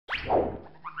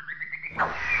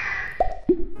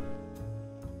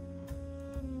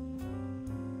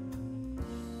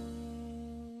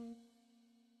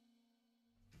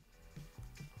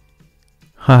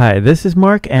Hi, this is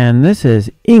Mark, and this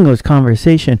is English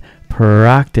Conversation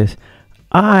Practice.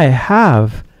 I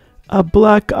have a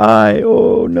black eye.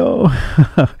 Oh no.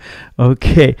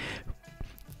 Okay.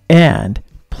 And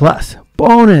plus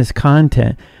bonus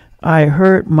content. I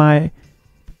hurt my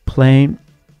plane.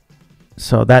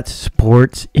 So that's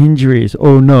sports injuries.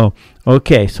 Oh no.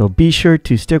 Okay, so be sure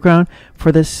to stick around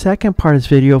for the second part of this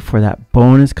video for that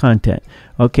bonus content.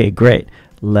 Okay, great.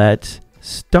 Let's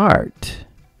start.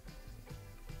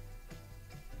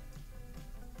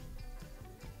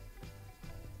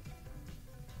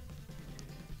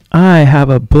 I have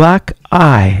a black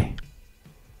eye.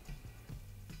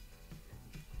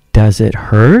 Does it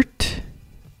hurt?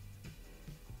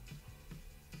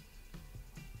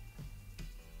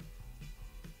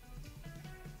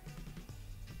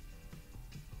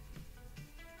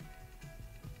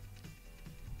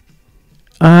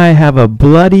 I have a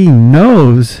bloody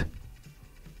nose.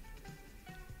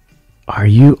 Are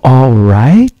you all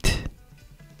right?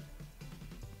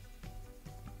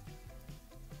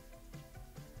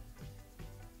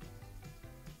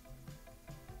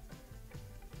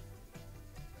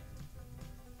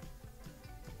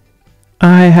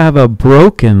 I have a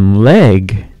broken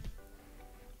leg.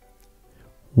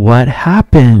 What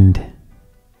happened?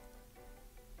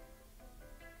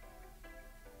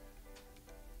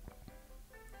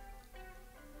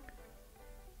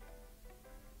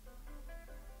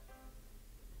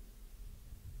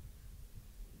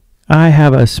 I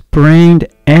have a sprained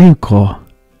ankle.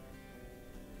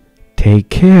 Take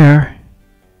care.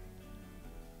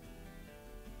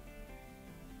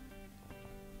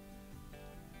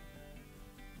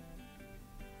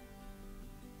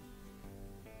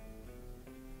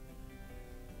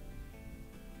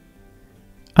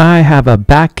 I have a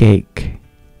backache.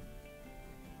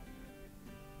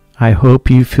 I hope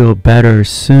you feel better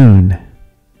soon.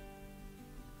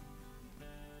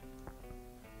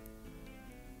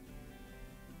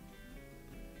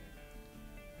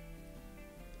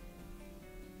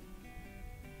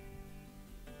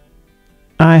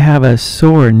 I have a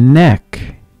sore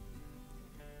neck.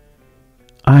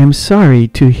 I'm sorry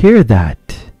to hear that.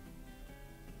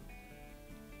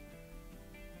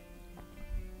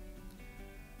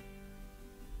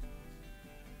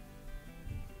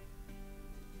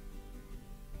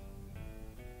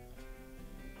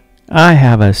 I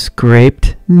have a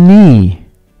scraped knee.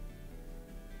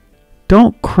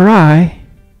 Don't cry.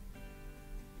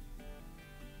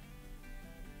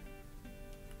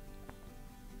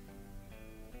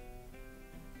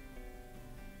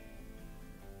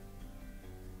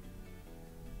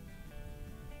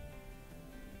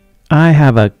 I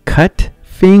have a cut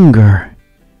finger.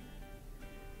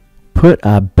 Put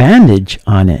a bandage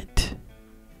on it.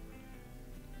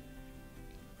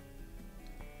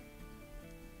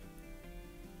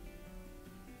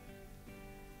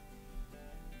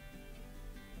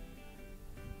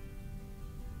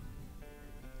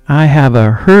 I have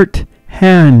a hurt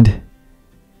hand.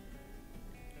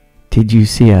 Did you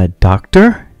see a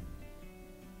doctor?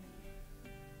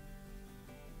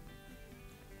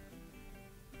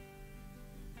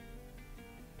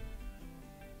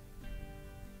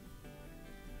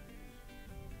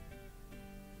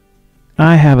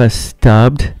 I have a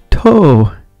stubbed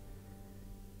toe.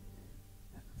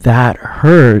 That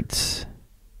hurts.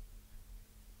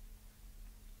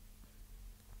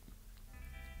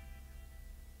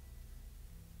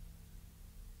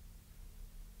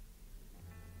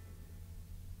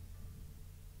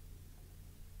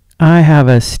 I have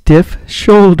a stiff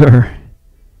shoulder.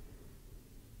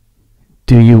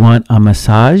 Do you want a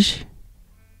massage?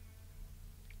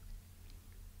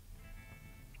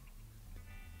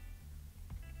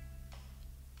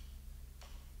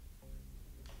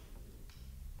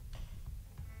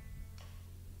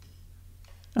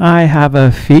 I have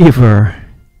a fever.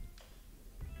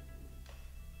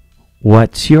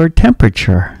 What's your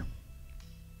temperature?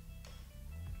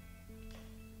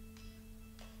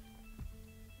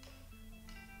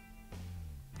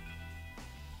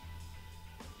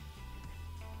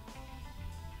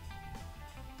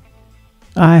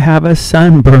 I have a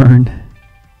sunburn.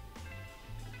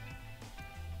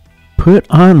 Put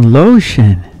on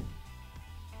lotion.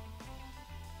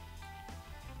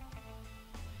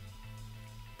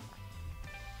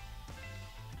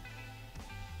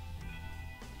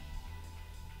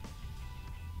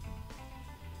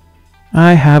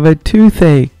 I have a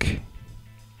toothache.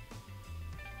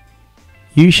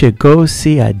 You should go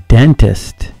see a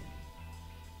dentist.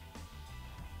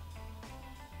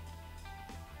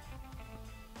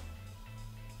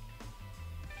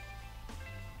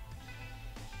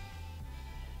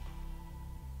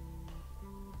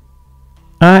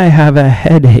 I have a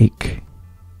headache.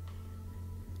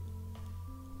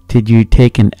 Did you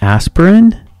take an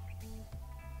aspirin?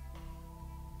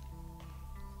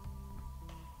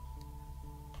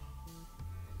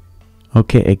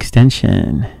 Okay,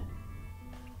 extension.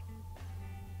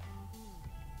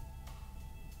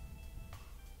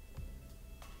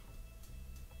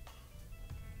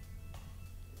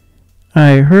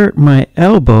 I hurt my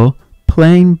elbow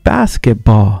playing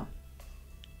basketball.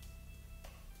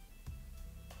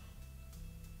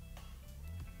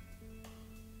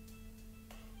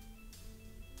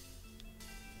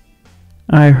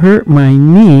 I hurt my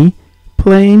knee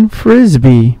playing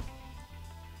frisbee.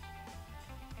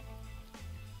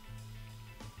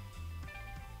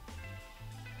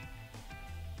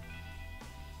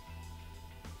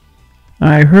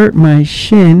 I hurt my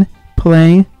shin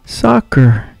playing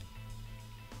soccer.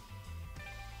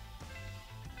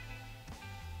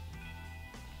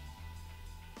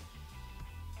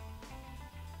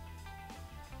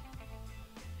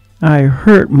 I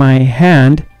hurt my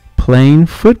hand playing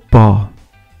football.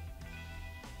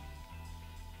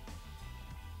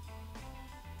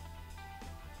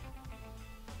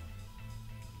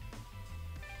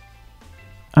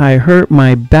 I hurt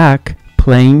my back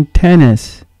playing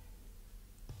tennis.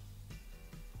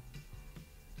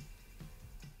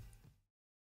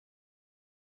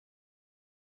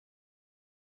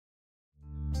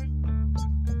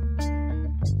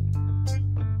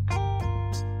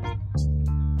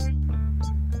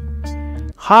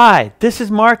 Hi, this is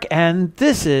Mark, and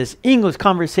this is English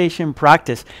Conversation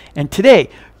Practice. And today,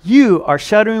 you are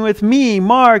shadowing with me,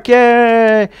 Mark.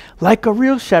 Yay! Like a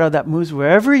real shadow that moves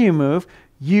wherever you move,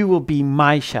 you will be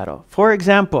my shadow. For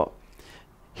example,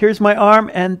 here's my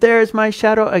arm, and there's my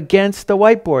shadow against the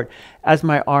whiteboard. As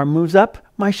my arm moves up,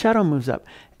 my shadow moves up.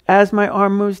 As my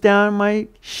arm moves down, my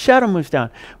shadow moves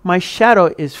down. My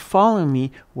shadow is following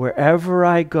me wherever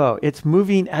I go. It's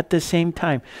moving at the same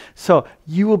time. So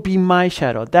you will be my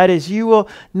shadow. That is, you will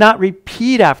not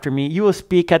repeat after me. You will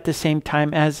speak at the same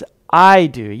time as I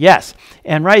do. Yes.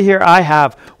 And right here I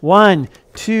have 1,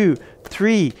 2,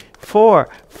 3, 4,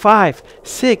 5,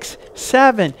 6,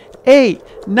 7,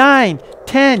 8, 9,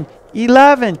 10,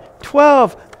 11,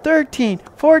 12, 13,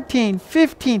 14,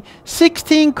 15,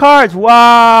 16 cards.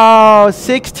 Wow,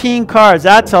 16 cards.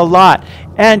 That's a lot.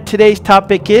 And today's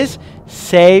topic is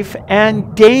safe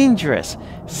and dangerous.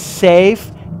 Safe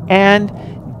and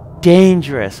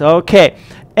dangerous. Okay.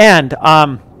 And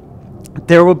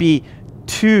there will be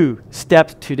 2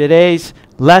 steps to today's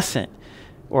lesson,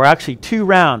 or actually 2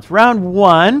 rounds. Round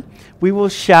 1, we will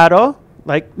shadow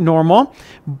like normal,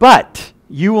 but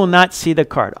you will not see the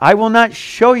card. I will not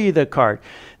show you the card.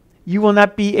 You will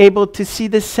not be able to see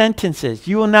the sentences.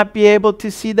 You will not be able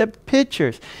to see the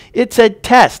pictures. It's a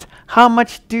test. How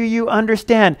much do you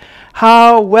understand?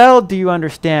 How well do you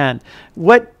understand?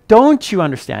 What don't you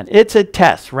understand? It's a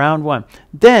test, round 1.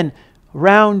 Then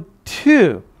round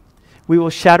 2, we will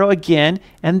shadow again,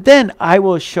 and then I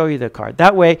will show you the card.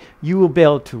 That way, you will be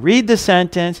able to read the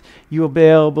sentence. You will be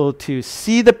able to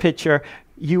see the picture.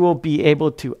 You will be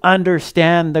able to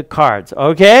understand the cards.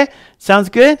 Okay? Sounds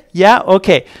good? Yeah?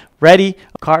 Okay. Ready?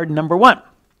 Card number 1.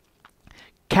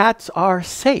 Cats are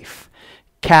safe.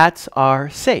 Cats are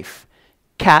safe.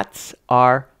 Cats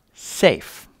are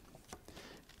safe.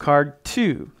 Card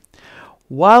 2.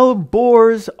 Wild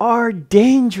boars are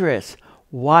dangerous.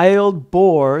 Wild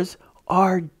boars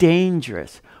are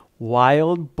dangerous.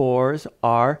 Wild boars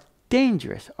are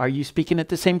dangerous. Are you speaking at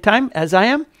the same time as I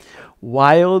am?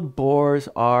 Wild boars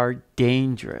are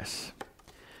dangerous.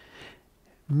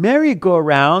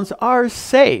 Merry-go-rounds are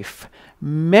safe.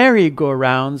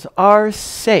 Merry-go-rounds are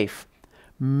safe.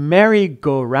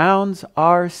 Merry-go-rounds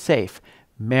are safe.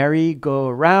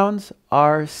 Merry-go-rounds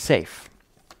are safe.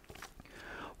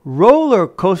 Roller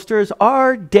coasters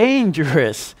are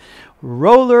dangerous.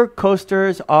 Roller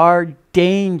coasters are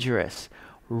dangerous.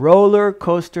 Roller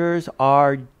coasters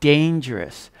are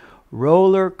dangerous.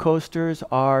 Roller coasters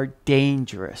are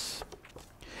dangerous.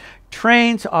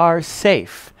 Trains are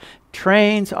safe.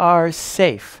 Trains are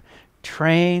safe.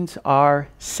 Trains are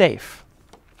safe.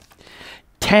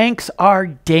 Tanks are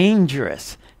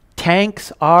dangerous.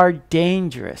 Tanks are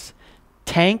dangerous.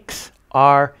 Tanks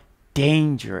are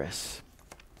dangerous.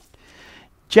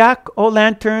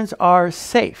 Jack-o'-lanterns are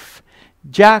safe.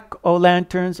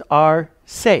 Jack-o'-lanterns are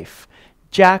safe.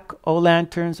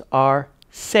 Jack-o'-lanterns are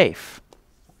safe.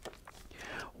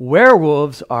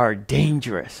 Werewolves are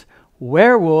dangerous.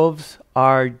 Werewolves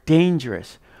are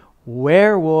dangerous.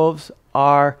 Werewolves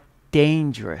are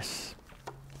dangerous.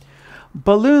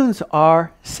 Balloons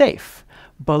are safe.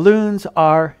 Balloons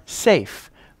are safe.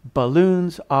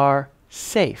 Balloons are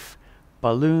safe.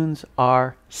 Balloons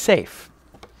are safe.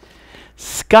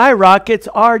 Skyrockets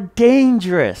are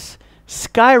dangerous.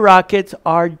 Skyrockets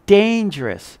are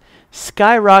dangerous.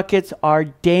 Skyrockets are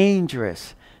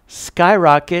dangerous.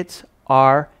 Skyrockets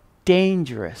are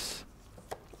dangerous.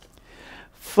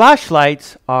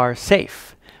 Flashlights are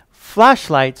safe.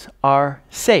 Flashlights are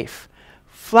safe.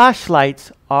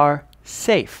 Flashlights are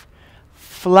safe.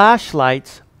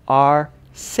 Flashlights are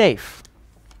safe.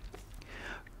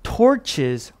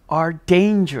 Torches are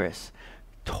dangerous.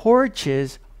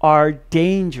 Torches are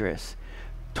dangerous.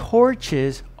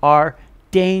 Torches are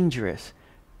dangerous.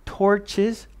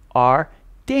 Torches are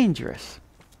dangerous.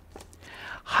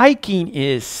 Hiking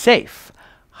is safe.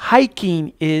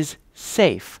 Hiking is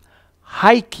safe.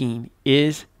 Hiking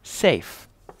is safe.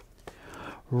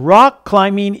 Rock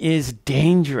climbing is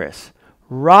dangerous.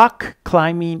 Rock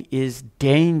climbing is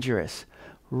dangerous.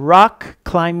 Rock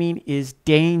climbing is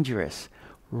dangerous.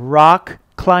 Rock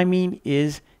climbing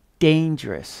is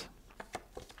dangerous.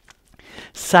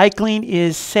 Cycling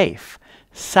is safe.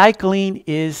 Cycling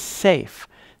is safe.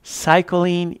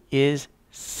 Cycling is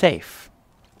safe.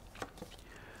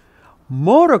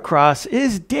 Motocross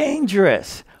is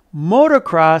dangerous.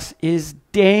 Motocross is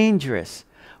dangerous.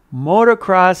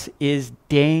 Motocross is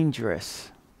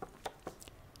dangerous.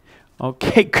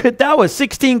 Okay, good. That was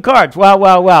 16 cards. Wow,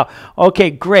 wow, wow. Okay,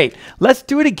 great. Let's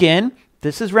do it again.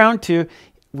 This is round 2.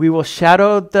 We will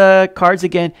shadow the cards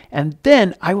again, and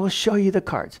then I will show you the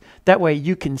cards. That way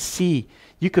you can see.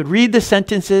 You could read the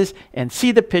sentences and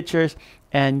see the pictures,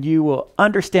 and you will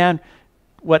understand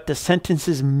what the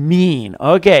sentences mean.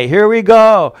 Okay, here we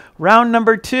go. Round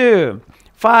number 2.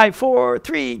 5, 4,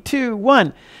 3, 2,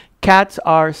 1. Cats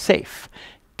are safe.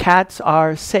 Cats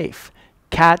are safe.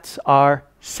 Cats are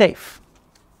safe.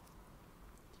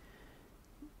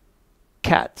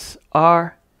 Cats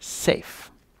are safe.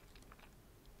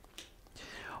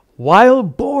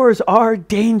 Wild boars are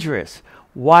dangerous.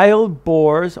 Wild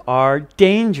boars are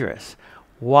dangerous.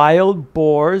 Wild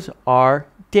boars are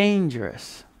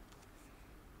dangerous.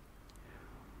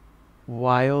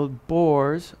 Wild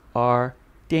boars are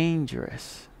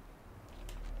dangerous.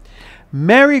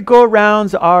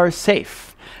 Merry-go-rounds are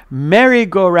safe.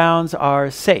 Merry-go-rounds are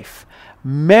safe.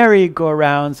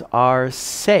 Merry-go-rounds are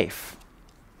safe.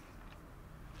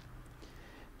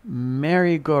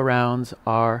 Merry-go-rounds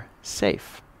are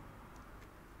safe.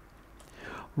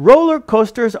 Roller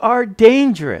coasters are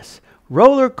dangerous.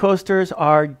 Roller coasters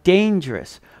are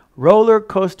dangerous. Roller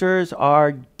coasters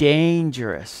are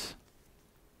dangerous.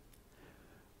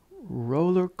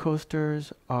 Roller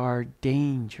coasters are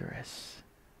dangerous.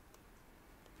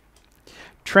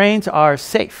 Trains are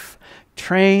safe.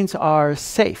 Trains are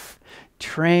safe.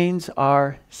 Trains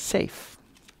are safe.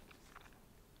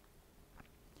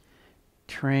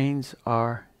 Trains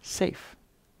are safe.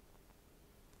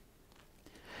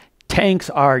 Tanks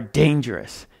are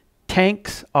dangerous.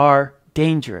 Tanks are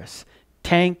dangerous.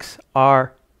 Tanks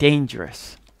are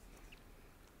dangerous.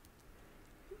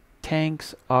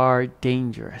 Tanks are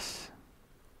dangerous.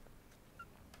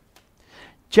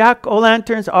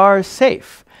 Jack-o'-lanterns are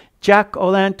safe.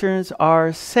 Jack-o'-lanterns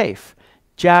are safe.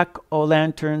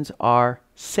 Jack-o'-lanterns are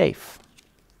safe.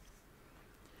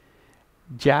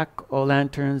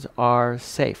 Jack-o'-lanterns are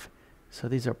safe. So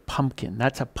these are pumpkin.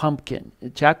 That's a pumpkin.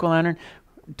 Jack-o'-lantern.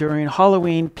 During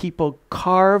Halloween, people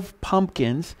carve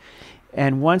pumpkins,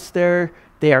 and once they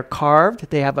are carved,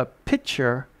 they have a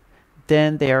picture,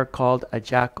 then they are called a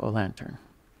jack-o'-lantern.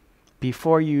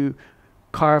 Before you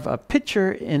carve a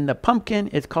picture in the pumpkin,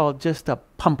 it's called just a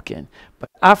pumpkin. But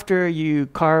after you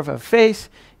carve a face,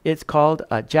 it's called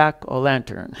a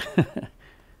jack-o'-lantern.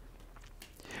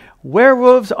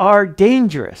 Werewolves are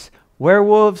dangerous.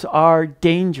 Werewolves are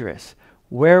dangerous.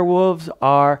 Werewolves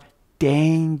are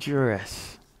dangerous.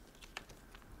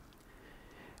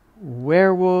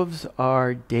 Werewolves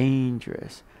are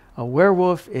dangerous. A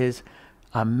werewolf is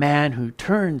a man who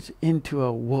turns into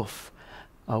a wolf.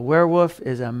 A werewolf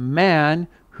is a man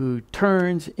who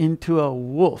turns into a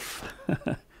wolf.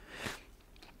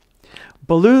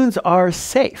 Balloons are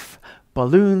safe.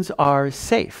 Balloons are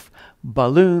safe.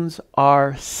 Balloons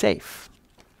are safe.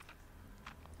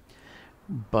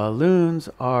 Balloons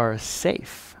are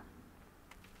safe.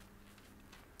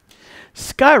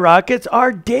 Skyrockets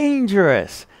are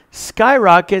dangerous.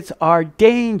 Skyrockets are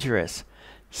dangerous.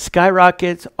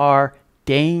 Skyrockets are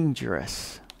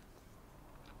dangerous.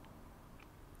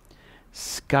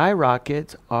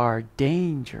 Skyrockets are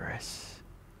dangerous.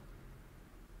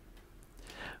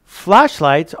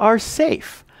 Flashlights are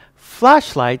safe.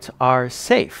 Flashlights are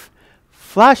safe.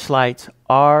 Flashlights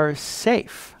are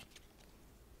safe.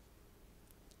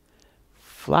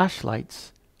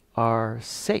 Flashlights are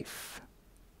safe.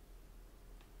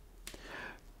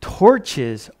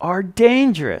 Torches are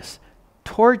dangerous.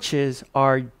 Torches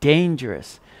are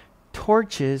dangerous.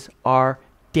 Torches are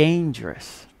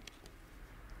dangerous.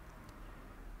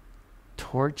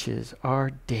 Torches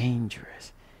are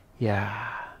dangerous. Yeah,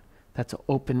 that's an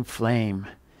open flame.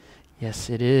 Yes,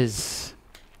 it is.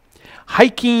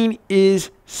 Hiking is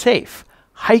safe.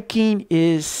 Hiking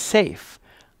is safe.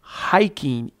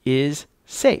 Hiking is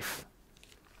safe.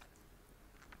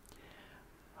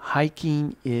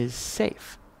 Hiking is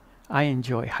safe. I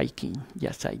enjoy hiking.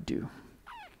 Yes, I do.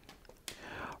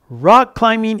 Rock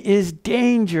climbing is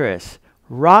dangerous.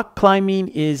 Rock climbing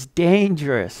is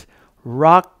dangerous.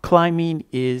 Rock climbing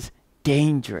is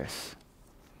dangerous.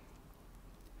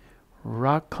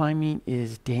 Rock climbing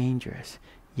is dangerous.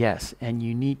 Yes, and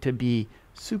you need to be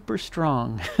super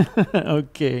strong.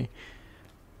 Okay.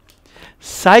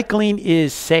 Cycling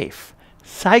is safe.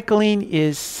 Cycling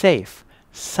is safe.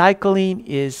 Cycling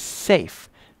is safe.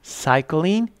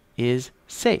 Cycling is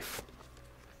safe.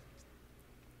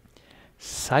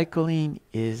 Cycling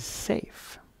is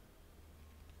safe.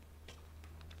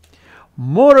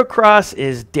 Motocross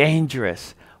is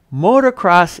dangerous.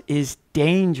 Motocross is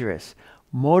dangerous.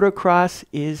 Motocross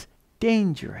is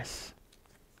dangerous.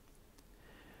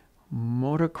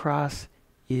 Motocross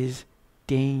is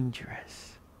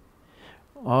dangerous.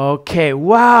 Okay,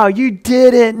 wow, you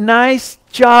did it. Nice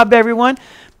job, everyone.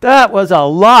 That was a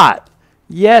lot.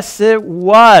 Yes, it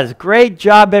was. Great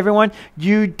job, everyone.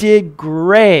 You did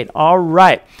great. All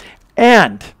right.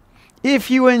 And if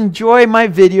you enjoy my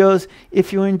videos,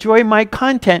 if you enjoy my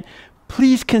content,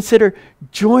 please consider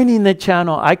joining the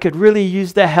channel. I could really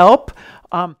use the help.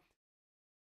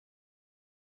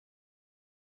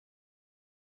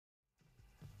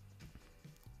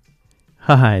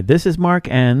 Hi, this is Mark,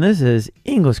 and this is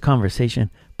English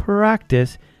Conversation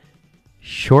Practice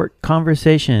Short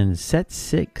Conversation Set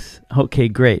 6. Okay,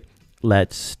 great.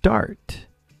 Let's start.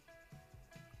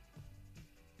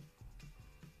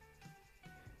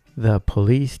 The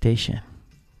police station.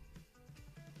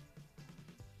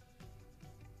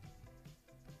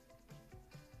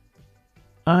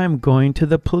 I'm going to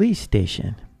the police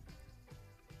station.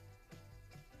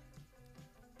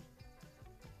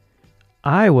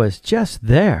 I was just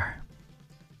there.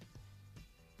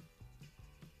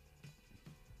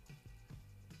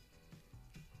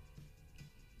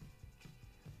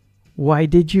 Why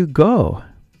did you go?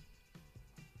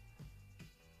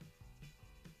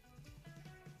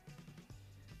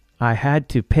 I had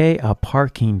to pay a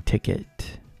parking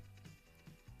ticket.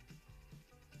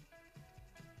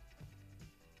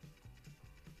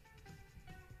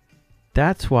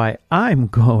 That's why I'm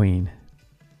going.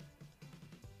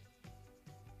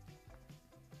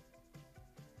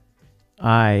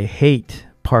 I hate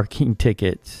parking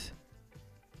tickets.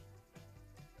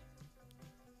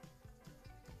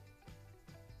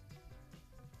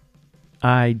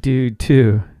 I do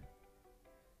too.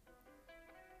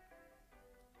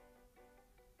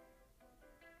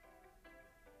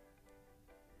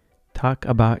 Talk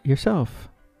about yourself.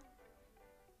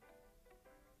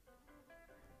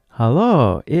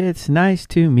 Hello, it's nice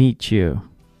to meet you.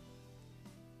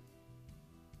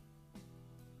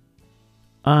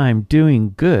 I'm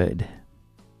doing good.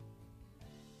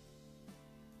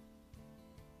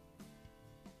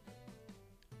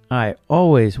 I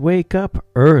always wake up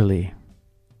early.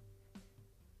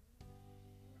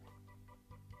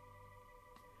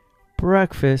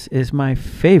 Breakfast is my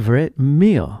favorite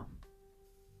meal.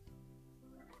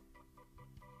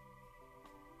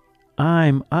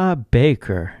 I'm a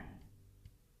baker.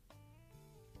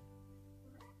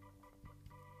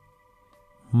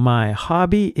 My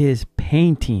hobby is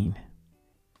painting.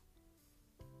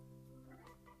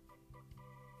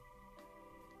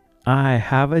 I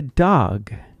have a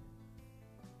dog.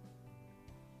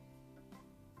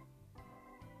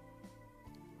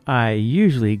 I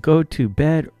usually go to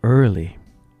bed early.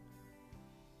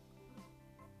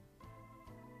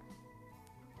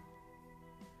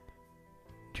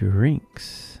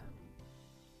 Drinks.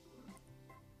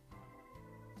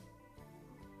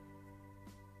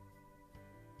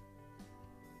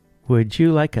 Would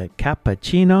you like a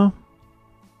cappuccino?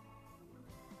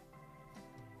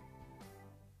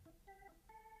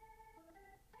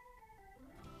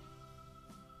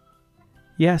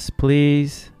 Yes,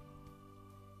 please.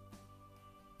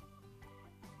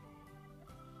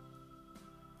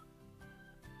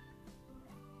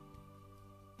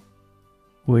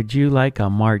 Would you like a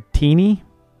martini?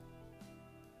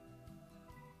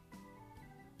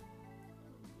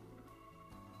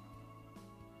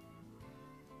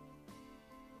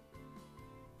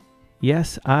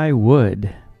 Yes, I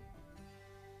would.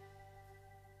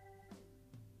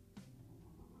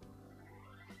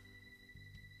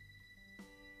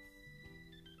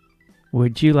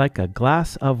 Would you like a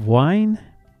glass of wine?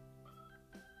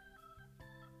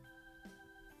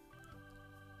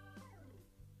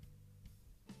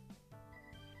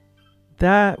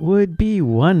 That would be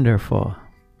wonderful.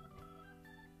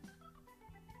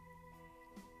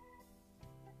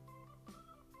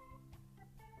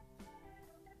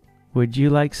 Would you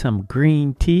like some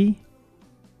green tea?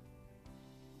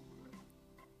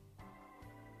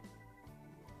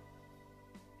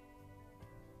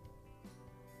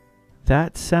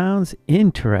 That sounds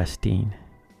interesting.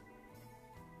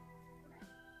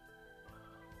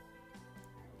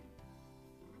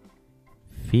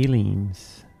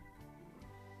 Feelings.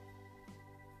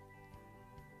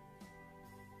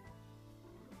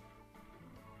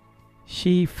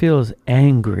 She feels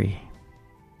angry.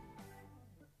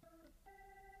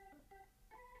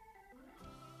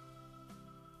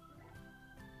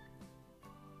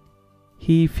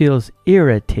 He feels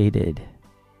irritated.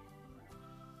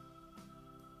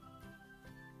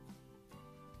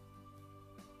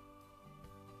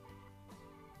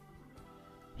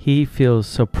 He feels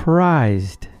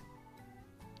surprised.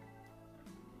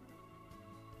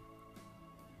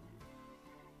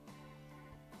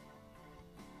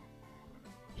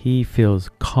 He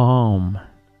feels calm.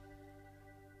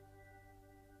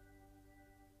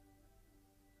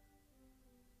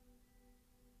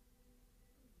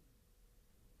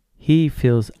 He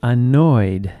feels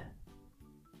annoyed.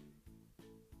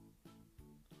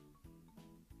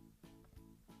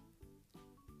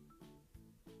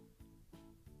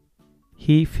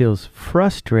 He feels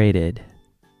frustrated.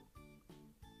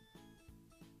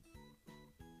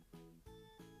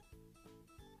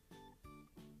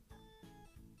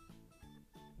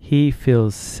 He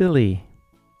feels silly.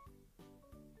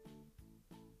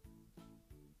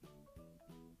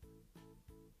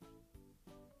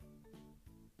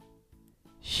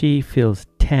 She feels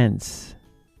tense.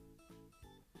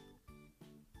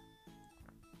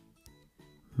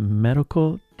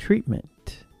 Medical treatment.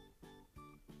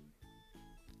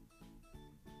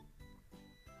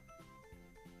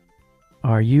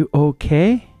 Are you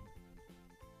okay?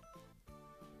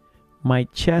 My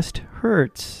chest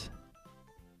hurts.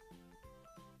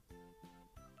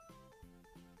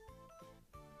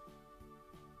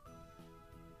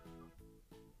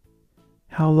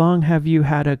 How long have you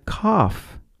had a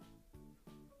cough?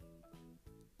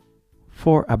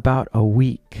 For about a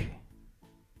week.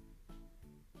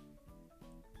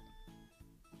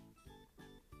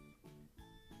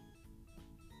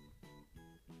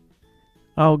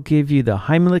 I'll give you the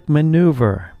Heimlich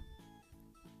maneuver.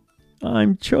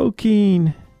 I'm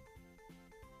choking.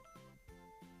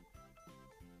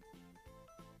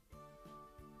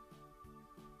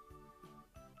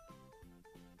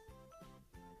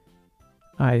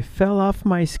 I fell off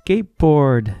my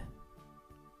skateboard.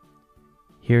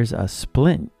 Here's a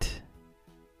splint.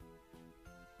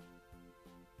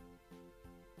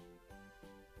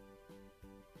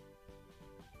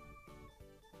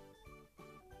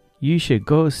 You should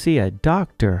go see a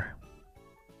doctor.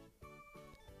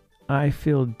 I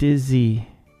feel dizzy.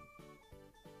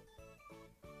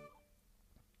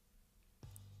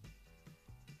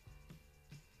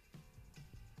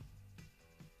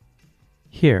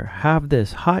 Here, have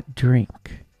this hot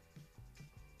drink.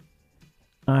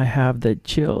 I have the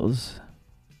chills.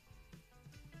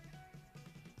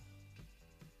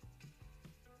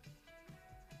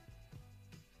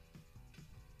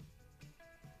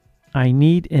 I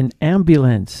need an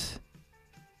ambulance.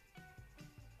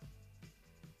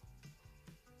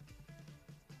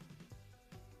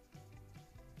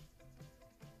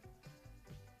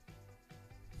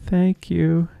 Thank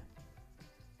you.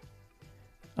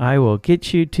 I will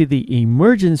get you to the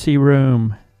emergency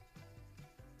room.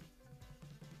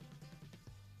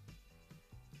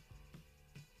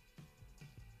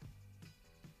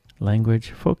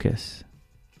 Language focus.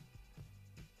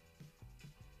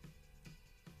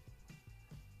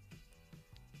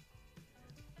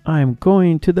 I'm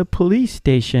going to the police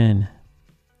station.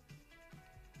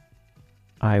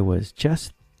 I was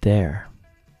just there.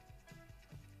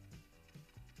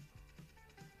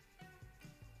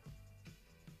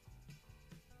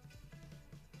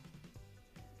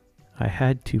 I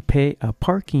had to pay a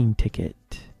parking ticket.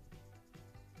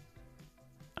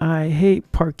 I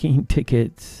hate parking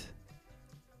tickets.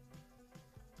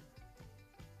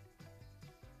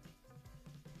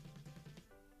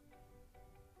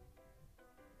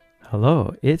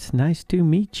 Hello, it's nice to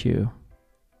meet you.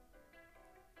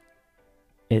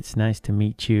 It's nice to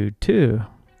meet you too.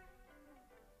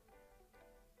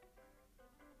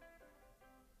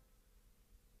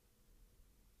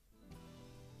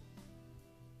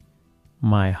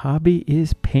 My hobby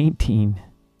is painting.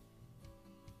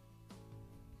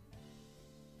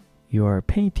 Your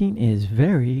painting is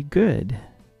very good.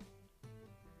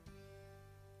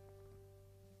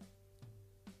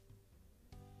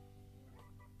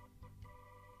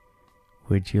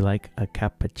 Would you like a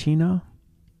cappuccino?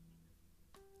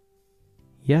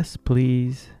 Yes,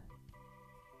 please.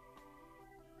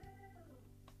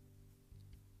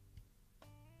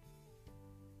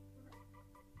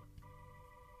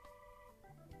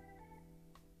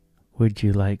 Would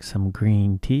you like some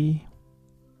green tea?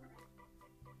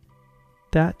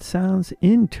 That sounds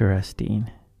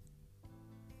interesting.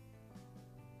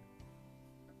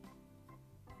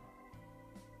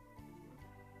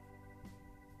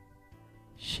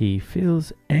 She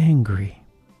feels angry.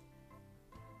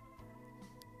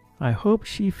 I hope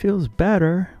she feels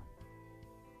better.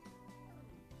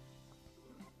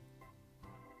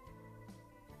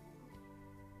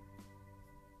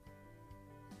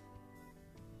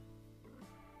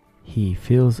 He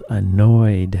feels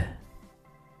annoyed.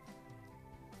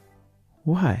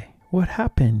 Why? What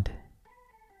happened?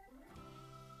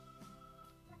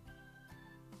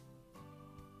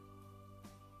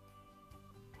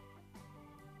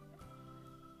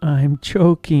 I'm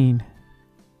choking.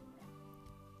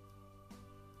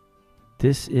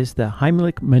 This is the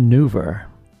Heimlich maneuver.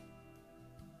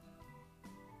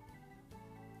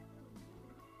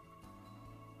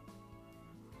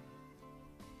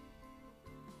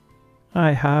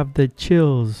 I have the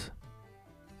chills.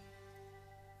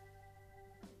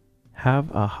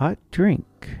 Have a hot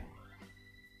drink.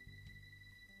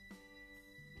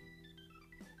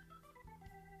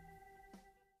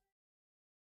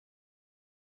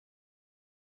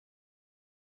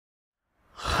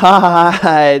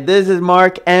 Hi, this is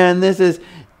Mark, and this is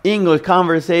English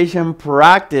Conversation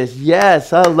Practice.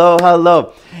 Yes, hello,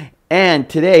 hello. And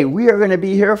today we are going to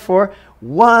be here for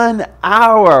 1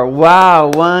 hour.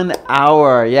 Wow, 1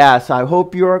 hour. Yes, I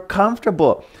hope you're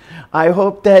comfortable. I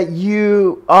hope that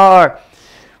you are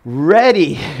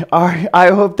ready. I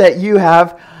hope that you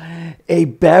have a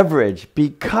beverage,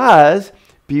 because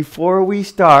before we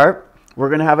start, we're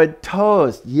going to have a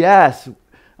toast. Yes,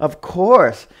 of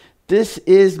course. This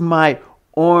is my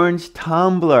orange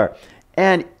tumbler,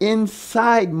 and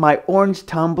inside my orange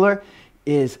tumbler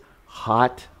is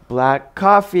hot black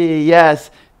coffee. Yes,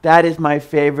 that is my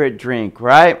favorite drink,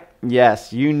 right?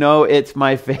 Yes, you know it's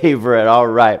my favorite. All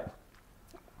right.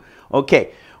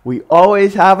 Okay, we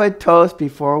always have a toast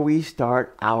before we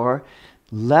start our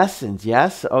lessons.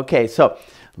 Yes? Okay, so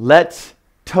let's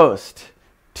toast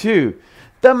to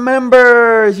the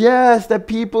members. Yes, the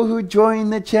people who join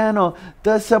the channel,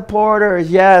 the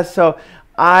supporters. Yes, so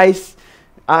I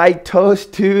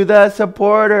toast to the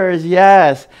supporters.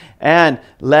 Yes, and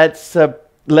let's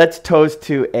toast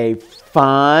to a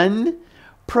fun,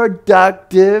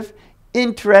 productive,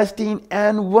 interesting,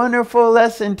 and wonderful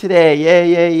lesson today.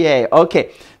 Yay, yay, yay.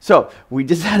 Okay, so we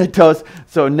just had a toast.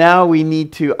 So now we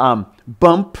need to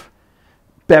bump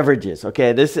beverages.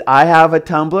 Okay, I have a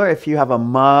tumbler. If you have a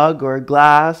mug or a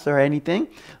glass or anything,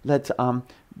 let's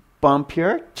bump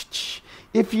here.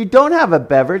 If you don't have a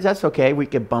beverage, that's okay. We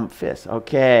could bump fists.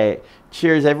 Okay,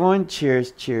 cheers, everyone.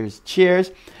 Cheers, cheers,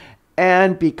 cheers.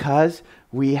 And because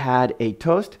we had a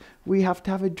toast, we have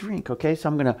to have a drink. Okay, so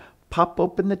I'm going to pop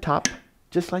open the top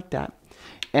just like that.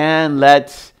 And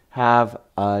let's have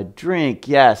a drink.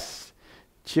 Yes.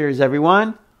 Cheers,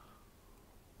 everyone.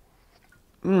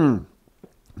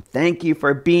 Thank you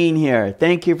for being here.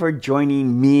 Thank you for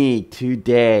joining me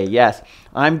today. Yes,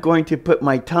 I'm going to put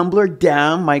my tumbler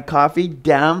down, my coffee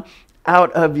down,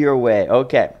 out of your way.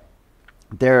 Okay,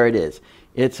 there it is.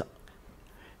 It's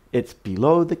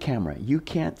below the camera. You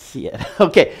can't see it.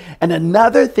 Okay, and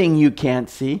another thing you can't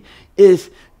see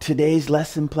is today's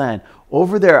lesson plan.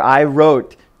 Over there, I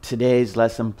wrote today's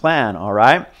lesson plan, all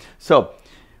right? So,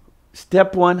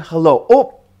 step 1, hello.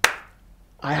 Oh,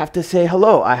 I have to say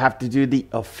hello. I have to do the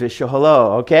official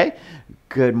hello, okay?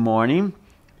 Good morning,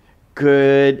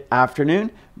 good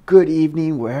afternoon, good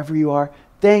evening, wherever you are.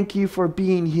 Thank you for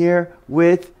being here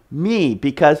with me,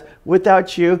 because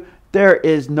without you, there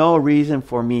is no reason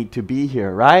for me to be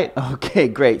here, right? Okay,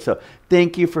 great. So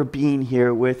thank you for being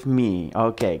here with me.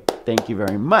 Okay, thank you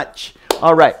very much.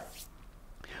 All right.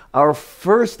 Our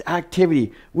first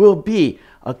activity will be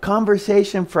a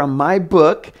conversation from my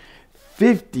book,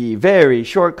 50 Very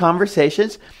Short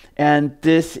Conversations. And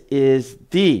this is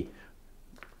the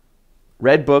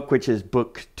red book, which is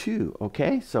book 2.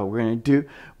 Okay, so we're going to do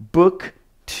book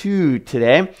 2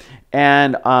 today.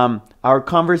 And our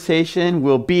conversation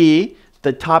will be,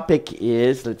 the topic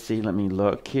is, let's see, let me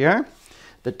look here.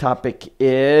 The topic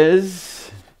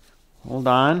is, hold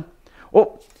on.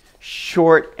 Oh,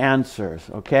 short answers.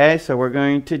 Okay, so we're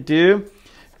going to do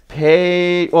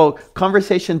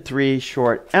conversation 3,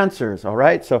 short answers. All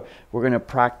right, so we're going to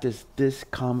practice this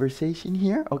conversation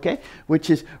here, okay, which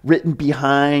is written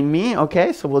behind me.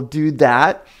 Okay, so we'll do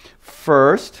that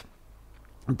first.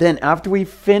 Then after we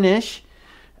finish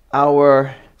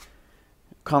our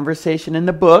conversation in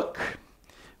the book,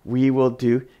 we will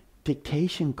do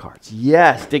dictation cards.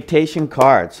 Yes, dictation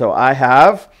cards. So I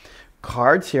have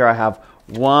cards here. I have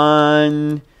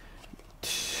 1,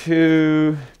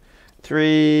 2,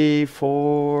 3,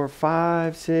 4,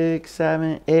 5, 6,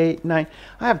 7, 8, 9.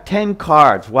 I have 10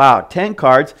 cards. Wow, 10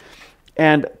 cards.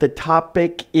 And the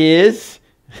topic is,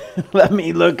 let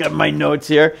me look at my notes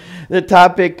here. The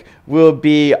topic will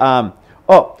be,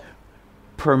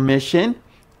 permission.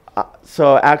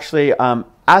 So actually,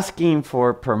 asking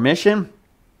for permission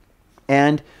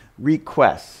and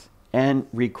requests.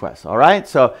 All right,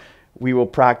 so we will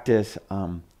practice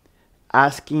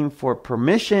asking for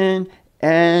permission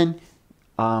and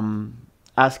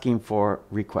asking for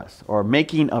requests, or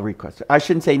making a request. I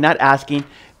shouldn't say not asking,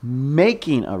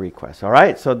 making a request. All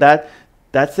right, so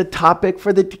that's the topic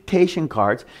for the dictation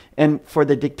cards. And for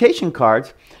the dictation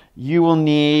cards, you will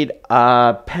need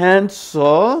a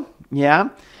pencil, yeah,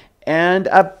 and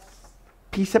a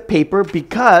piece of paper,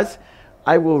 because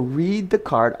I will read the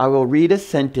card, I will read a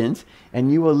sentence,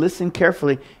 and you will listen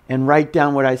carefully and write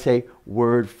down what I say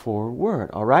word for word,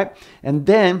 all right? And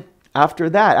then after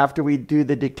that, after we do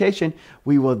the dictation,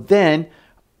 we will then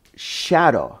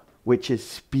shadow, which is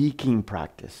speaking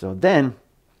practice. So then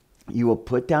you will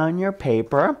put down your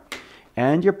paper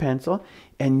and your pencil,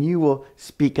 and you will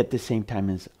speak at the same time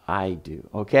as I do,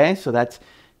 okay? So that's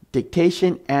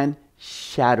dictation and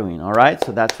shadowing, all right?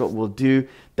 So that's what we'll do.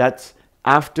 That's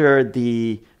after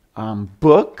the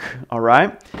book, all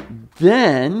right?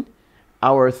 Then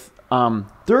our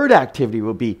third activity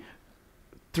will be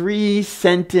 3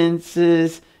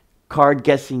 sentences card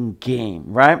guessing game,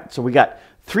 right? So we got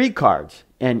 3 cards,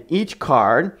 and each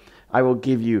card I will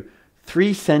give you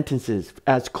 3 sentences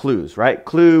as clues, right?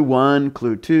 Clue 1,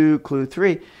 clue 2, clue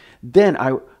 3. Then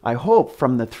I hope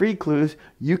from the 3 clues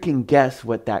you can guess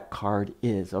what that card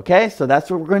is, okay? So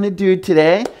that's what we're going to do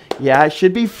today. Yeah, it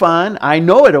should be fun. I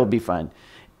know it'll be fun.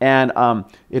 And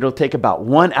it'll take about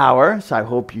 1 hour, so I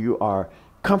hope you are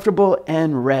comfortable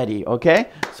and ready, okay?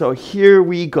 So here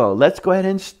we go. Let's go ahead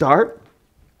and start.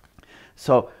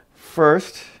 So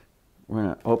first, we're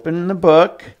going to open the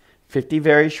book, 50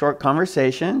 Very Short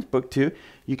Conversations, book 2.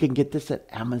 You can get this at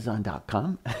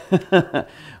Amazon.com.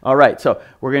 All right, so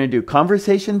we're going to do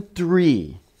conversation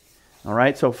 3. All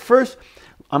right, so first,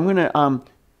 I'm going to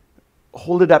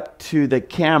hold it up to the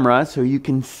camera so you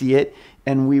can see it,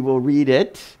 and we will read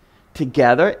it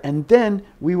together, and then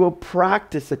we will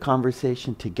practice the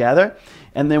conversation together,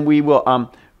 and then we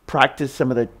will practice some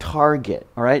of the target.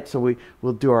 All right, so we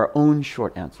will do our own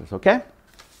short answers, okay?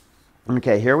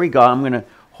 Okay, here we go. I'm going to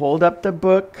hold up the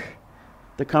book,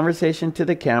 the conversation, to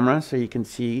the camera so you can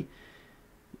see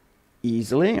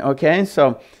easily. Okay,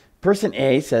 so person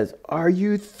A says, "Are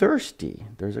you thirsty?"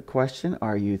 There's a question,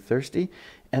 "Are you thirsty?"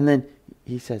 And then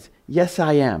he says, "Yes,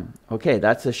 I am." Okay,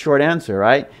 that's a short answer,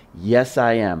 right? Yes,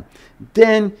 I am.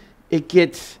 Then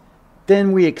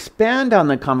we expand on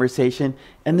the conversation,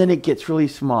 and then it gets really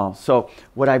small. So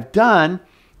what I've done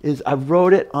is I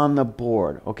wrote it on the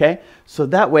board, okay? So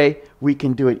that way we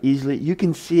can do it easily. You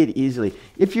can see it easily.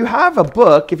 If you have a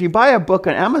book, if you buy a book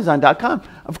on Amazon.com,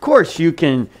 of course you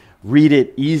can read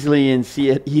it easily and see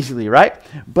it easily, right?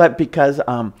 But because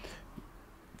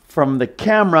from the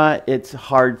camera, it's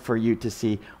hard for you to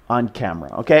see on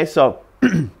camera, okay? So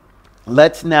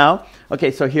let's now, okay,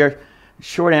 so here,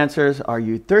 short answers. Are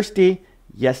you thirsty?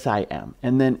 Yes, I am.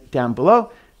 And then down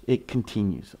below, it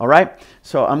continues. All right.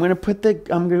 So I'm going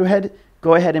to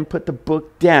go ahead and put the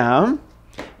book down,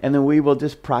 and then we will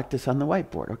just practice on the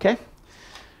whiteboard. Okay.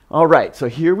 All right. So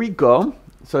here we go.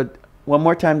 So one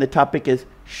more time, the topic is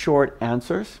short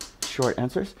answers. Short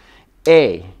answers.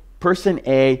 Person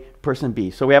A, person B.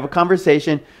 So we have a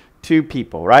conversation, 2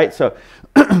 people, right? So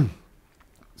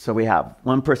so we have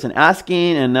one person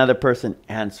asking and another person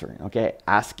answering. Okay.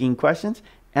 Asking questions,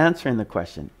 answering the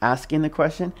question, asking the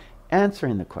question,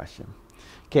 answering the question.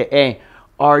 Okay, A,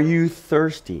 are you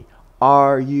thirsty?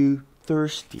 Are you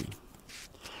thirsty?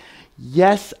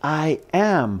 Yes, I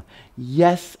am.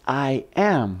 Yes, I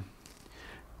am.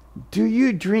 Do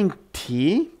you drink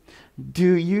tea?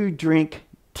 Do you drink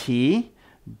tea?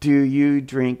 Do you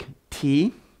drink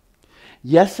tea?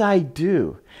 Yes, I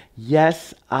do.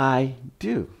 Yes, I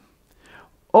do.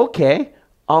 Okay,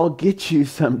 I'll get you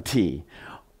some tea.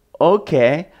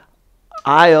 Okay,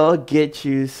 I'll get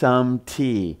you some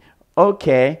tea.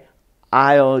 Okay,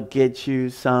 I'll get you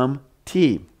some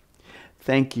tea.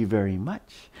 Thank you very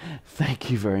much. Thank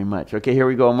you very much. Okay, here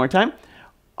we go one more time.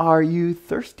 Are you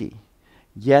thirsty?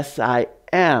 Yes, I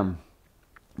am.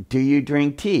 Do you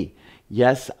drink tea?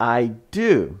 Yes, I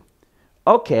do.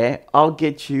 Okay, I'll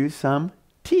get you some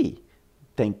tea.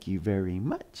 Thank you very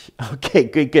much. Okay,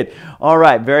 good, good. All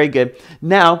right, very good.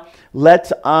 Now,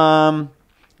 let's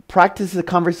practice the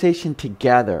conversation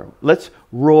together. Let's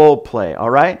role play,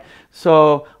 all right?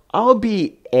 So, I'll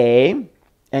be A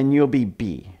and you'll be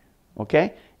B.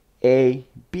 Okay? A,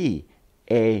 B,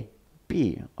 A,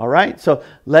 B. All right? So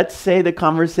let's say the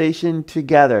conversation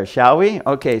together, shall we?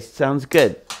 Okay, sounds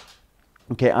good.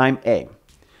 Okay, I'm A.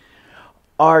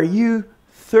 Are you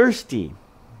thirsty?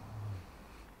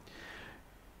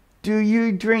 Do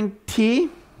you drink tea?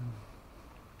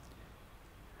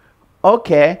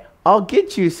 Okay, I'll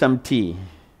get you some tea.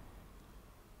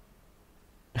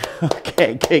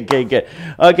 Okay, good, good, good.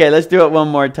 Okay, let's do it one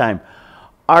more time.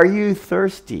 Are you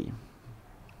thirsty?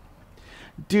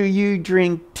 Do you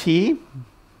drink tea?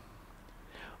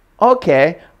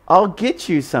 Okay, I'll get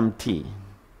you some tea.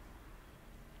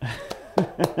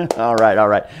 All right, all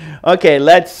right. Okay,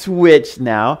 let's switch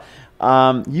now.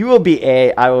 You will be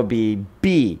A, I will be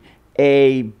B.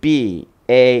 A, B,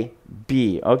 A,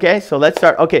 B. Okay, so let's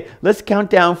start. Okay, let's count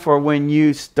down for when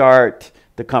you start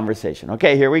the conversation.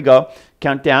 Okay, here we go.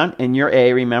 Count down, and you're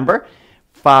A, remember?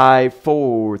 5,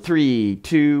 4, 3,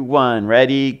 2, 1.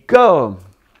 Ready, go.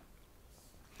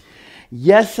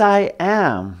 Yes, I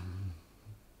am.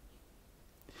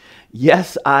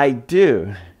 Yes, I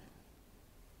do.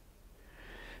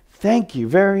 Thank you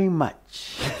very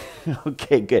much.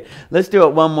 Okay, good. Let's do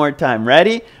it one more time.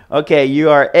 Ready? Okay, you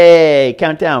are A.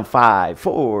 Count down. 5,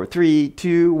 4, 3,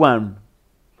 2, 1.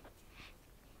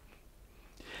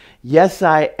 Yes,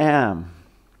 I am.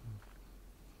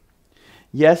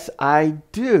 Yes, I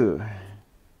do.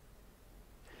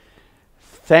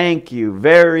 Thank you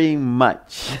very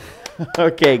much.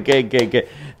 Okay, good, good, good.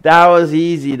 That was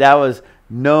easy. That was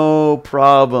no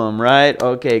problem, right?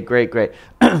 Okay, great, great.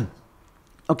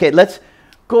 Okay, let's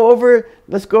go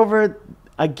over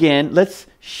again. Let's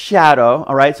shadow,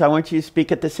 all right? So I want you to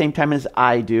speak at the same time as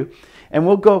I do. And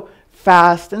we'll go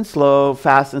fast and slow,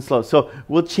 fast and slow. So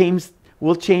we'll change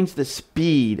the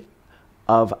speed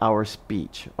of our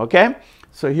speech, okay?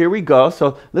 So here we go.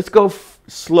 So let's go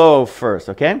slow first,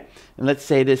 okay? And let's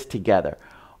say this together.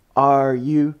 Are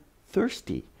you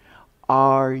thirsty?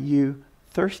 Are you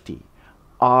thirsty?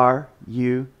 Are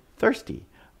you thirsty?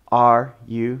 Are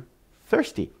you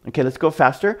thirsty? Okay, let's go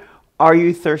faster. Are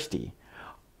you thirsty?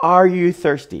 Are you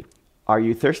thirsty? Are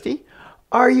you thirsty?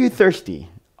 Are you thirsty?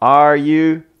 Are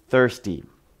you thirsty?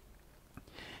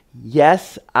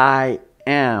 Yes, I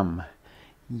am.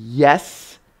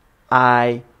 Yes,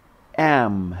 I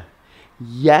am.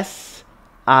 Yes,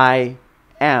 I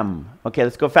am. Okay,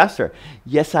 let's go faster.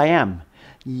 Yes, I am.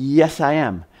 Yes, I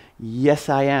am. Yes,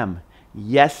 I am.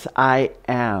 Yes, I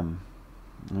am.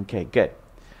 Okay, good.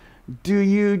 Do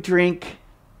you drink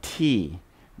tea?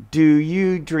 Do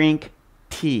you drink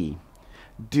tea?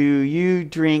 Do you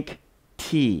drink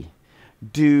tea?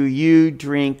 Do you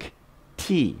drink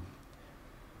tea?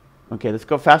 Okay, let's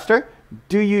go faster.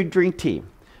 Do you drink tea?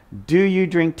 Do you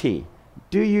drink tea?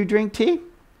 Do you drink tea?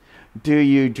 Do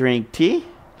you drink tea?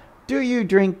 Do you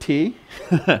drink tea?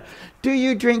 Do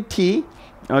you drink tea?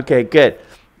 Okay, good.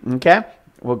 Okay,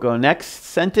 we'll go next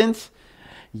sentence.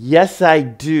 Yes, I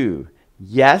do.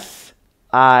 Yes,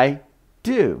 I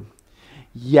do.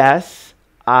 Yes,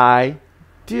 I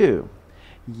do.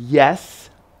 Yes,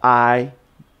 I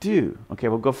do. Okay,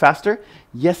 we'll go faster.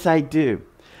 Yes, I do.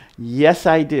 Yes,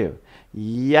 I do.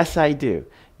 Yes, I do.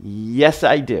 Yes,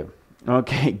 I do.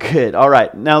 Okay, good. All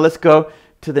right, now let's go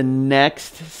to the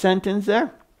next sentence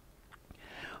there.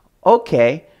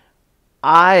 Okay,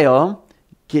 I'll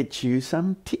get you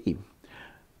some tea.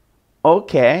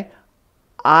 Okay,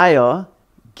 I'll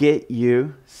get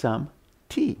you some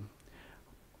tea.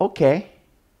 Okay,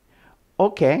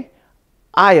 okay,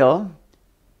 I'll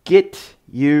get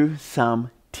you some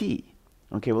tea.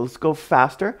 Okay, well, let's go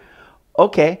faster.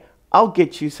 Okay, I'll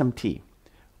get you some tea.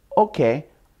 Okay,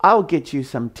 I'll get you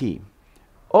some tea.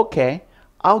 Okay,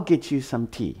 I'll get you some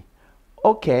tea.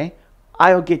 Okay,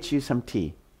 I'll get you some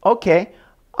tea. Okay,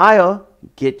 I'll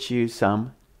get you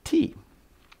some tea.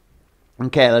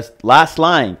 Okay, last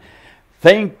line.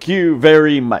 Thank you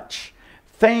very much.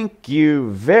 Thank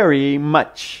you very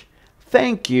much.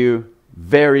 Thank you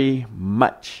very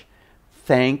much.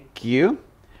 Thank you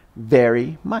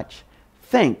very much.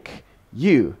 Thank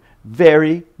you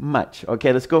very much.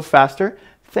 Okay, let's go faster.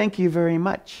 Thank you very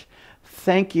much.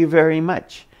 Thank you very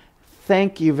much.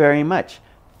 Thank you very much.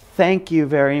 Thank you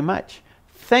very much.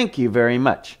 Thank you very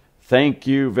much. Thank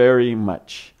you very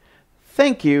much.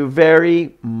 Thank you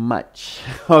very much.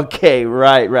 Okay,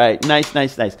 right. Nice.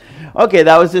 Okay,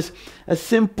 that was just a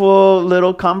simple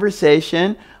little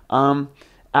conversation.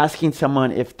 Asking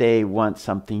someone if they want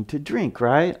something to drink,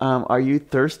 right? Are you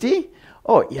thirsty?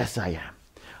 Oh, yes, I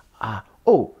am.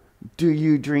 Oh, do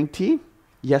you drink tea?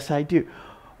 Yes, I do.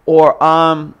 Or,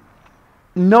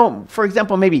 no, for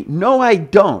example, maybe, no, I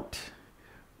don't.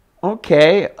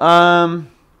 Okay,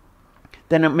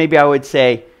 then maybe I would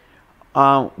say,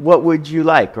 what would you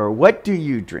like? Or what do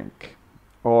you drink?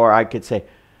 Or I could say,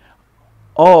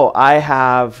 oh, I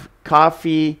have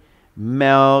coffee,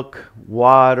 milk,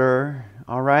 water.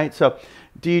 All right. So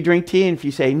do you drink tea? And if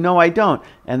you say, no, I don't.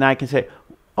 And I can say,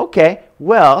 okay,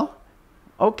 well,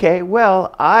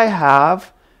 I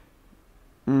have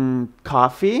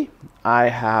coffee. I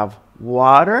have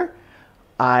water.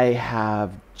 I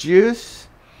have juice.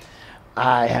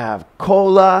 I have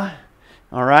cola.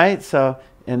 All right. So,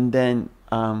 and then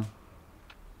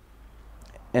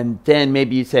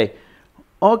maybe you say,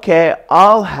 okay,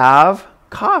 I'll have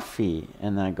coffee.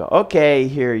 And then I go, okay,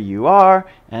 here you are.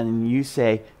 And you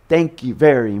say, thank you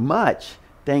very much.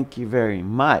 Thank you very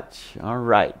much. All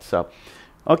right. So,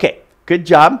 okay, good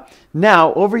job.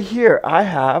 Now, over here, I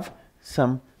have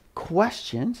some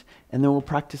questions, and then we'll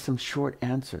practice some short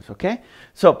answers, okay?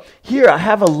 So, here, I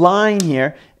have a line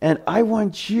here, and I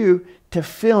want you to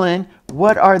fill in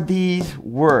what are these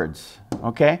words,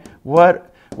 okay?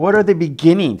 What are the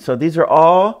beginnings? So, these are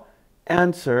all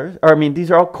answers, or I mean, these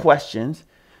are all questions.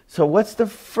 So what's the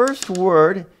first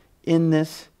word in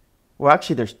this? Well,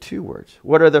 actually, there's two words.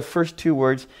 What are the first two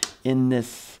words in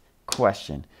this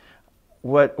question?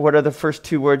 What are the first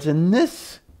two words in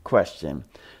this question?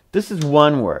 This is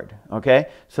one word, okay?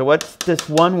 So what's this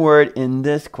one word in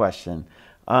this question?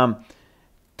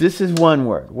 This is one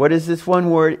word. What is this one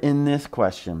word in this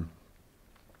question?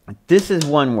 This is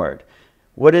one word.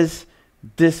 What is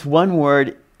this one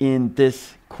word in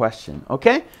this question?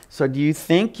 Okay, so do you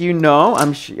think you know?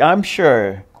 I'm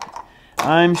sure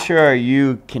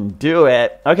you can do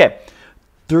it. Okay,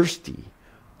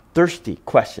 thirsty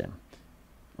question.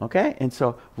 Okay, and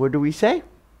so what do we say?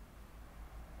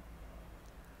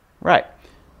 Right,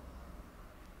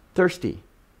 thirsty.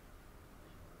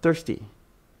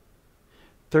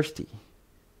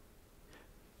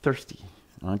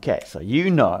 Okay, so you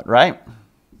know it, right?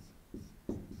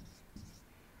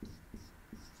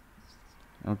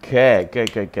 Okay,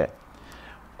 good.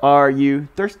 Are you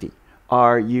thirsty?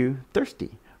 Are you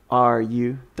thirsty? Are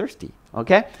you thirsty?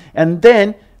 Okay, and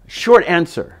then short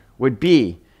answer would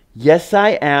be, yes,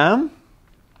 I am.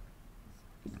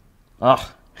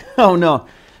 Oh no.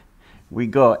 We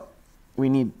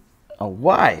need a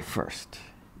Y first.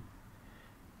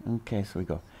 Okay, so we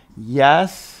go,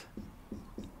 yes,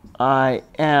 I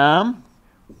am,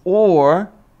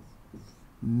 or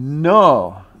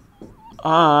no,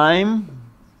 I'm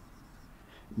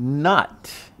not.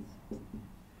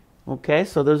 Okay,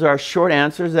 so those are our short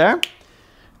answers there.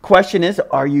 Question is,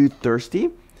 are you thirsty?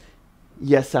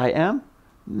 Yes, I am.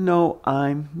 No,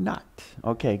 I'm not.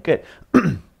 Okay, good.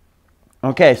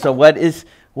 Okay, so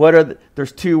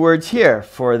there's two words here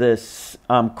for this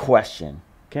question.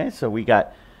 Okay, so we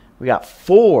got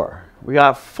four. We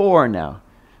got four now.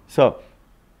 So,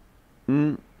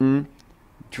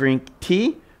 drink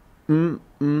tea.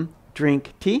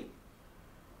 Drink tea.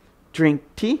 Drink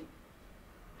tea.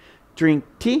 Drink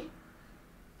tea.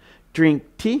 Drink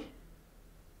tea.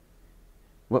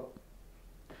 What?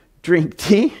 Drink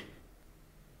tea.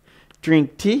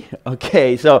 Drink tea.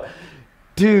 Okay, so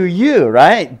do you,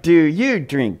 right? Do you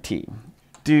drink tea?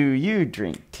 Do you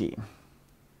drink tea?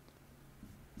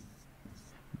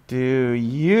 Do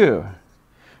you?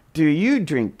 Do you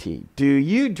drink tea? Do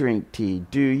you drink tea?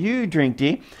 Do you drink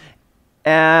tea?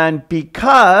 And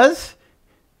because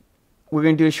we're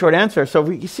going to do a short answer. So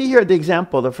we see here the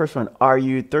example, the first one, are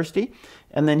you thirsty?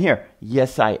 And then here,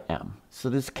 yes, I am. So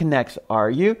this connects, are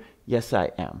you? Yes,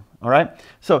 I am. All right.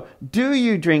 So do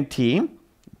you drink tea?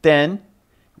 Then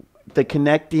the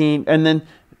connecting, and then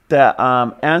the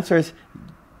answer is,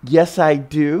 yes, I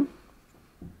do.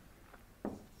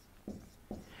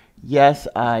 Yes,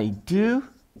 I do.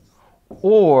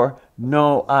 Or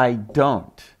no, I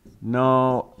don't.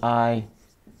 No, I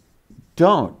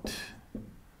don't.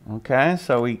 Okay,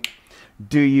 so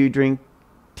do you drink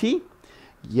tea?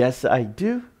 Yes, I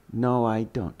do. No, I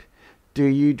don't. Do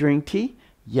you drink tea?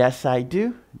 Yes, I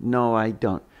do. No, I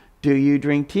don't. Do you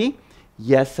drink tea?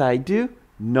 Yes, I do.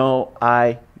 No,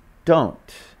 I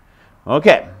don't.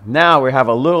 Okay, now we have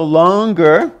a little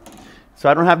longer. So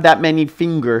I don't have that many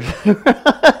fingers.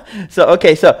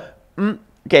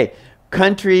 Okay,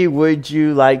 country would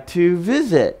you like to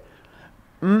visit?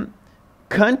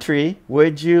 Country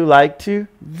would you like to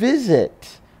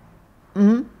visit?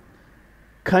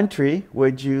 Country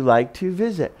would you like to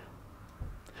visit?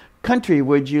 Country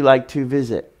would you like to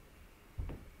visit?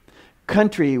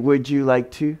 Country would you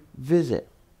like to visit?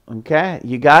 Okay,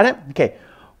 you got it? Okay.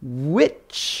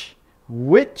 Which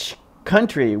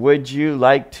country would you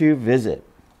like to visit?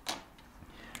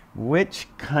 Which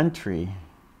country?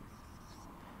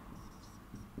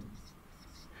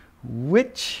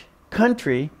 Which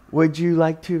country would you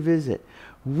like to visit?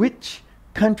 Which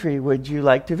country would you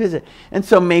like to visit? And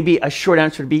so maybe a short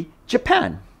answer would be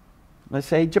Japan. Let's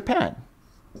say Japan.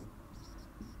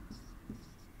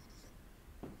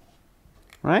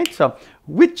 Right? So,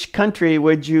 which country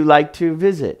would you like to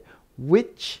visit?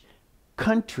 Which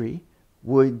country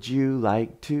would you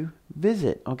like to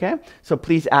visit? Okay? So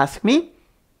please ask me.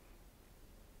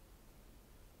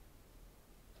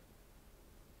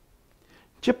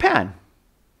 Japan.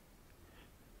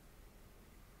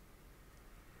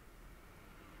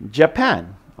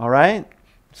 Japan. All right?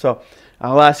 So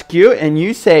I'll ask you, and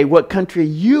you say what country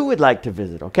you would like to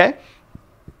visit, okay?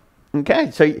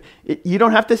 Okay, so you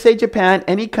don't have to say Japan.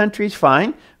 Any country's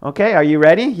fine. Okay, are you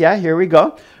ready? Yeah, here we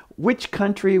go. Which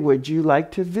country would you like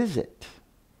to visit?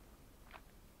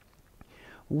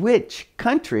 Which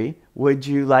country would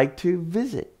you like to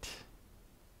visit?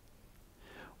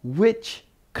 Which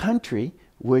country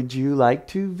would you like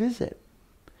to visit?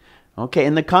 Okay,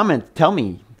 in the comments, tell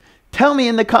me. Tell me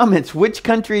in the comments which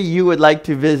country you would like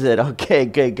to visit. Okay,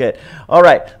 good, good. All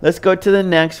right, let's go to the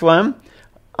next one.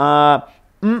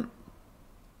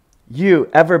 You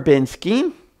ever been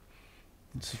skiing?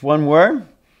 It's one word.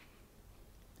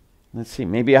 Let's see,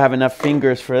 maybe I have enough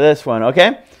fingers for this one,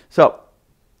 okay? So,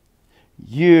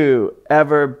 you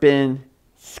ever been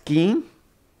skiing?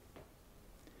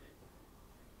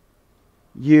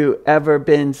 You ever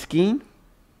been skiing?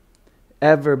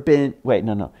 Ever been, wait,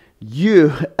 no.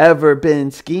 You ever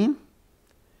been skiing?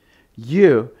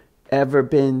 You ever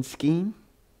been skiing?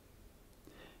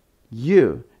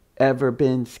 You ever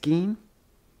been skiing?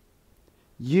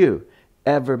 You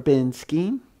ever been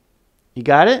skiing? You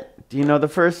got it? Do you know the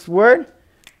first word?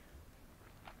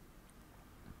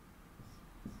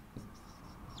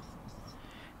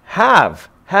 Have.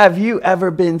 Have you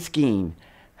ever been skiing?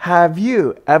 Have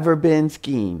you ever been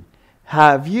skiing?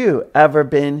 Have you ever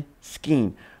been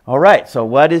skiing? All right, so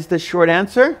what is the short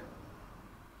answer?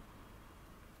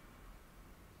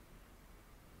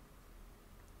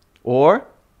 Or?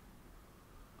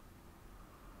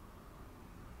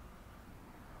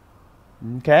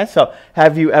 Okay, so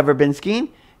have you ever been skiing?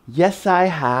 Yes, I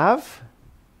have.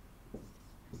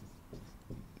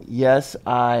 Yes,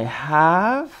 I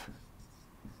have.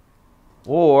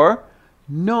 Or,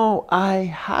 no, I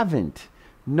haven't.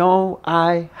 No,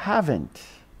 I haven't.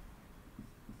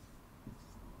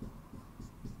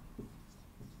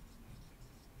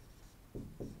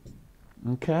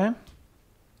 Okay.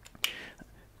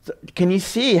 So can you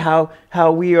see how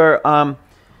we are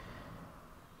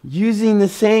using the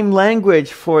same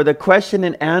language for the question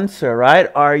and answer,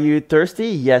 right? Are you thirsty?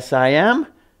 Yes, I am.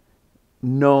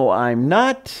 No, I'm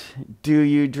not. Do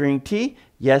you drink tea?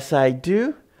 Yes, I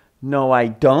do. No, I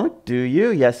don't. Do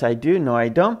you? Yes, I do. No, I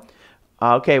don't.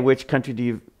 Okay, which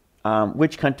country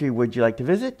would you like to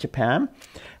visit? Japan.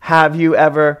 Have you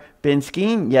ever been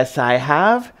skiing? Yes, I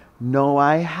have. No,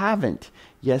 I haven't.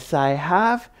 Yes, I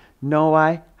have. No,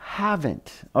 I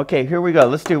haven't. Okay, here we go.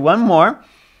 Let's do one more.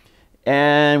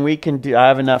 And we can do, I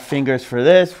have enough fingers for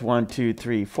this. 1, 2,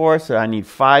 3, 4. So I need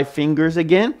 5 fingers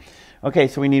again. Okay,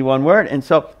 so we need one word. And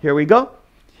so here we go.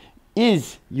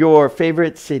 Is your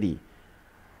favorite city?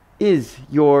 Is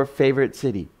your favorite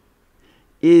city?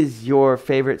 Is your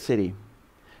favorite city?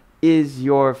 Is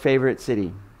your favorite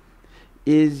city?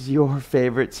 Is your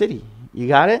favorite city? You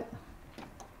got it?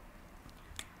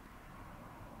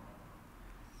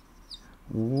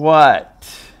 What?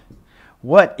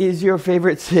 What is your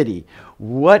favorite city?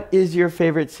 What is your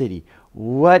favorite city?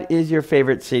 What is your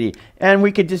favorite city? And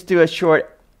we could just do a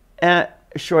short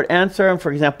answer. And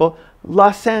for example,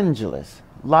 Los Angeles.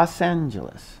 Los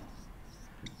Angeles.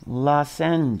 Los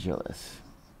Angeles.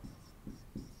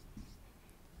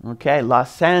 Okay,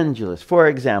 Los Angeles, for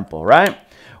example, right?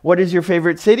 What is your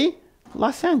favorite city?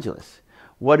 Los Angeles.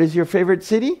 What is your favorite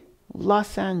city?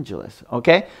 Los Angeles.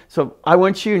 Okay, so I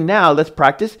want you now, let's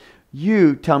practice.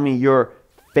 You tell me your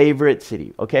favorite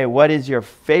city. Okay, what is your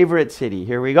favorite city?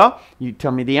 Here we go. You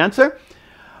tell me the answer.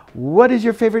 What is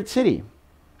your favorite city?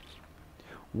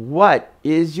 What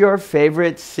is your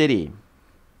favorite city?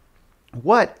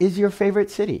 What is your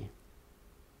favorite city?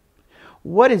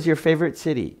 What is your favorite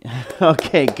city?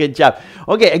 Okay, good job.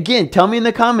 Okay, again, tell me in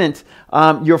the comments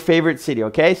your favorite city,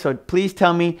 okay? So please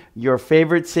tell me your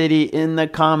favorite city in the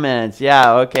comments.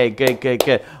 Yeah, okay, good, good,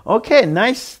 good. Okay,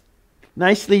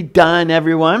 nicely done,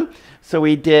 everyone. So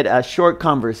we did a short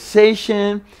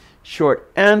conversation,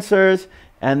 short answers,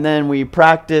 and then we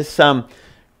practiced some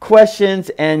questions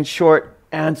and short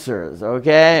answers,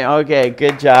 okay? Okay,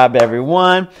 good job,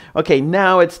 everyone. Okay,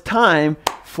 now it's time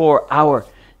for our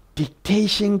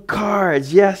dictation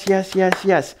cards. Yes, yes, yes,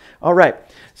 yes. All right.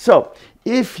 So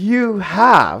if you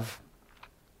have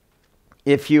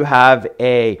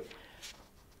a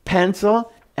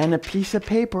pencil and a piece of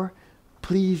paper,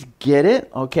 please get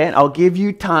it. Okay. And I'll give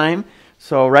you time.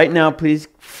 So right now, please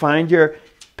find your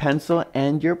pencil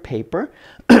and your paper.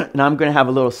 And I'm going to have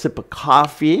a little sip of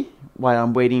coffee while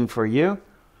I'm waiting for you.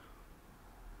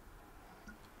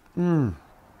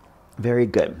 Very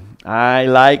good. I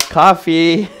like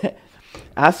coffee.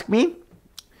 Ask me.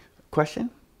 Question?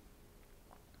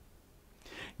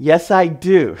 Yes, I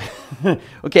do.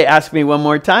 Okay, ask me one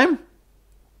more time.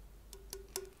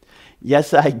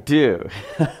 Yes, I do.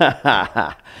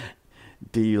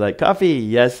 Do you like coffee?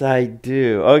 Yes, I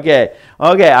do. Okay.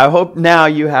 Okay, I hope now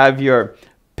you have your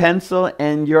pencil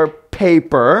and your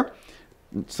paper.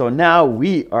 So now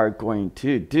we are going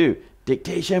to do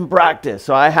dictation practice.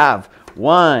 So I have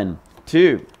 1,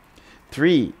 2,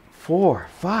 3, 4,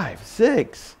 5,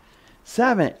 6,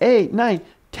 7, 8, 9,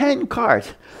 10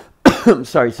 cards.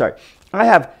 sorry. I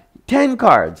have 10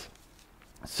 cards.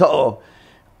 So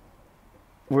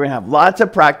we're going to have lots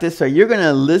of practice. So you're going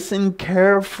to listen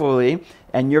carefully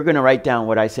and you're going to write down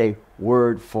what I say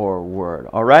word for word.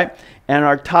 All right. And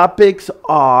our topics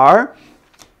are,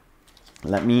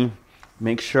 let me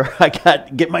make sure I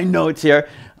get my notes here.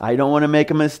 I don't want to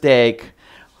make a mistake.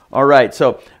 All right.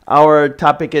 So our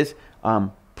topic is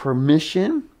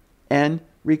permission and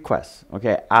requests.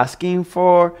 Okay. Asking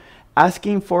for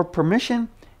permission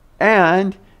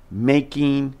and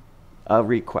making a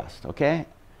request. Okay.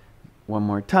 One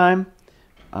more time.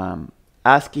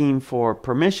 Asking for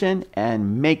permission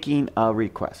and making a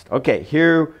request. Okay,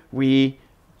 here we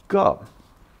go.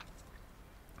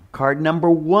 Card number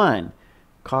 1.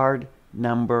 Card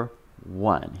number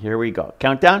 1. Here we go.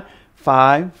 Countdown.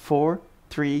 5, 4,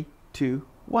 3, 2,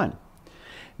 1.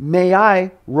 May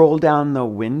I roll down the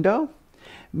window?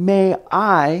 May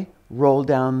I roll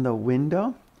down the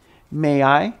window? May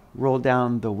I roll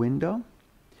down the window?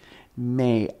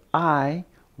 May I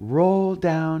roll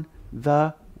down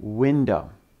the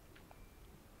window?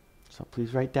 So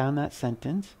please write down that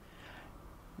sentence.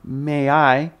 May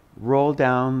I roll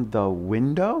down the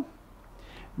window?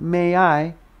 May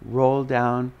I roll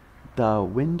down the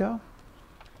window?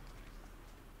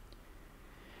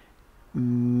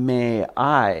 May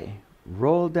I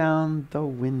roll down the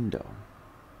window?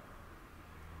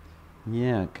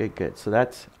 Yeah, good. So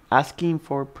that's asking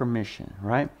for permission,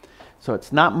 right? So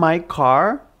it's not my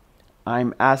car.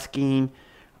 I'm asking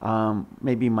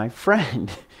maybe my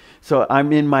friend. So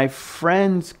I'm in my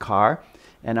friend's car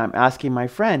and I'm asking my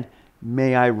friend,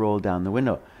 may I roll down the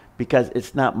window? Because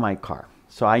it's not my car.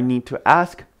 So I need to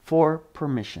ask for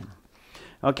permission.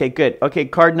 Okay, good. Okay,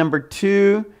 card number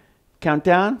 2.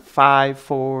 Countdown. 5,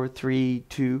 4, 3,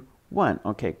 2, 1.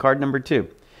 Okay, card number 2.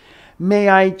 May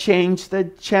I change the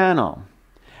channel?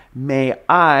 May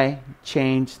I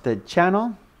change the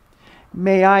channel?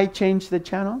 May I change the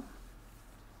channel?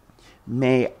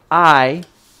 May I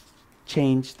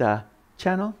change the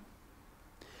channel?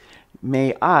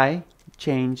 May I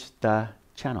change the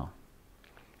channel?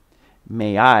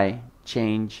 May I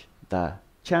change the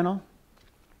channel?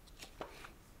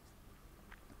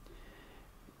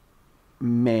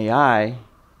 May I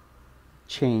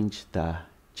change the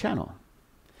channel?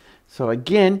 So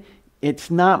again, it's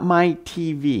not my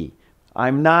TV.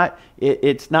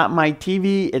 It's not my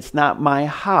TV. It's not my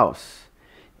house.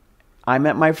 I'm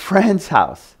at my friend's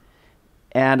house.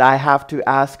 And I have to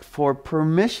ask for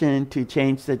permission to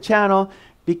change the channel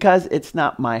because it's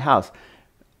not my house.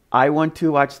 I want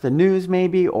to watch the news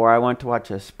maybe, or I want to watch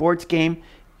a sports game,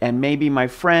 and maybe my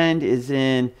friend is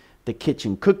in the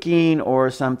kitchen cooking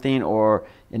or something, or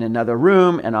in another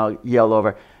room, and I'll yell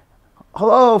over,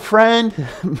 hello, friend.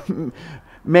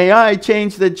 May I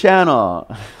change the channel?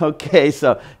 Okay,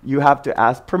 so you have to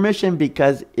ask permission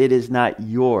because it is not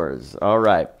yours. All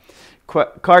right.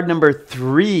 Card number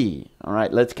 3. All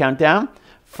right, let's count down.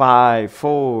 5,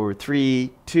 4,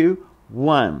 3, 2,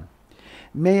 1.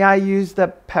 May I use the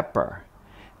pepper?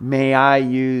 May I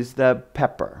use the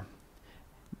pepper?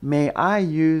 May I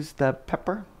use the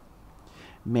pepper?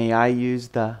 May I use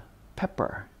the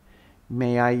pepper?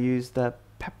 May I use the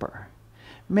pepper?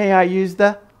 May I use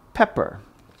the pepper?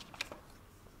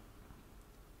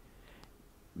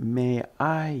 May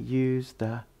I use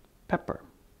the pepper?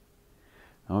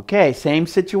 Okay, same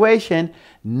situation.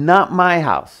 Not my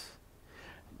house.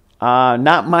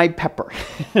 Not my pepper.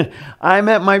 I'm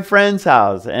at my friend's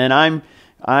house, and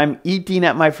I'm eating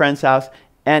at my friend's house,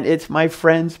 and it's my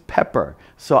friend's pepper.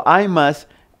 So I must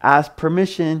ask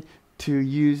permission to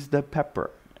use the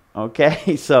pepper.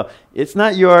 Okay, so it's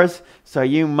not yours, so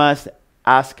you must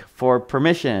ask for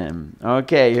permission.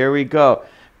 Okay, here we go.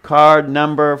 Card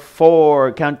number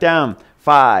 4. Count down.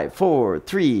 5, 4,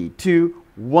 3, 2,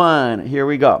 1. Here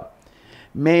we go.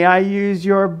 May I use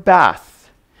your bath?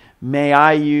 May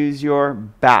I use your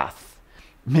bath?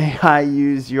 May I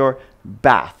use your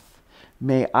bath?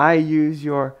 May I use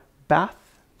your bath?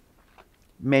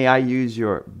 May I use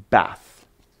your bath?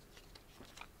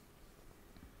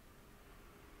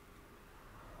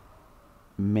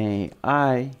 May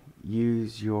I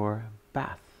use your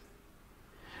bath?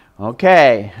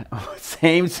 Okay,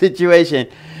 same situation.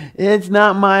 It's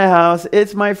not my house,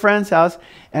 it's my friend's house,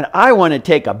 and I want to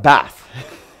take a bath.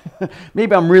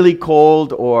 Maybe I'm really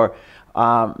cold, or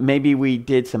maybe we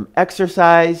did some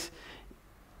exercise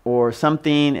or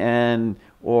something,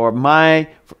 or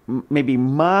maybe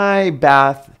my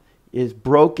bath is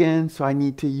broken, so I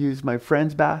need to use my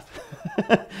friend's bath.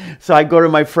 So I go to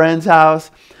my friend's house.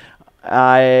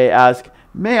 I ask,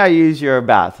 may I use your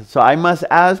bath? So I must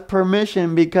ask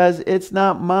permission because it's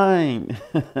not mine.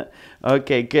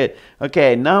 Okay, good.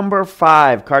 Okay, number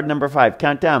 5, card number 5.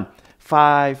 Count down.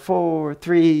 5, 4,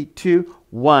 3, 2,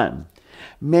 1.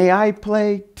 May I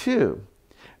play too?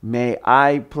 May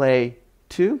I play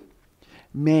too?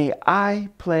 May I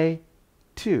play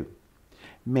too?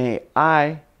 May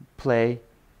I play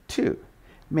too?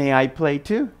 May I play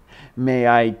too? May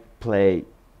I play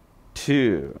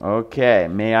too? Okay,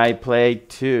 may I play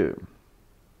too?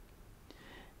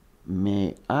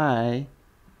 May I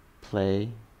play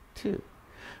too?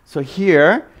 So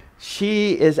here,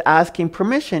 she is asking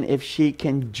permission if she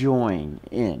can join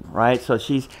in, right? So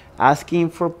she's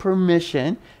asking for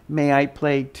permission. May I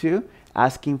play too?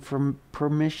 Asking for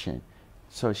permission.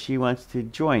 So she wants to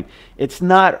join. It's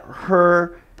not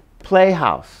her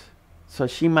playhouse, so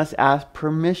she must ask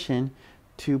permission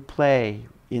to play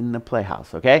in the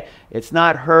playhouse, okay? It's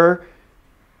not her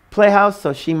playhouse,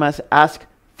 so she must ask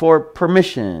for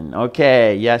permission.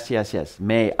 Okay, yes, yes, yes.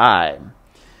 May I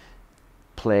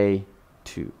play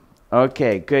too?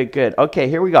 Okay, good, good. Okay,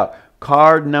 here we go.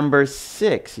 Card number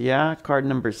 6. Yeah, card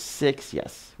number 6.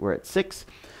 Yes, we're at 6.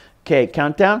 Okay,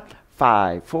 countdown.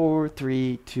 5, 4,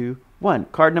 3, 2, 1.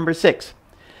 Card number 6.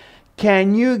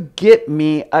 Can you get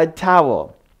me a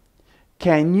towel?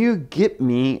 Can you get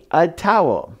me a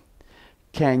towel?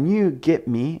 Can you get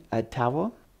me a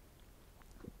towel?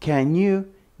 Can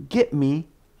you get me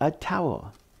a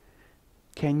towel?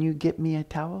 Can you get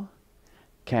me a towel?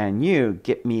 Can you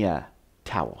get me a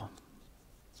towel?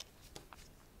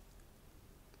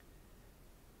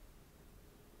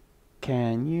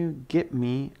 Can you get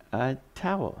me a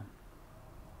towel?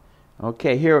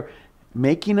 Okay, here,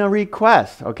 making a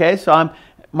request. Okay, so I'm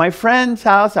my friend's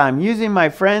house. I'm using my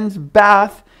friend's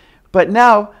bath, but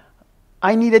now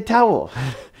I need a towel.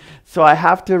 So I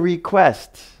have to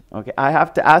request. Okay, I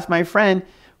have to ask my friend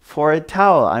for a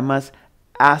towel. I must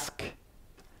ask.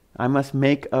 I must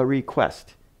make a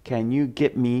request. Can you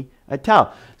get me a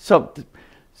towel? So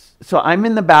I'm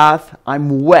in the bath.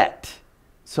 I'm wet.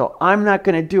 So I'm not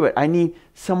going to do it. I need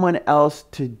someone else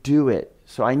to do it.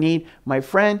 So I need my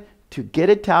friend to get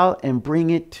a towel and bring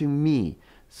it to me.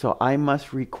 So I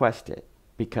must request it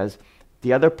because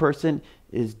the other person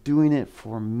is doing it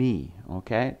for me.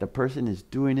 Okay? The person is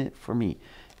doing it for me.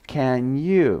 Can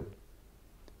you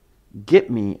get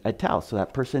me a towel? So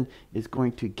that person is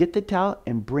going to get the towel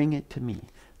and bring it to me.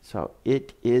 So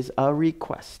it is a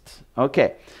request.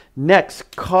 Okay.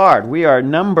 Next card. We are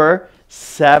number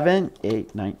 7,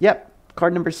 8, 9. Yep.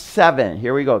 Card number 7.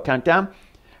 Here we go. Count down.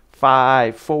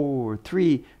 5, 4,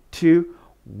 3, 2,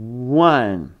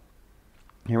 1.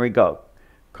 Here we go.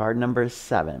 Card number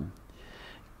 7.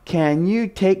 Can you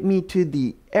take me to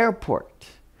the airport?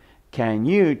 Can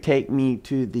you take me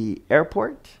to the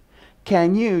airport?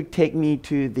 Can you take me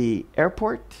to the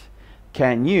airport?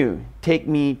 Can you take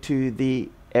me to the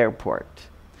airport?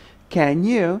 Can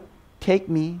you take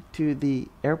me to the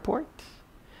airport?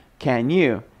 Can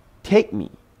you take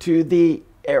me to the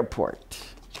airport?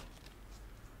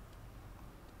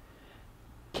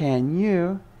 Can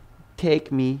you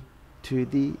take me to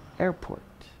the airport?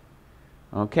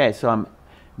 Okay, so I'm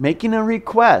making a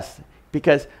request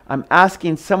because I'm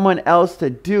asking someone else to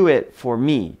do it for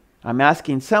me. I'm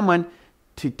asking someone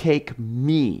to take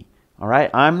me. All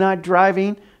right, I'm not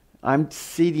driving. I'm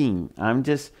sitting. I'm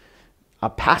just a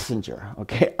passenger.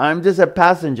 Okay, I'm just a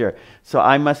passenger. So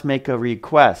I must make a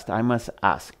request. I must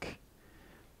ask.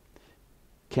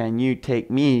 Can you take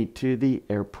me to the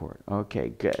airport? Okay,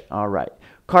 good. All right.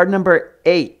 Card number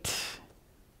 8.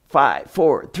 5,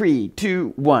 4, 3,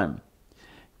 2, 1.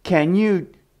 Can you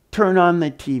turn on the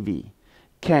TV?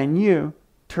 Can you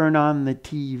turn on the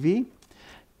TV?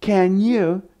 Can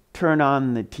you turn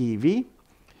on the TV?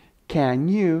 Can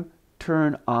you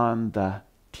turn on the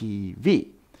TV?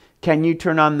 Can you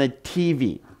turn on the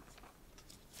TV?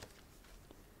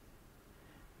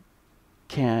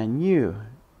 Can you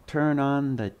turn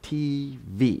on the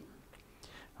TV?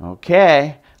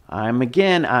 Okay,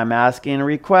 I'm asking a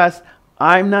request.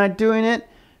 I'm not doing it.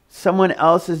 Someone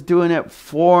else is doing it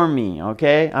for me,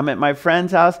 okay? I'm at my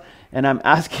friend's house and I'm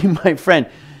asking my friend,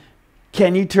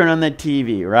 can you turn on the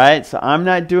TV, right? So I'm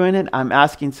not doing it. I'm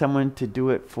asking someone to do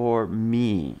it for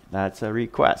me. That's a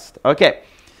request. Okay,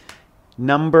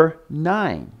 number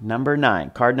 9. Number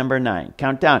 9, card number 9.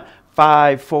 Count down.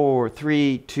 5, 4,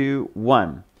 3, 2,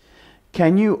 1.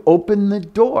 Can you open the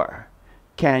door?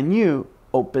 Can you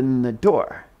open the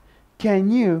door? Can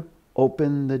you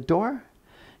open the door?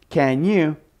 Can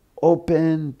you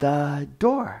open the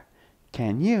door?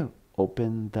 Can you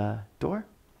open the door?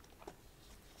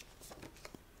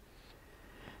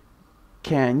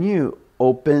 Can you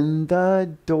open the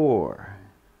door?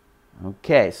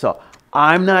 Okay, so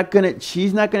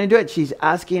she's not gonna do it. She's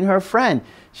asking her friend.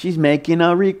 She's making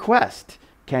a request.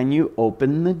 Can you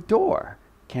open the door?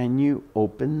 Can you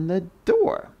open the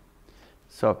door?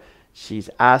 So she's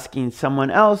asking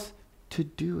someone else to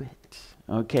do it.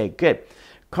 Okay, good.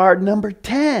 Card number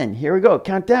 10. Here we go.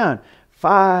 Count down.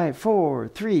 5, 4,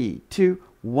 3, 2,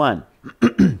 1.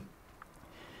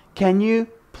 Can you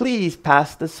please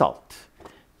pass the salt?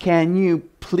 Can you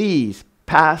please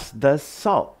pass the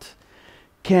salt?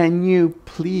 Can you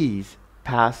please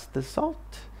pass the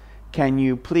salt? Can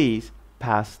you please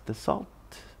pass the salt?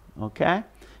 Okay?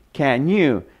 Can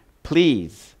you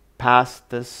please pass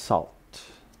the salt?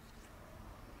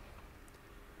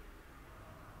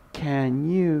 Can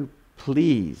you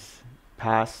please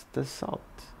pass the salt?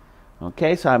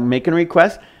 Okay, so I'm making a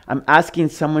request. I'm asking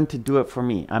someone to do it for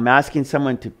me. I'm asking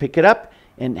someone to pick it up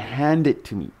and hand it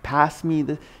to me.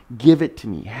 Give it to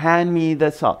me. Hand me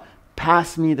the salt.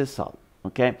 Pass me the salt.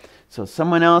 Okay, so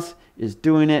someone else is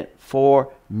doing it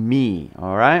for me.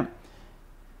 All right,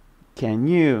 can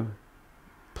you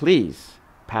please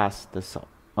pass the salt?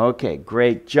 Okay,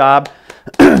 great job.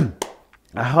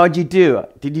 How'd you do?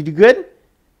 Did you do good?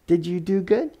 Did you do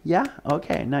good? Yeah?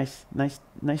 Okay,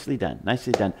 nicely done.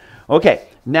 Nicely done. Okay,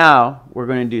 now we're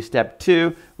going to do step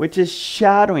 2, which is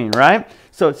shadowing, right?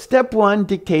 So step 1,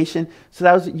 dictation. So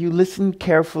that was, you listened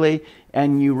carefully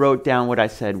and you wrote down what I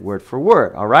said word for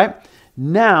word, all right?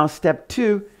 Now, step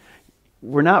 2,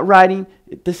 we're not writing.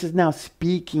 This is now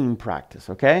speaking practice,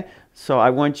 okay? So I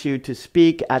want you to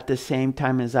speak at the same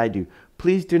time as I do.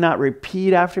 Please do not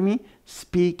repeat after me.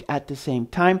 Speak at the same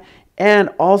time. And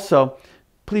also,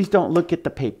 please don't look at the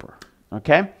paper,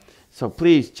 okay? So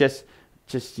please just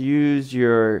use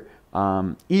your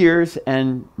ears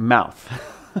and mouth.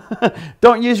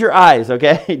 Don't use your eyes,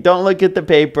 okay? Don't look at the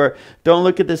paper. Don't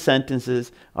look at the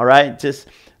sentences, all right? Just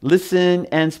listen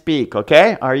and speak,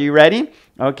 okay? Are you ready?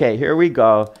 Okay, here we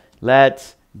go.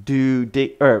 Let's do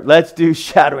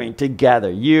shadowing together.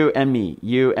 You and me,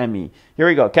 you and me. Here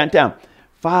we go. Count down.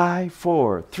 5,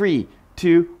 4, 3,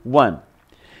 2, 1.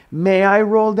 May I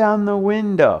roll down the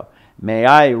window? May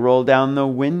I roll down the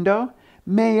window?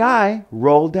 May I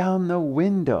roll down the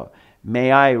window?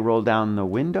 May I roll down the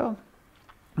window?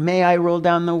 May I roll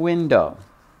down the window?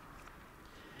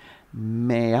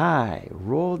 May I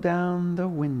roll down the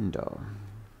window?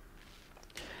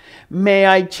 May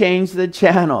I change the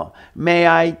channel? May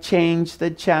I change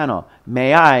the channel?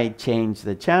 May I change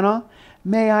the channel?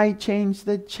 May I change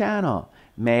the channel?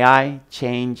 May I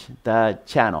change the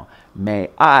channel? May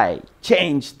I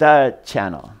change the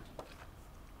channel?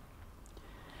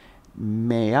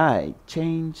 May I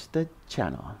change the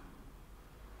channel?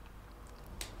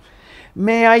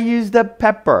 May I use the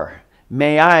pepper?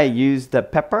 May I use the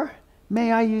pepper?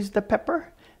 May I use the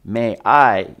pepper? May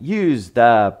I use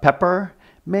the pepper?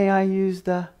 May I use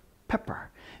the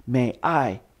pepper? May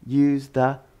I use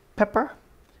the pepper?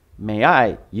 May I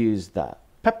use the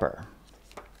pepper?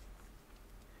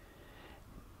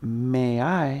 May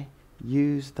I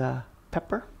use the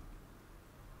pepper?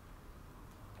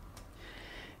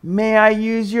 May I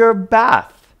use your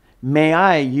bath? May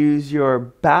I use your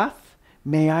bath?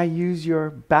 May I use your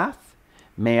bath?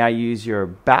 May I use your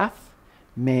bath?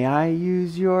 May I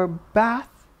use your bath?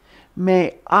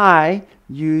 May I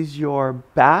use your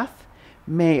bath?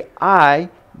 May I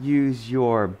use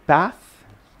your bath?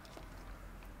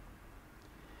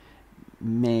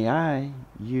 May I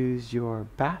use your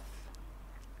bath?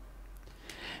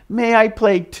 May I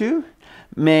play too?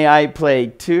 May I play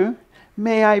too?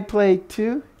 May I play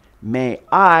too? May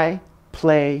I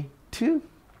play too?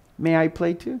 May I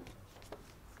play too?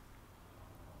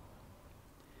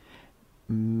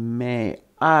 May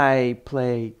I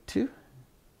play too?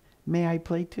 May I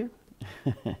play too?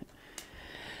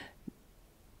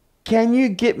 Can you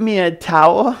get me a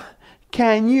towel?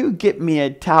 Can you get me a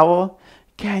towel?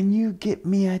 Can you get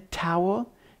me a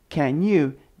towel? Can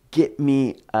you get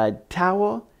me a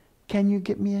towel? Can you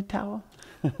get me a towel?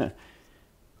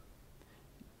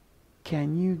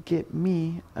 Can you get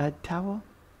me a towel?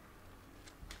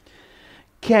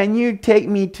 Can you take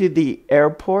me to the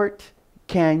airport?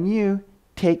 Can you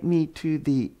take me to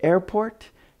the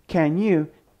airport? Can you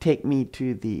take me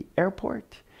to the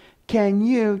airport? Can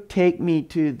you take me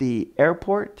to the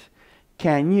airport?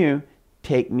 Can you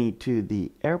take me to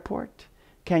the airport?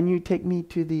 Can you take me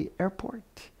to the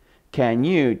airport? Can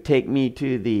you take me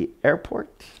to the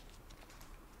airport?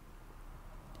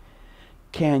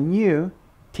 Can you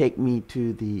take me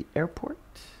to the airport?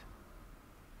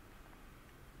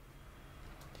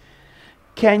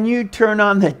 Can you turn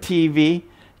on the TV?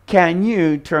 Can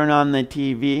you turn on the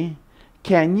TV?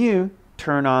 Can you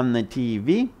turn on the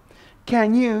TV?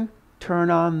 Can you turn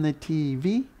on the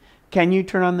TV? Can you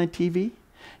turn on the TV?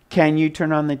 Can you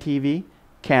turn on the TV?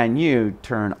 Can you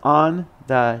turn on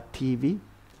the TV?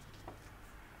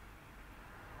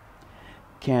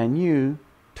 Can you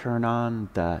turn on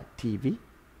the TV?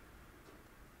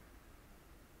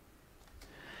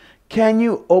 Can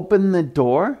you open the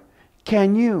door?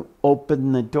 Can you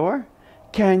open the door?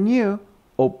 Can you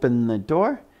open the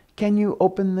door? Can you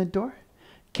open the door?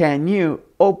 Can you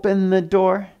open the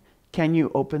door? Can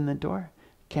you open the door?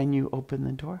 Can you open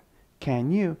the door?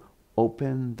 Can you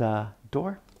open the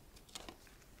door?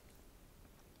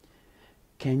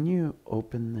 Can you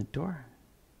open the door?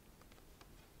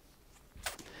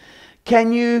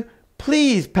 Can you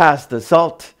please pass the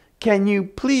salt? Can you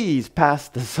please pass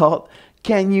the salt?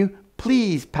 Can you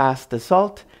please pass the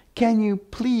salt? Can you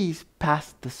please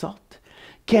pass the salt?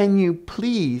 Can you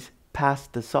please pass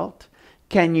the salt?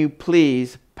 Can you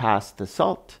please pass the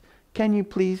salt? Can you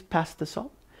please pass the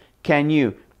salt? Can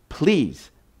you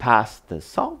please pass the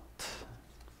salt?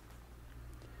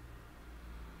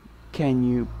 Can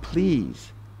you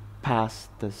please pass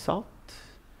the salt?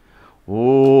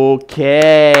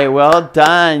 Okay, well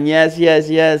done. Yes, yes,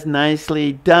 yes.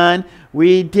 Nicely done.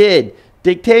 We did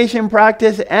dictation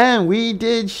practice and we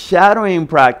did shadowing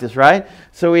practice, right?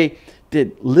 So we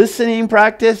did listening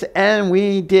practice and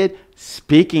we did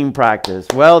speaking practice.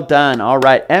 Well done. All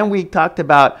right. And we talked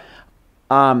about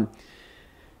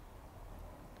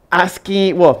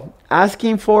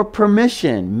asking for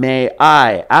permission, may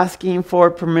I, asking for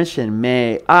permission,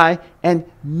 may I, and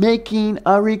making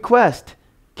a request,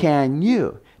 can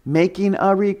you, making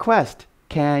a request,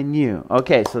 can you.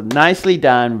 Okay, so nicely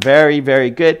done, very, very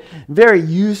good, very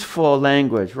useful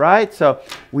language, right? So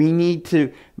we need to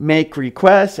make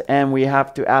requests and we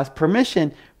have to ask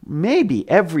permission maybe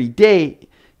every day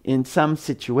in some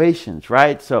situations,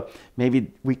 right? So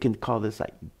maybe we can call this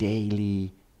like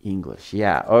daily English.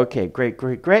 Yeah, okay, great,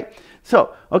 great, great.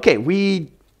 So, okay,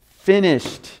 we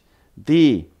finished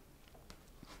the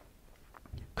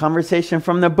conversation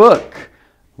from the book.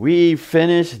 We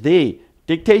finished the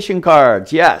dictation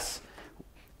cards, yes.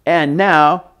 And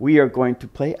now we are going to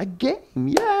play a game.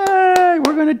 Yay!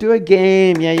 We're going to do a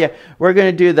game. Yeah, yeah. We're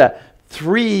going to do the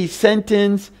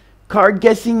 3-sentence card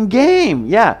guessing game.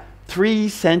 Yeah, 3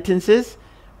 sentences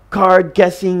card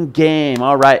guessing game.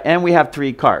 All right, and we have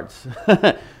 3 cards.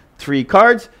 3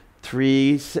 cards,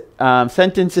 3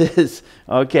 sentences.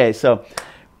 Okay, so,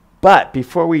 but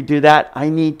before we do that, I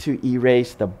need to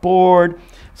erase the board.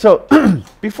 So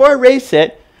before I erase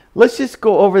it, let's just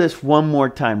go over this one more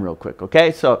time real quick,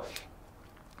 okay? So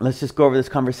let's just go over this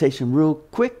conversation real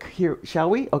quick here, shall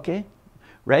we? Okay,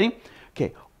 ready?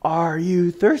 Okay, are you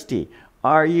thirsty?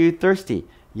 Are you thirsty?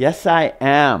 Yes, I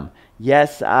am.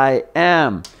 Yes, I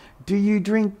am. Do you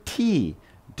drink tea?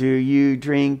 Do you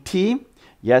drink tea?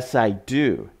 Yes, I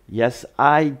do. Yes,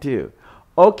 I do.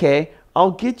 Okay,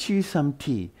 I'll get you some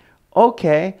tea.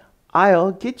 Okay,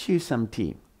 I'll get you some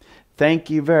tea. Thank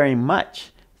you very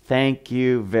much. Thank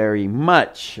you very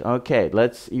much. Okay,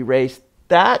 let's erase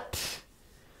that.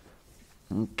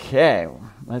 Okay,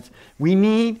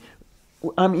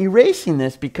 I'm erasing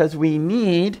this because we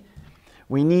need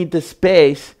the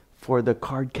space for the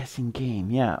card guessing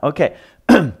game. Yeah, okay.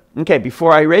 Okay,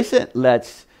 before I erase it,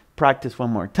 let's practice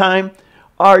one more time.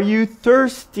 Are you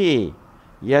thirsty?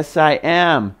 Yes, I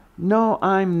am. No,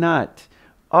 I'm not.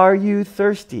 Are you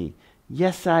thirsty?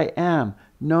 Yes, I am.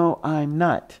 No, I'm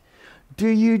not. Do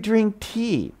you drink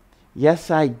tea?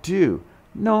 Yes, I do.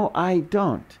 No, I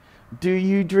don't. Do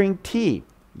you drink tea?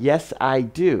 Yes, I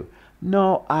do.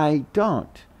 No, I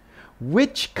don't.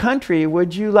 Which country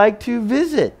would you like to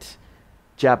visit?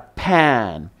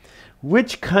 Japan.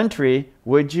 Which country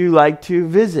would you like to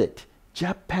visit?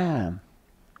 Japan.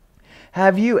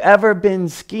 Have you ever been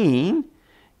skiing?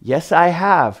 Yes, I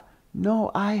have. No,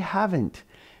 I haven't.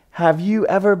 Have you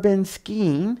ever been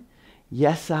skiing?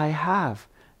 Yes, I have.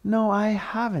 No, I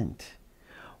haven't.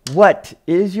 What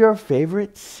is your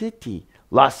favorite city?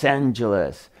 Los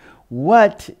Angeles.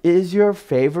 What is your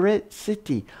favorite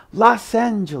city? Los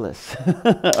Angeles.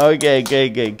 Okay,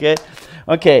 good.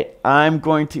 Okay, I'm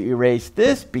going to erase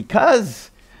this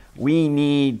because we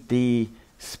need the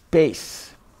space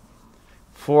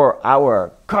for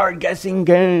our card guessing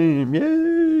game.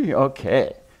 Yay!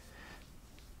 Okay.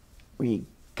 We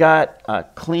got a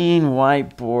clean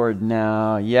whiteboard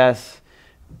now. Yes.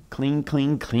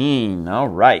 Clean. All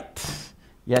right.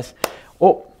 Yes.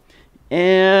 Oh,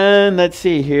 and let's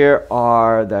see. Here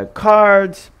are the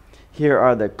cards. Here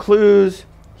are the clues.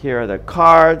 Here are the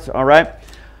cards. All right.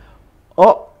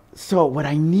 Oh, so what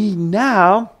I need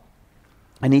now,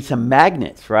 I need some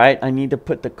magnets, right? I need to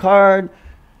put the card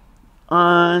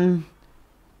on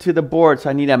to the board. So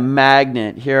I need a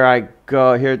magnet. Here I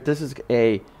go. Here,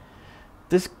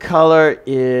 this color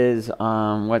is,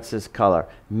 what's this color?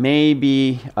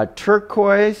 Maybe a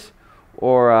turquoise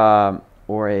or a,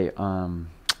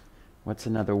 what's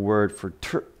another word for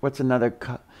what's another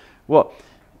well,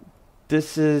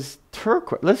 this is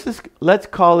turquoise. Let's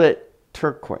call it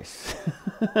turquoise.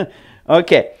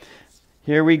 Okay,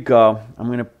 here we go. I'm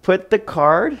going to put the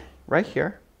card right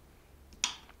here.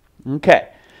 Okay,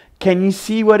 can you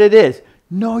see what it is?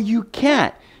 No, you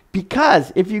can't,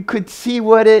 because if you could see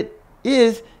what it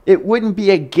is, it wouldn't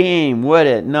be a game, would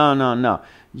it? No.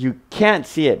 You can't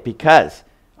see it because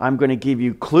I'm going to give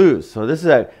you clues. So this is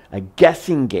a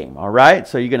guessing game, all right?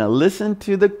 So you're going to listen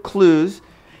to the clues,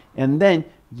 and then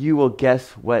you will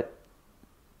guess what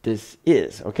this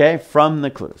is, okay? From the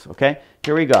clues, okay?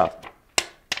 Here we go.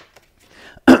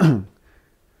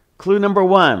 Clue number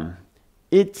 1.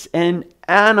 It's an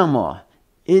animal.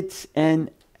 It's an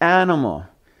animal.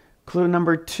 Clue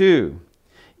number 2.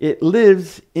 It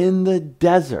lives in the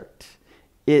desert.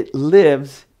 It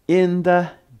lives in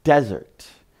the desert.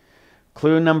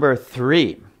 Clue number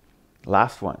 3.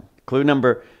 Last one. Clue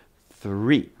number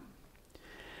 3.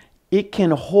 It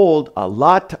can hold a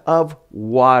lot of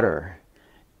water.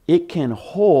 It can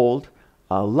hold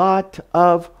a lot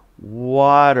of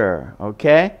water.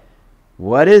 Okay?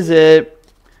 What is it?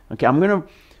 Okay, I'm going to,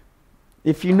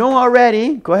 if you know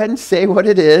already, go ahead and say what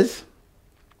it is.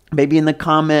 Maybe in the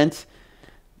comments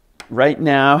right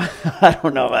now. I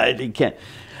don't know. I can't.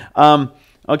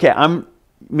 Okay,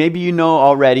 maybe you know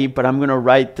already, but I'm going to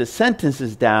write the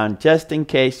sentences down just in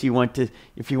case you want to,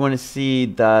 if you want to see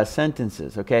the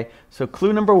sentences, okay? So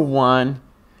clue number 1,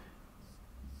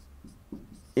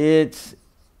 it's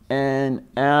an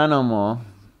animal.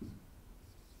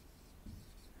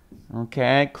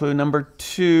 Okay, clue number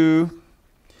 2,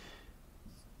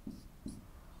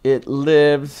 it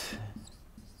lives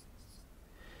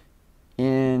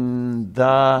in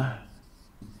the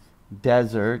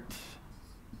desert.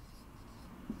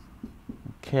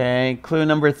 Okay, clue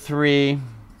number 3,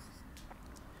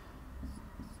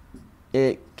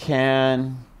 it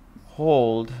can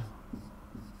hold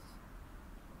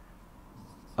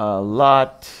a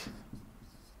lot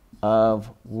of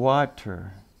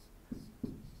water.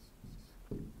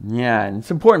 Yeah, and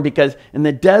it's important because in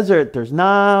the desert there's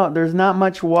not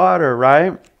much water,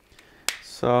 right?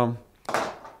 So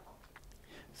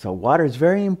water is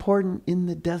very important in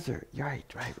the desert. Right.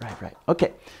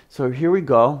 Okay, so here we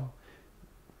go.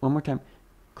 One more time.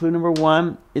 Clue number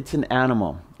 1, it's an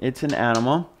animal. It's an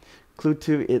animal. Clue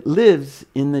 2, it lives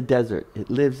in the desert.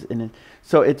 It lives in it.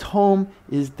 So its home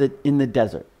is in the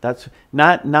desert. That's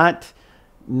not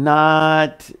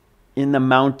in the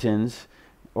mountains,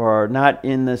 or not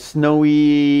in the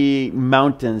snowy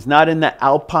mountains, not in the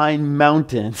alpine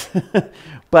mountains,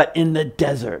 but in the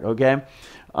desert, okay?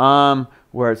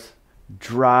 Where it's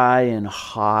dry and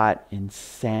hot and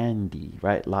sandy,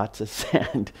 right? Lots of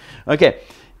sand. Okay.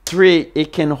 3,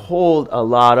 it can hold a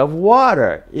lot of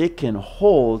water. It can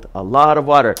hold a lot of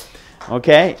water.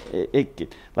 Okay?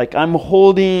 Like I'm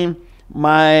holding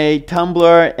my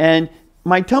tumbler, and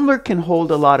my tumbler can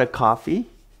hold a lot of coffee.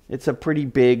 It's a pretty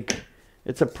big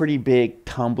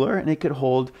tumbler, and it could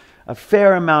hold a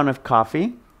fair amount of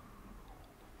coffee.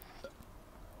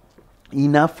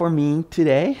 enough for me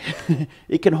today.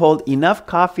 It can hold enough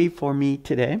coffee for me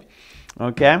today.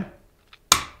 Okay.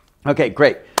 Okay,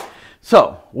 great.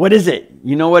 So, what is it?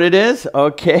 You know what it is?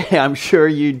 Okay, I'm sure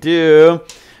you do.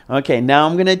 Okay, now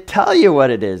I'm going to tell you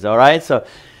what it is. All right, so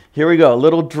here we go. A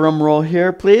little drum roll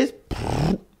here, please.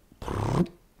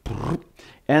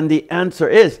 And the answer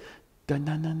is, dun,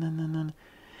 dun, dun, dun, dun, dun.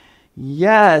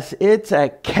 Yes, it's a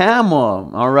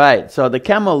camel. All right, so the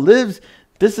camel lives,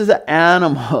 this is an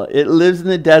animal. It lives in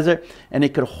the desert, and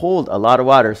it could hold a lot of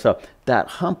water. So that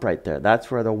hump right there,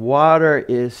 that's where the water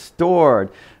is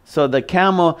stored. So the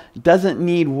camel doesn't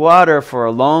need water for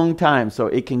a long time, so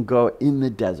it can go in the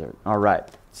desert. All right,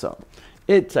 so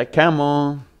it's a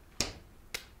camel.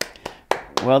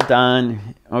 Well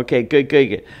done. Okay, good, good,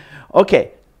 good.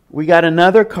 Okay, we got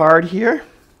another card here.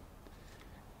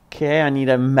 Okay, I need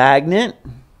a magnet.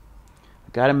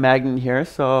 Got a magnet here,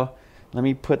 so let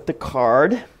me put the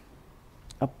card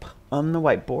up on the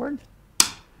whiteboard.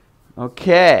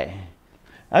 Okay.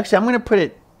 Actually, I'm going to put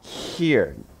it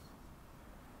here.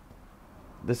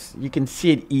 This, you can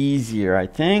see it easier, I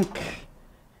think.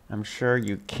 I'm sure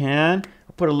you can.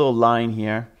 I'll put a little line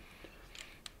here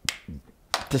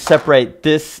to separate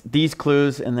these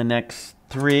clues and the next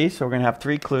three. So we're going to have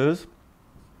 3 clues.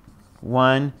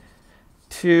 1,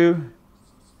 2,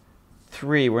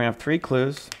 3. We're going to have 3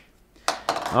 clues.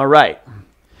 All right.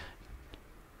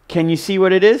 Can you see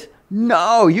what it is?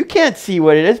 No, you can't see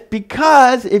what it is,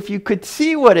 because if you could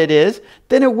see what it is,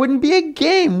 then it wouldn't be a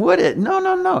game, would it? No,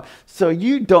 no, no. So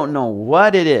you don't know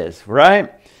what it is,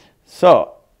 right?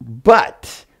 So,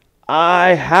 but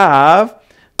I have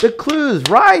the clues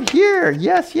right here.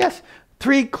 Yes, yes.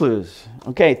 3 clues.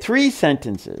 Okay, 3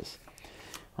 sentences.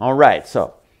 All right,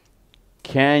 so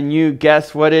can you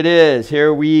guess what it is?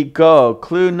 Here we go.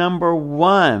 Clue number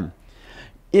 1.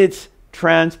 It's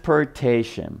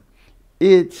transportation.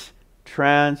 It's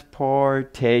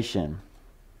transportation.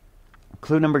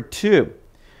 Clue number 2.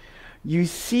 You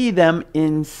see them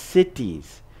in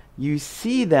cities. You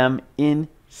see them in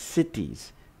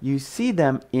cities. You see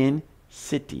them in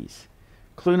cities.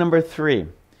 Clue number 3.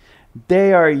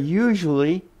 They are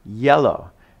usually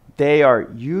yellow. They are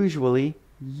usually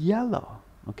yellow.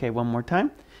 Okay, one more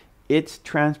time. It's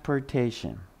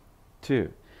transportation. 2.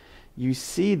 You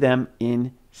see them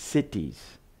in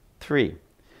cities. 3.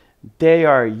 They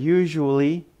are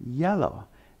usually yellow.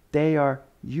 They are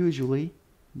usually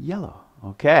yellow.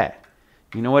 Okay.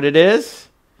 You know what it is?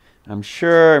 I'm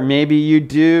sure maybe you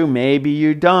do, maybe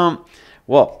you don't.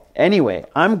 Well, anyway,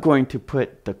 I'm going to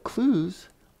put the clues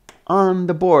on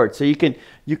the board so you can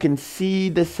see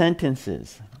the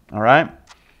sentences. All right?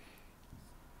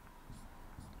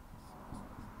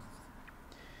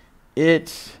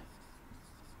 It's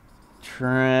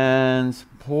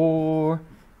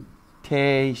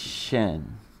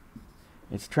transportation.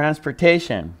 It's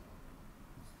transportation.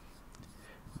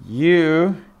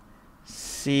 You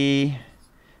see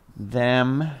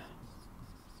them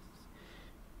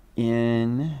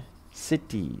in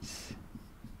cities.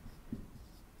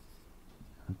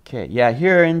 Okay, yeah,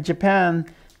 here in Japan,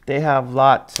 they have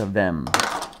lots of them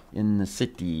in the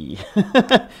city.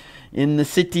 In the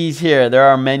cities here, there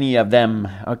are many of them.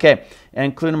 Okay,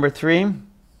 and clue number 3.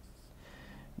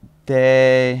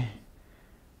 They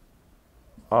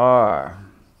are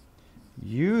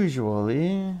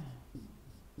usually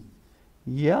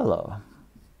yellow.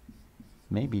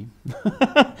 Maybe.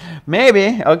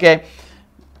 Maybe. Okay.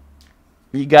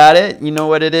 You got it? You know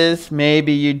what it is?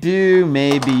 Maybe you do.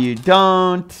 Maybe you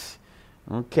don't.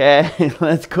 Okay.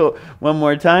 Let's go one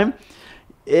more time.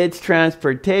 It's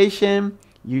transportation.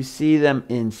 You see them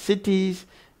in cities.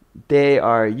 They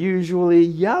are usually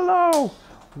yellow.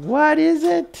 What is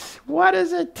it? What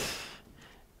is it?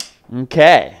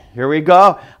 Okay, here we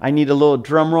go. I need a little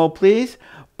drum roll, please.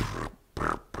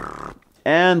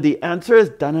 And the answer is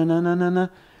da-na-na-na-na-na.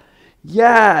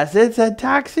 Yes, it's a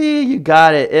taxi. You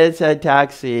got it. It's a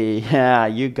taxi. Yeah,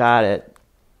 you got it.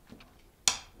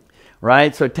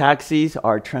 Right? So taxis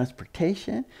are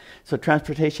transportation. So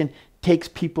transportation takes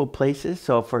people places.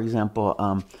 So for example,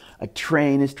 a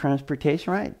train is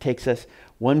transportation, right? It takes us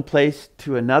one place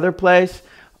to another place.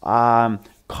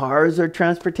 Cars are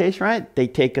transportation, right? They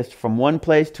take us from one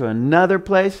place to another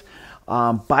place.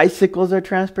 Bicycles are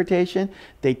transportation.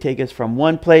 They take us from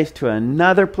one place to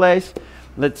another place.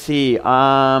 Let's see.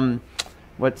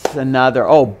 What's another?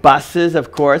 Oh, buses,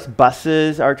 of course.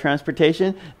 Buses are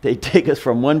transportation. They take us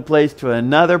from one place to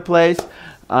another place.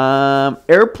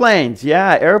 Airplanes.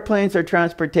 Yeah, airplanes are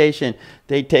transportation.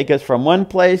 They take us from one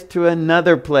place to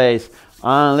another place.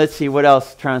 Let's see. What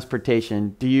else?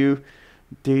 Transportation.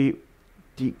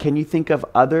 Can you think of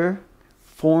other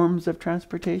forms of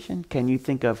transportation? Can you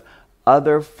think of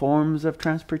other forms of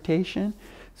transportation?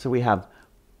 So we have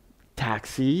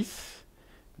taxis,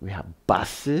 we have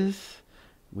buses,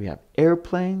 we have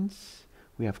airplanes,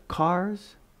 we have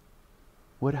cars.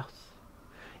 What else?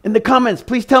 In the comments,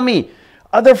 please tell me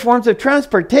other forms of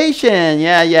transportation.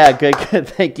 Yeah, good.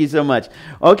 Thank you so much.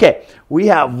 Okay, we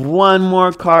have one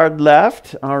more card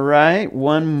left. All right,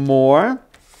 one more.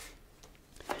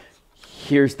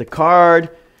 Here's the card,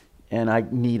 and I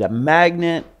need a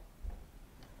magnet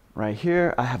right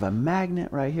here. I have a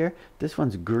magnet right here. This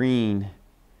one's green.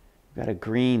 Got a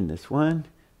green, this one,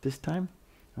 this time.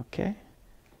 Okay.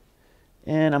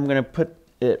 And I'm going to put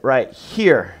it right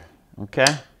here. Okay.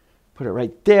 Put it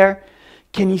right there.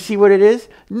 Can you see what it is?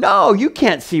 No, you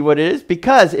can't see what it is,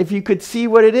 because if you could see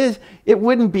what it is, it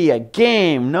wouldn't be a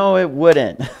game. No, it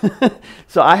wouldn't.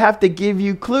 So I have to give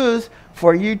you clues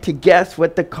for you to guess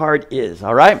what the card is.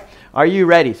 All right. Are you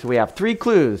ready? So we have 3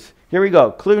 clues. Here we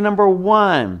go. Clue number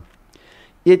 1.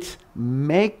 It's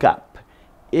makeup.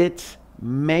 It's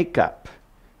makeup.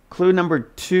 Clue number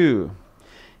 2.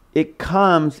 It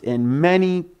comes in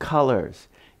many colors.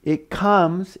 It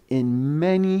comes in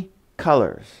many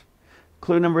colors.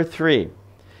 Clue number 3.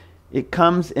 It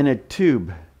comes in a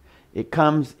tube. It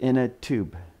comes in a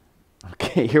tube.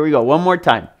 Okay, here we go. One more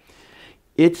time.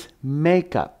 It's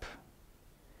makeup.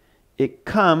 It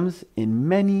comes in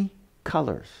many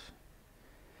colors.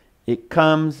 It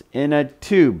comes in a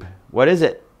tube. What is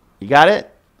it? You got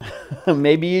it?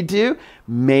 Maybe you do.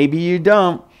 Maybe you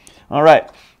don't. All right.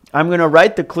 I'm going to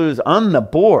write the clues on the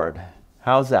board.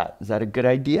 How's that? Is that a good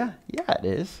idea? Yeah, it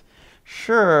is.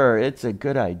 Sure, it's a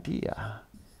good idea.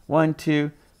 1,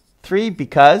 2, 3,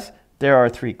 because there are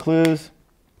 3 clues.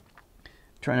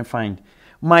 Trying to find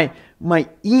my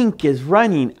ink is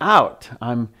running out.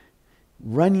 I'm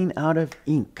running out of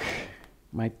ink.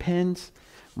 My pens,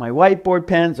 my whiteboard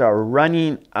pens are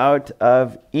running out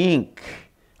of ink.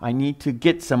 I need to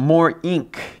get some more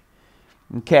ink.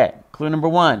 Okay, clue number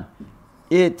 1.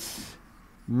 It's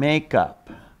makeup.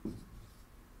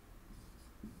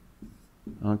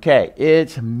 Okay,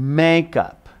 it's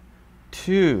makeup.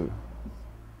 2.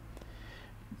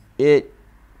 It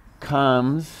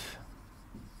comes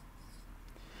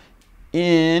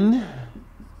in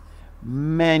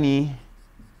many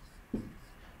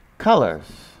colors.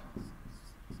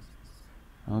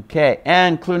 Okay,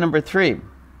 and clue number 3.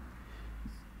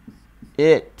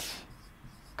 It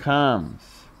comes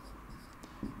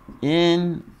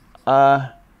in a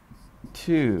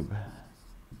tube.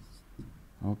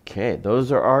 Okay,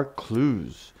 those are our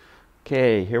clues.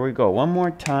 Okay, here we go. One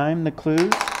more time, the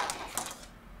clues.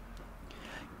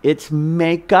 It's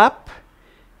makeup.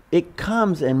 It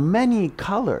comes in many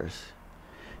colors.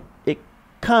 It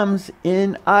comes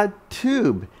in a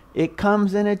tube. It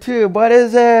comes in a tube. What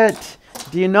is it?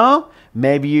 Do you know?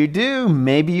 Maybe you do.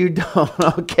 Maybe you don't.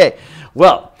 Okay,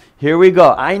 well, here we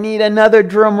go. I need another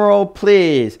drum roll,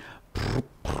 please.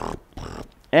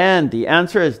 And the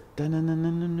answer is...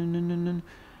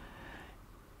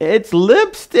 It's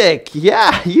lipstick.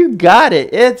 Yeah, you got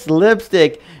it. It's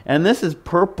lipstick. And this is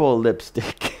purple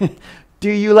lipstick.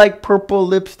 Do you like purple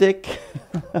lipstick?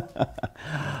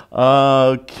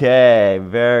 Okay,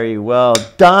 very well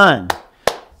done.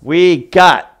 We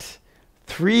got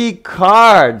 3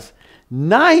 cards,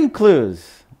 9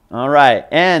 clues. All right,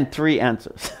 and 3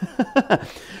 answers.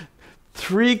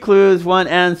 3 clues, 1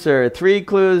 answer. 3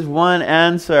 clues, 1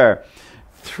 answer.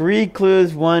 3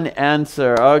 clues, 1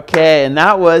 answer. Okay, and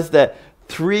that was the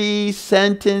 3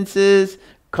 sentences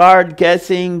card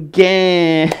guessing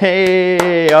game.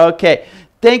 Hey, okay.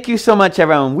 Thank you so much,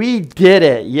 everyone. We did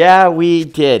it. Yeah, we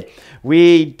did.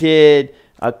 We did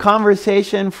a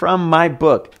conversation from my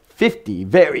book, 50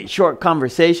 Very Short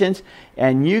Conversations,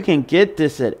 and you can get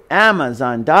this at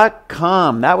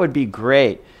Amazon.com. That would be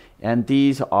great. And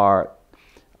these are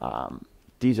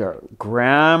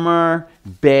grammar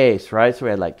based, right? So we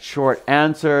had like short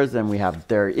answers, and we have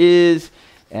there is,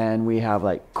 and we have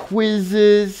like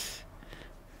quizzes.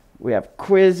 We have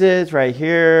quizzes right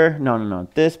here. No.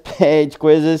 This page,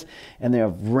 quizzes. And they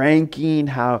have ranking,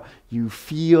 how you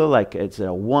feel, like it's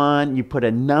a 1. You put a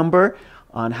number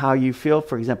on how you feel.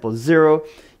 For example, 0,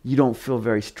 you don't feel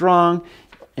very strong.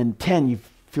 And 10, you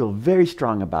feel very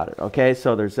strong about it. Okay,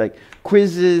 so there's like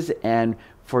quizzes, and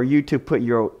for you to put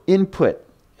your input,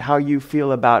 how you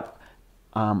feel about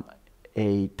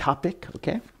a topic.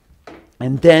 Okay.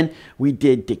 And then we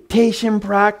did dictation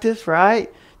practice,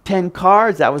 right? 10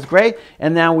 cards. That was great.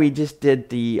 And now we just did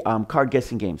the card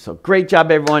guessing game. So great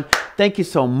job, everyone. Thank you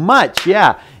so much.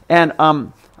 Yeah. And I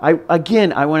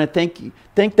want to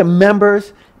thank the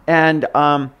members. And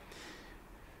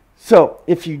So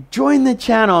if you join the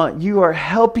channel, you are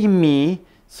helping me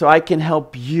so I can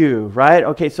help you, right?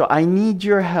 Okay, so I need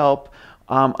your help.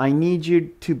 I need you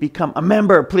to become a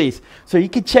member, please. So you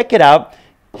can check it out.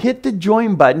 Hit the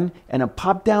join button and a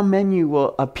pop-down menu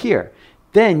will appear.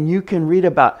 Then you can read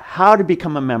about how to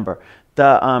become a member,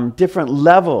 the different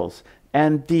levels,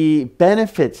 and the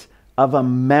benefits of a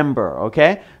member,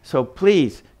 okay? So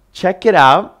please check it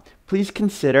out. Please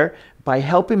consider, by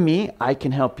helping me, I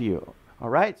can help you, all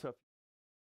right? So.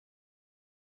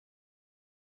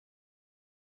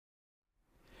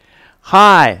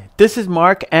 Hi, this is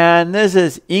Mark, and this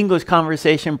is English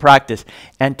Conversation Practice.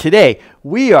 And today,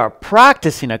 we are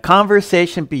practicing a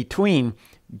conversation between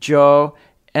Joe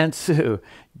and Sue.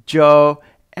 Joe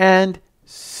and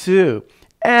Sue.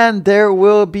 And there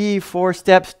will be 4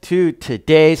 steps to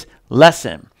today's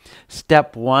lesson.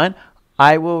 Step 1,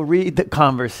 I will read the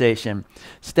conversation.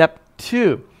 Step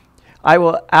 2, I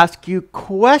will ask you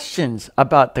questions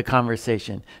about the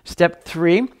conversation. Step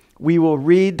 3, we will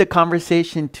read the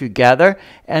conversation together.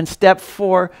 And step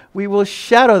 4, we will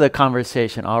shadow the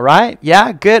conversation. All right?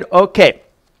 Yeah? Good? Okay.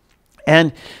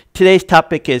 And today's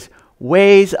topic is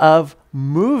ways of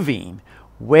moving.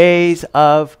 Ways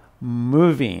of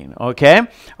moving. Okay?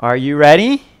 Are you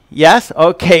ready? Yes?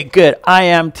 Okay, good. I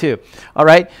am too. All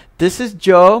right. This is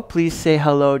Joe. Please say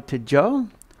hello to Joe.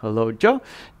 Hello, Joe.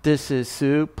 This is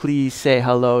Sue. Please say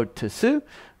hello to Sue.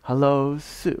 Hello,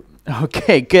 Sue.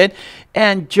 Okay, good.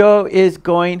 And Joe is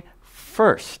going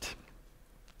first.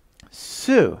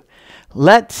 Sue,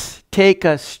 let's take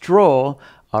a stroll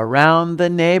around the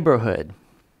neighborhood.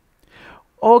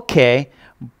 Okay,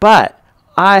 but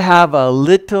I have a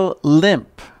little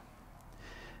limp.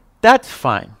 That's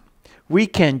fine. We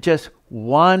can just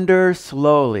wander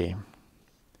slowly.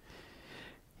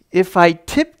 If I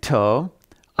tiptoe,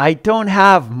 I don't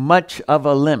have much of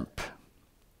a limp.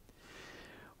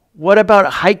 What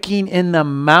about hiking in the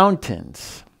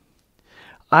mountains?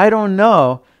 I don't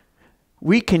know.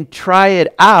 We can try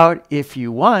it out if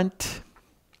you want.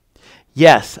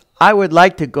 Yes, I would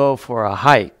like to go for a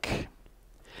hike.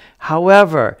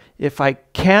 However, if I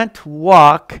can't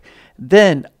walk,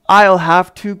 then I'll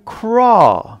have to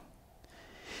crawl.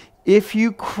 If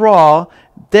you crawl,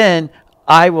 then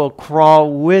I will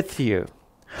crawl with you.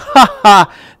 Ha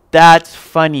ha! That's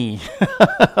funny.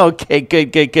 Okay,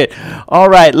 good. All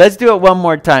right, let's do it one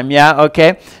more time. Yeah,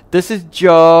 okay. This is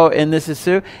Joe and this is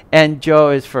Sue, and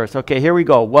Joe is first. Okay, here we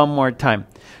go. One more time.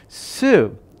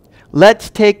 Sue, let's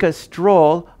take a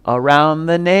stroll around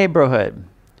the neighborhood.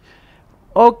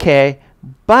 Okay,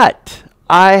 but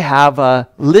I have a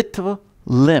little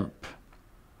limp.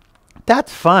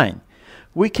 That's fine.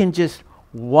 We can just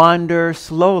wander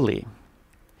slowly.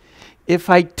 If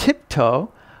I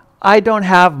tiptoe, I don't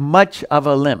have much of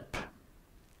a limp.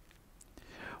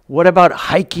 What about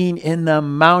hiking in the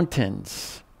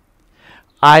mountains?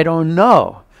 I don't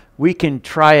know. We can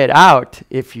try it out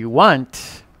if you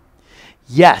want.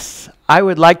 Yes, I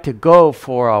would like to go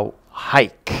for a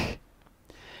hike.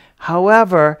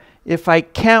 However, if I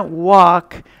can't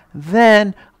walk,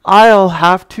 then I'll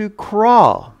have to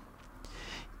crawl.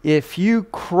 If you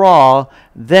crawl,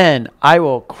 then I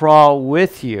will crawl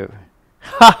with you.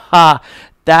 Ha ha!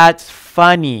 That's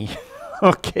funny.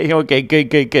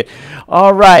 Okay, good.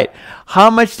 All right. How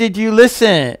much did you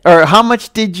listen? Or how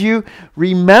much did you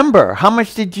remember? How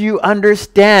much did you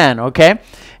understand? Okay?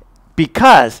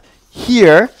 Because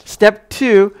here, step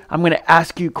 2, I'm going to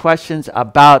ask you questions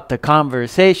about the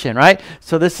conversation, right?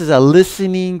 So this is a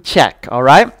listening check, all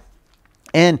right?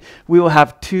 And we will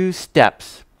have 2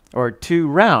 steps or 2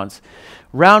 rounds.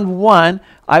 Round 1,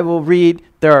 I will read,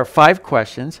 there are 5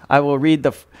 questions. I will read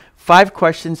the 5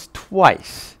 questions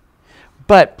twice,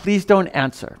 but please don't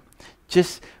answer.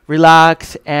 Just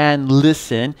relax and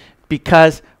listen,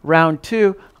 because round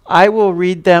 2, I will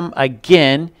read them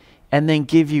again and then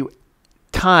give you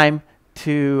time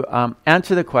to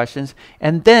answer the questions,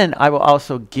 and then I will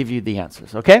also give you the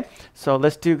answers, okay? So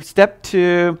let's do step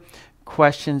 2,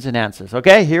 questions and answers,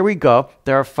 okay? Here we go.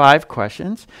 There are 5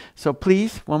 questions, so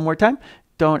please, one more time,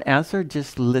 don't answer,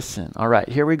 just listen. All right,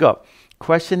 here we go.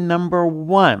 Question number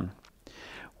 1.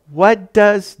 What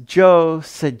does Joe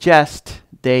suggest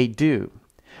they do?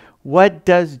 What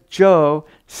does Joe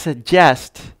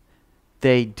suggest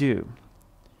they do?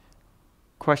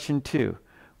 Question 2.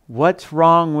 What's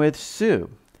wrong with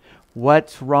Sue?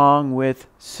 What's wrong with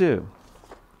Sue?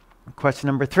 Question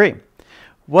number 3.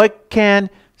 What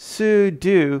can Sue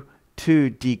do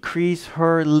to decrease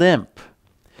her limp?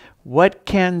 What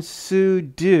can Sue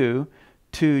do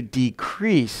to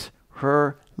decrease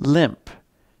her limp?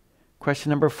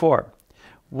 Question number 4.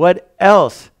 What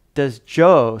else does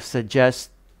Joe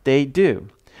suggest they do?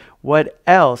 What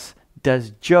else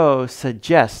does Joe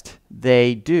suggest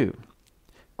they do?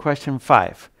 Question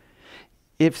 5.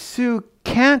 If Sue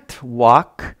can't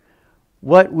walk,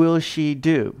 what will she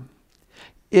do?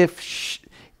 If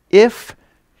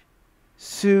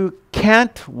Sue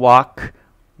can't walk,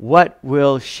 what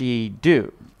will she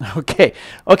do? Okay.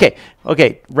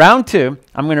 Round 2.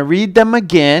 I'm going to read them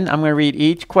again. I'm going to read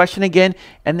each question again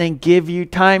and then give you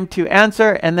time to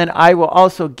answer, and then I will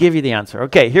also give you the answer.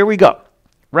 Okay, here we go.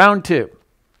 Round 2.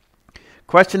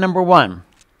 Question number 1.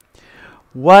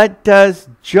 What does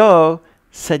Joe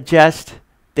suggest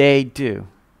they do?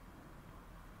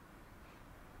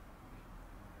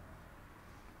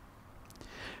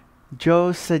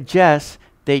 Joe suggests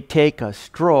they take a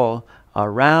stroll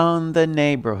around the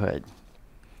neighborhood.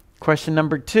 Question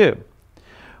number 2.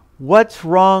 What's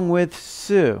wrong with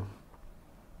Sue?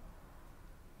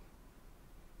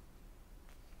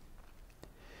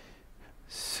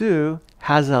 Sue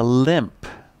has a limp.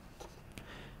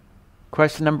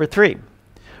 Question number 3.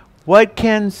 What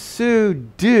can Sue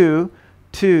do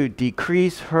to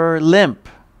decrease her limp?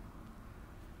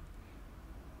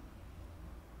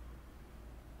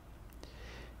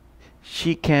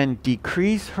 She can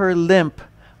decrease her limp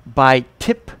by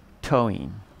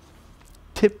tiptoeing.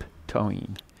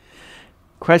 Tiptoeing.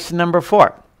 Question number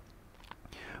 4.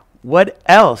 What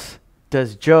else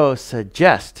does Joe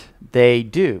suggest they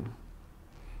do?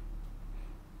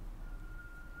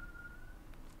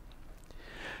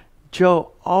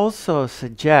 Joe also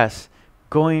suggests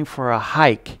going for a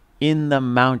hike in the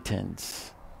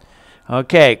mountains.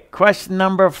 Okay, question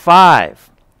number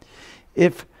 5.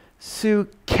 If Sue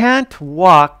can't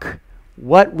walk,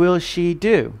 what will she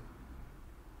do?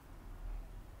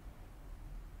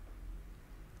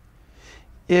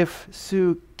 If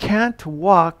Sue can't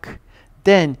walk,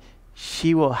 then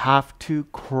she will have to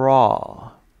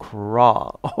crawl.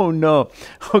 Crawl. Oh no.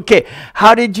 Okay,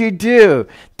 how did you do?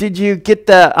 Did you get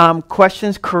the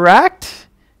questions correct?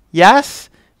 Yes?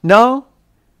 No?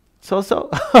 So?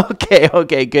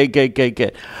 Okay,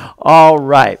 good. All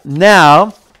right,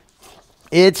 now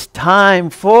it's time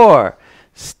for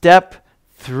step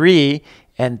 3,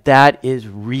 and that is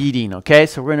reading. Okay,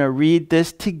 so we're going to read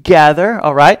this together.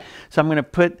 All right, so I'm going to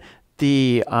put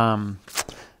the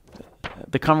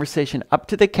conversation up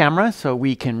to the camera so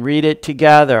we can read it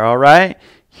together. All right,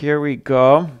 here we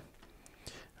go.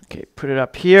 Okay, put it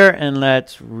up here and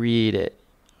let's read it.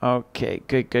 Okay,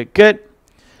 good.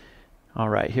 All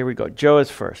right, here we go. Joe is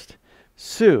first.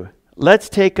 Sue, let's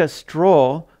take a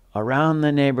stroll around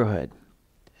the neighborhood.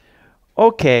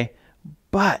 Okay,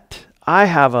 but I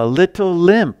have a little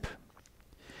limp.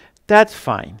 That's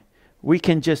fine. We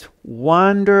can just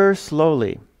wander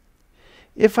slowly.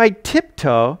 If I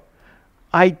tiptoe,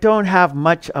 I don't have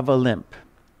much of a limp.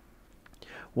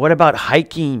 What about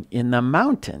hiking in the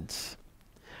mountains?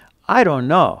 I don't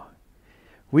know.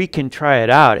 We can try it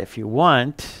out if you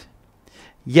want.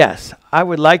 Yes, I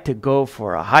would like to go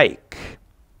for a hike.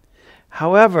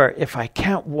 However, if I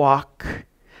can't walk,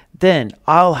 then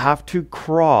I'll have to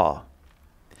crawl.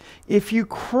 If you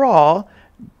crawl,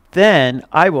 then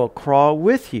I will crawl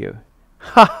with you.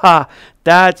 Ha ha,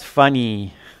 that's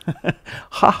funny.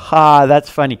 Ha ha, that's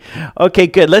funny. Okay,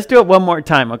 good. Let's do it one more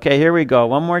time. Okay, here we go.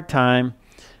 One more time.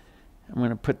 I'm going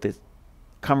to put this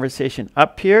conversation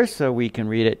up here so we can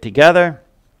read it together.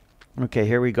 Okay,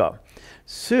 here we go.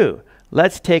 Sue,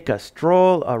 let's take a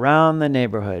stroll around the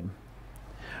neighborhood.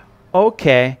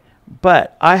 Okay,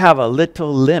 but I have a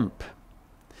little limp.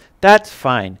 That's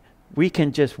fine. We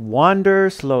can just wander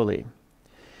slowly.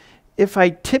 If I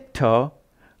tiptoe,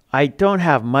 I don't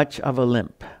have much of a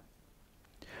limp.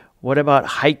 What about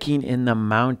hiking in the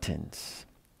mountains?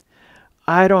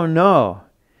 I don't know.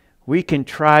 We can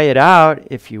try it out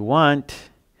if you want.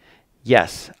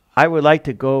 Yes, I would like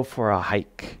to go for a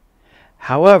hike.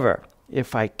 However,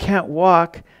 if I can't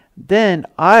walk, then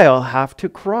I'll have to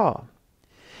crawl.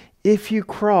 If you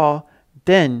crawl,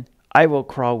 then I will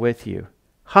crawl with you.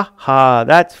 Ha ha,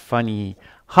 that's funny.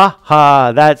 Ha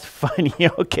ha, that's funny.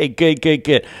 Okay,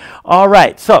 good. All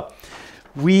right, so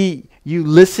you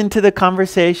listened to the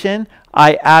conversation.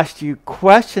 I asked you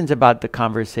questions about the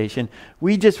conversation.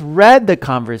 We just read the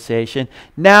conversation.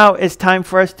 Now it's time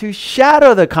for us to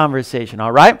shadow the conversation,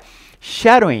 all right?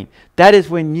 Shadowing, that is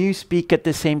when you speak at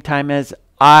the same time as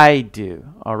I do,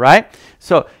 all right?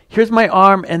 So here's my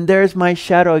arm and there's my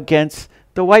shadow against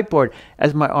the whiteboard.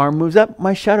 As my arm moves up,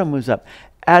 my shadow moves up.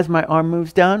 As my arm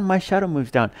moves down, my shadow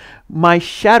moves down. My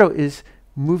shadow is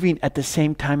moving at the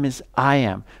same time as I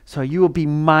am. So you will be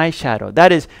my shadow.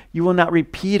 That is, you will not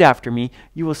repeat after me.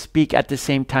 You will speak at the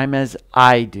same time as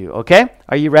I do, okay?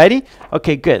 Are you ready?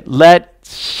 Okay, good.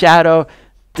 Let's shadow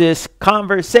practice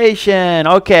conversation.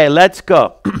 Okay, let's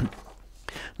go.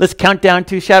 Let's count down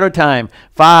to shadow time.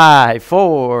 5,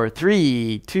 4,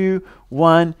 3, 2,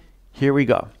 1. Here we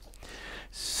go.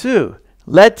 Sue,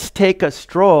 let's take a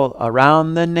stroll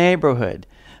around the neighborhood.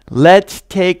 Let's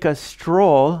take a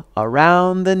stroll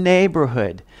around the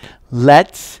neighborhood.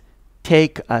 Let's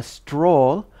take a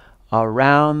stroll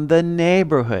around the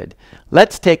neighborhood.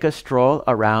 Let's take a stroll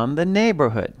around the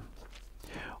neighborhood.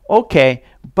 Okay,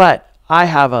 but I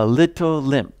have a little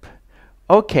limp.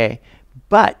 Okay,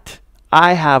 but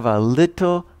I have a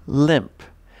little limp.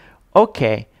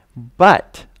 Okay,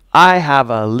 but I have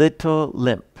a little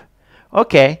limp.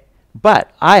 Okay,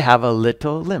 but I have a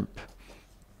little limp.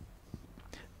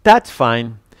 That's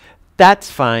fine.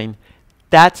 That's fine.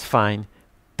 That's fine.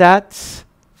 That's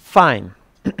fine.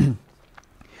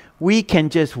 We can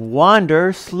just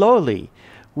wander slowly.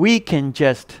 We can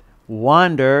just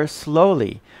wander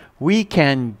slowly. We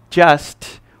can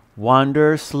just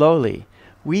wander slowly.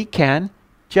 We can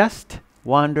just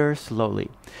wander slowly.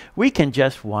 We can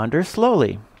just wander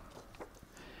slowly.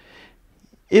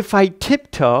 If I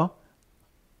tiptoe,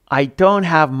 I don't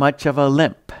have much of a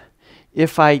limp.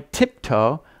 If I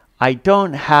tiptoe, I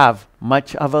don't have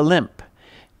much of a limp.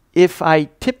 If I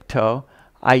tiptoe,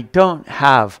 I don't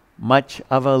have much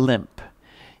of a limp.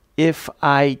 If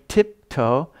I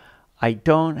tiptoe, I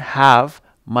don't have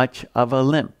much of a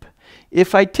limp.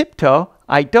 If I tiptoe,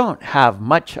 I don't have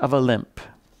much of a limp.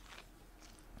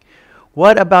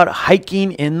 What about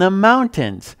hiking in the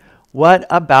mountains? What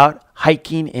about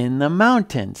hiking in the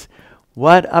mountains?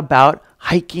 What about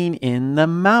hiking in the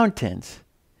mountains?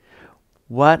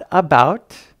 What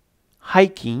about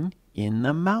hiking in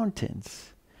the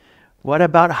mountains? What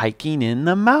about hiking in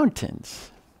the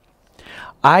mountains?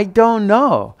 I don't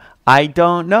know. I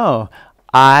don't know.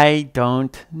 I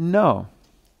don't know.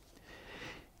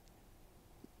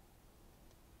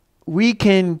 We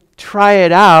can try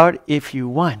it out if you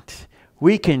want.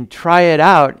 We can try it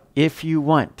out if you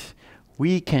want.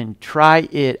 We can try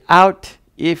it out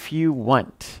if you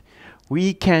want.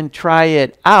 We can try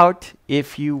it out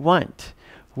if you want.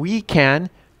 We can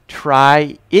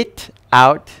try it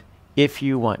out if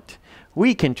you want.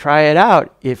 We can try it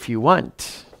out if you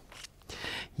want.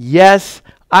 Yes,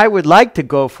 I would like to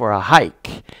go for a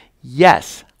hike.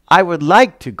 Yes, I would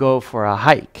like to go for a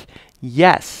hike.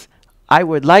 Yes, I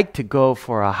would like to go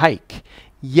for a hike.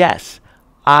 Yes,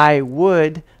 I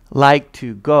would like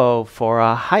to go for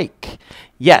a hike.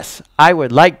 Yes, I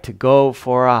would like to go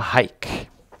for a hike.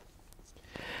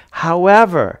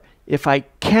 However, if I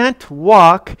can't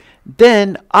walk,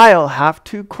 then I'll have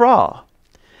to crawl.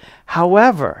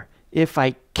 However, if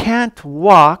I can't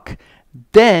walk,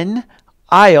 then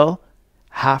I'll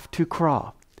have to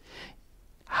crawl.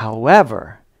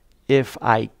 However, if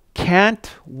I can't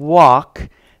walk,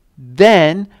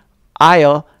 then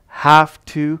I'll have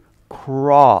to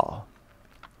crawl.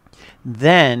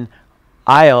 Then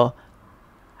I'll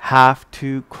have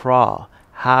to crawl.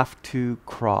 Have to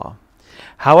crawl.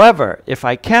 However, if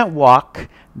I can't walk,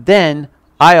 then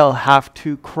I'll have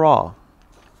to crawl.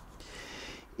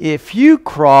 If you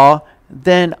crawl,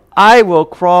 then I will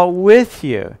crawl with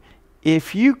you.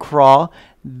 If you crawl,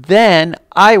 then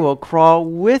I will crawl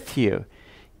with you.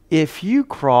 If you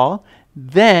crawl,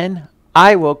 then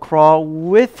I will crawl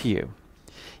with you.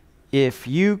 If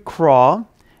you crawl,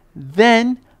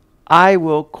 then I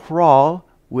will crawl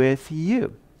with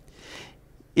you.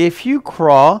 If you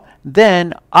crawl,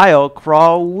 then I'll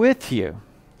crawl with you.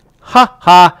 Ha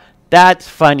ha, that's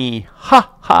funny.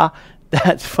 Ha ha,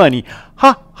 that's funny.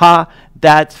 Ha ha,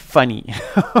 that's funny.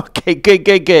 Okay, good,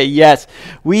 good, good. Yes,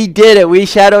 we did it. We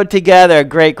shadowed together.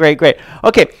 Great, great, great.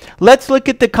 Okay, let's look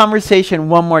at the conversation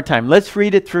one more time. Let's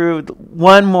read it through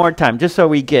one more time, just so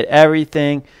we get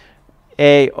everything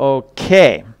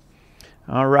A-okay.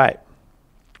 All right.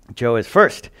 Joe is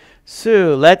first.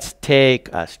 Sue, let's take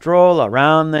a stroll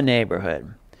around the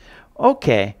neighborhood.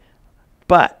 Okay,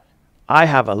 but I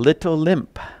have a little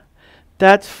limp.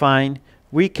 That's fine.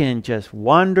 We can just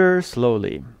wander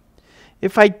slowly.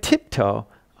 If I tiptoe,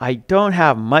 I don't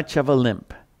have much of a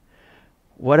limp.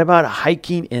 What about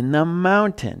hiking in the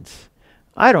mountains?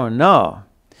 I don't know.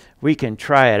 We can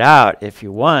try it out if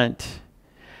you want.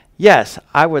 Yes,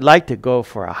 I would like to go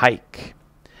for a hike.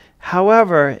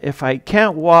 However, if I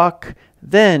can't walk,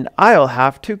 then I'll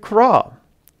have to crawl.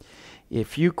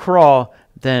 If you crawl,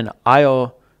 then I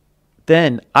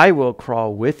will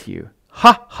crawl with you.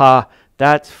 Ha ha,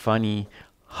 that's funny.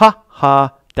 Ha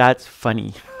ha, that's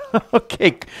funny.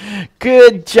 Okay,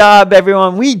 good job,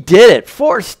 everyone. We did it.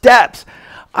 4 steps.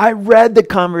 I read the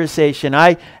conversation.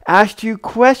 I asked you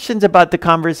questions about the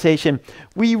conversation.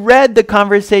 We read the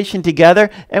conversation together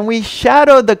and we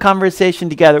shadowed the conversation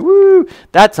together. Woo!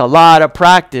 That's a lot of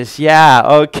practice. Yeah.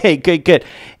 Okay, good, good.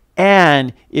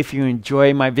 And if you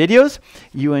enjoy my videos,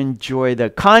 you enjoy the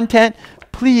content,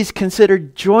 please consider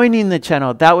joining the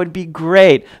channel. That would be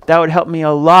great. That would help me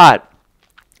a lot.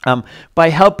 By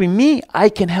helping me, I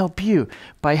can help you.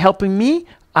 By helping me,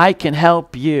 I can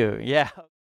help you. Yeah.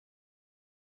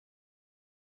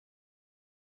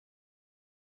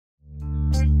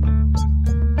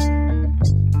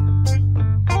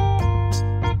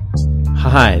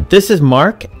 Hi, this is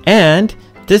Mark, and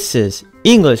this is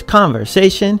English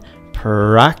Conversation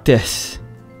Practice.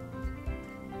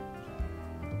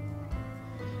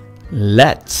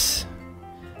 Let's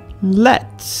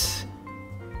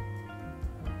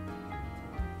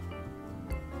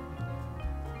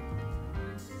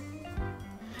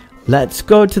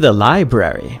go to the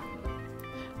library.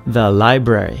 The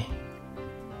library.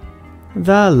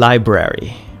 The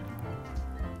library.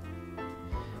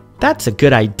 That's a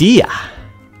good idea.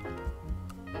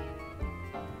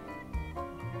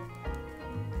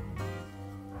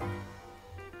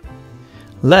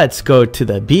 Let's go to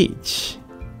the beach.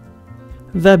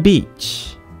 The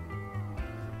beach.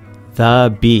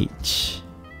 The beach.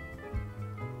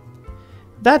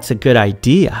 That's a good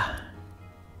idea.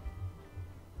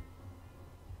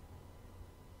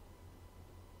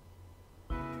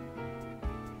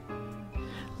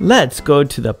 Let's go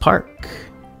to the park.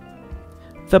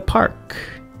 The park.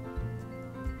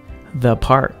 The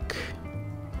park.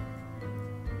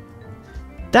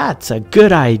 That's a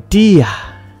good idea.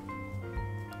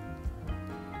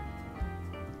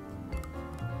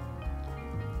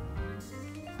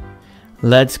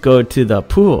 Let's go to the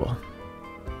pool.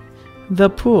 The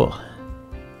pool.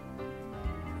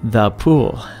 The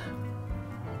pool.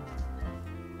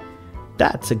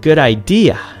 That's a good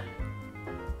idea.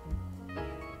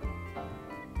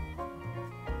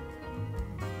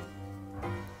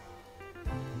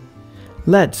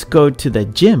 Let's go to the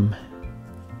gym.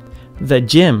 The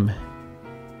gym.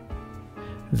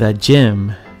 The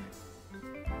gym.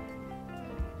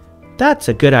 That's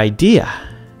a good idea.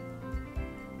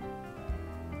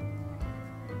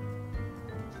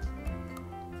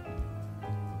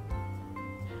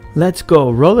 Let's go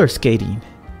roller skating.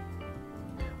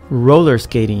 Roller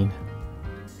skating.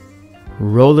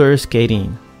 Roller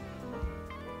skating.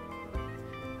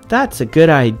 That's a good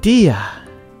idea.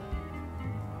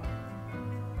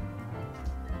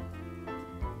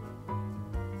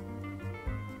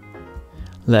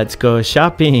 Let's go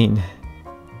shopping.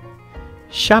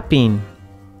 Shopping.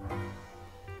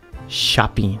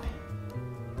 Shopping.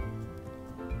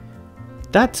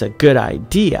 That's a good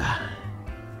idea.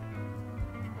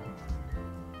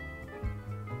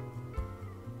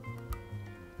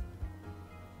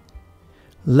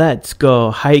 Let's go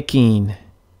hiking.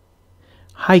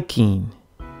 Hiking.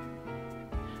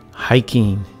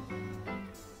 Hiking.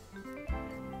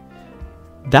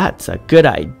 That's a good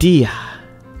idea.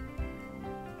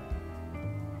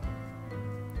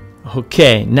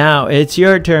 Okay, now it's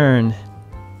your turn.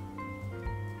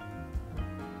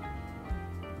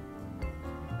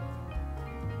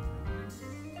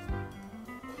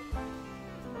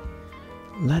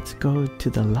 Let's go to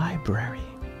the library.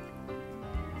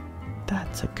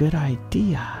 That's a good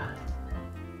idea.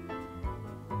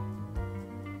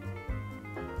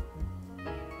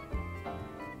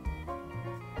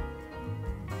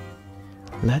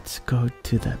 Let's go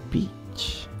to the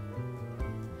beach.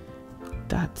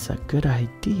 That's a good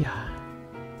idea.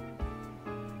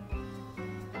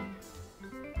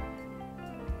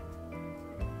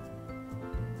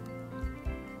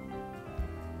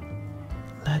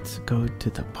 Let's go to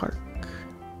the park.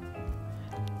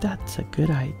 That's a good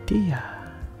idea.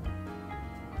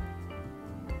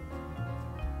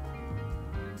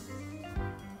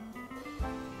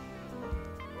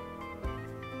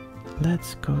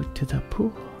 Let's go to the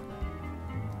pool.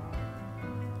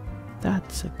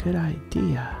 That's a good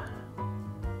idea.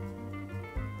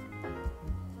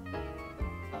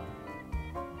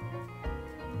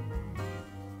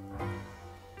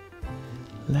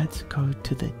 Let's go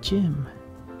to the gym.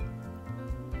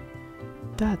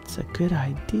 That's a good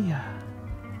idea.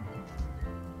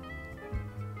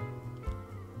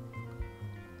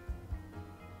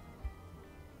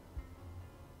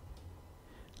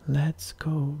 Let's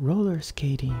go roller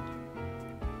skating.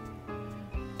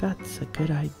 That's a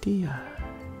good idea.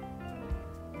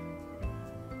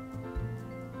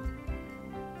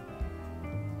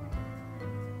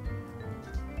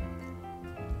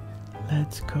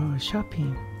 Let's go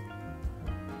shopping.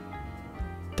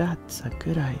 That's a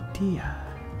good idea.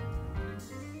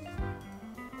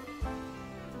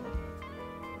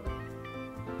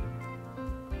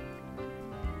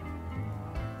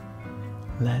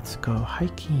 Let's go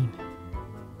hiking.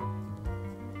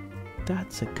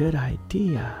 That's a good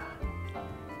idea.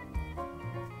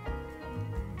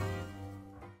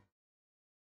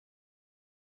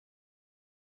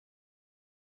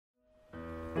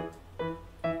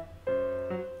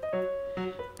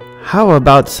 How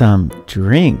about some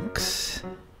drinks?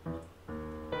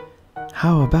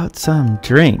 How about some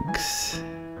drinks?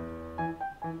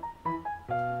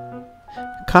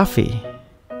 Coffee.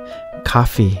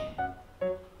 Coffee.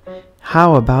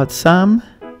 How about some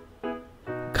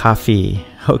coffee?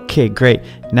 Okay, great.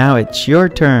 Now it's your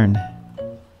turn.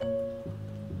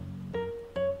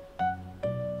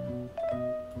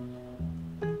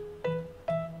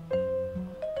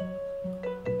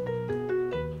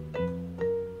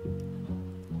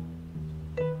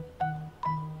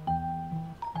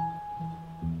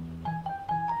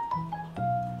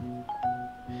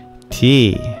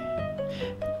 Tea.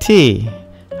 Tea.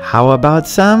 How about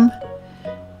some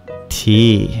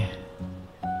tea?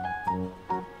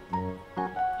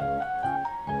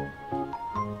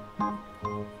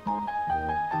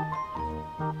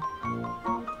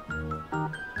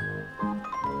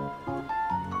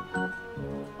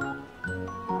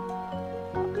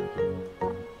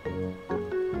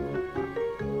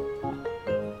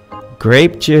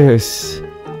 Grape juice.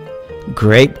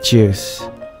 Grape juice.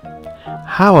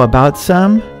 How about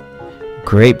some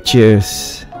grape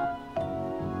juice?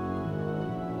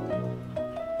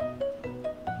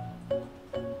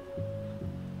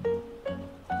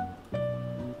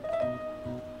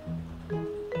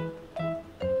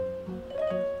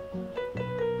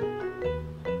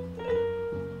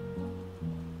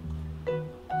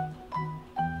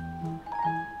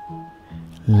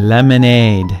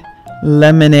 Lemonade.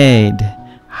 Lemonade.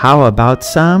 How about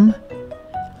some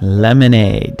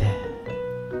lemonade?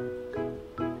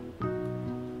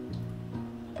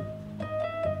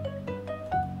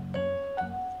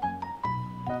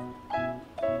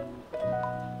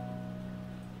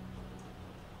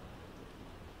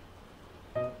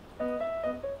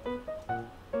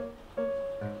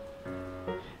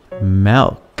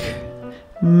 Milk.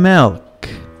 Milk.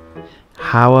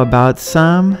 How about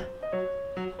some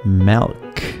milk?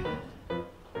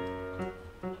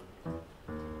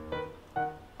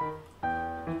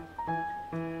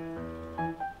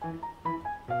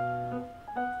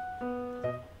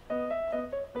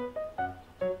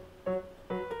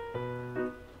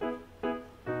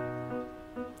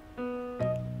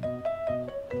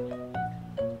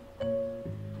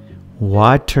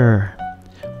 Water.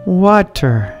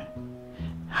 Water.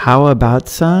 How about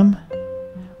some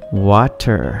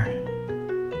water?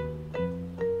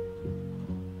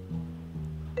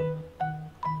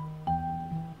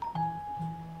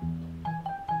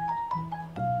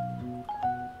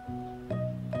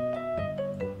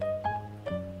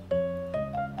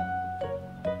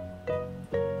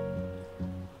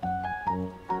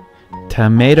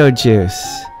 Tomato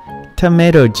juice.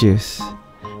 Tomato juice.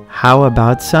 How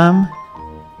about some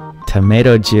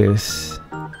tomato juice?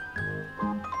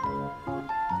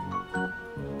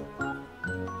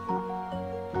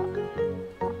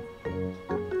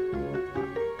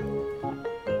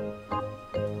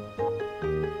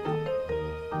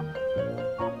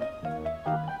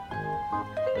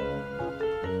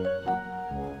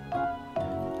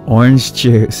 Orange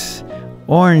juice.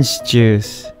 Orange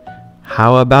juice.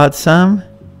 How about some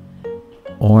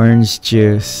orange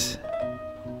juice?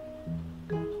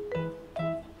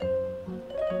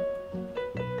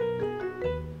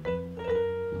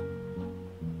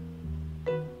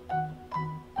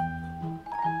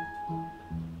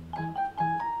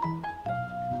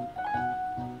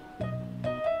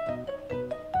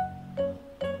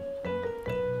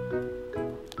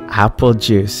 Apple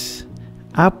juice.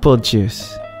 Apple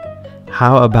juice.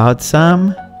 How about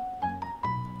some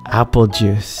apple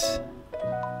juice?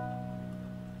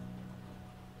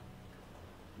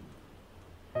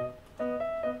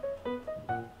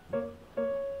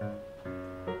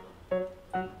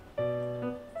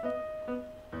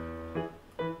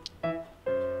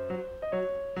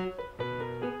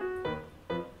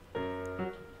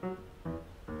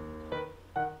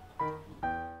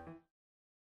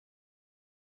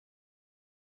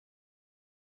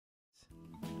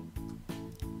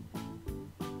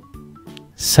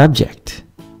 Subject,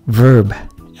 verb,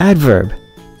 adverb,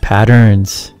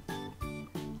 patterns.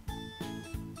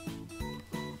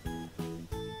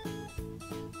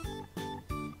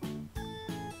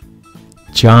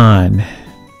 John.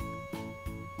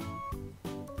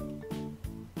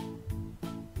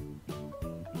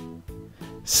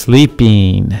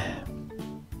 Sleeping.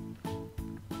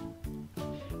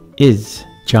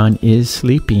 John is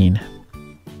sleeping.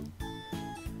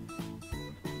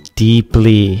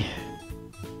 deeply.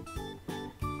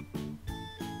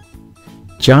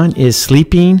 John is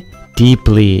sleeping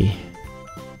deeply.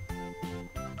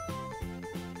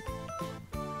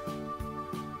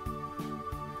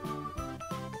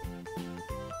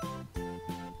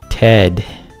 Ted.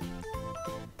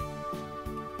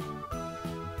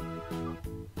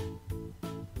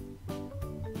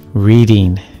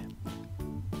 Reading.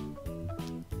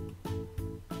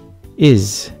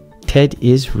 Ted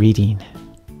is reading.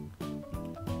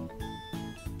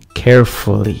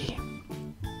 Carefully.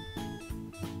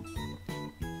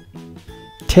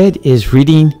 Ted is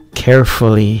reading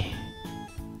carefully.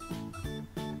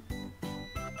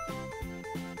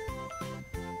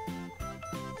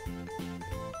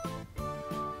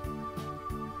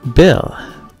 Bill.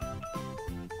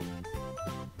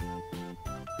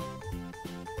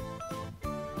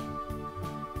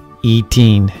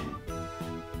 Eating.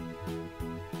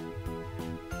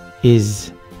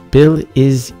 Bill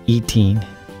is eating.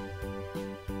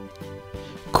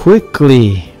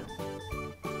 Quickly.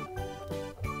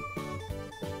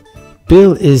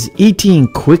 Bill is eating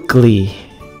quickly.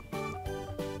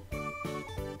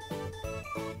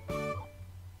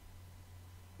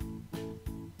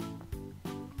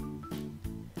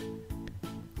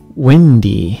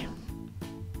 Windy.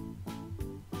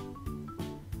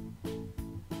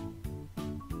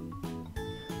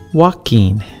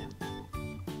 Walking.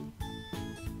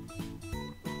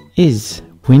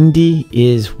 Windy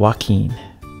is walking.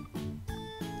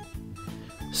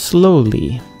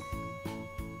 Slowly.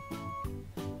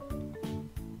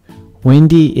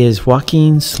 Wendy is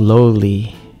walking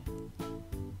slowly.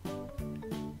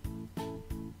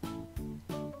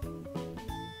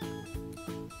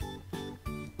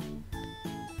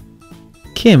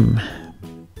 Kim.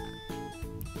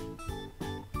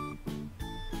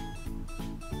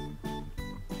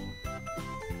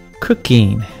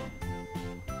 Cooking.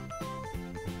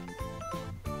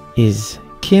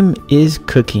 Kim is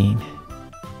cooking.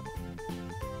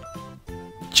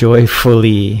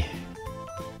 Joyfully.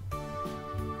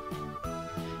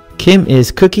 Kim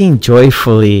is cooking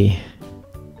joyfully.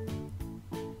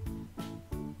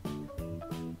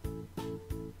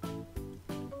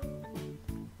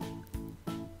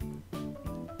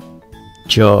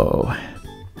 Joe.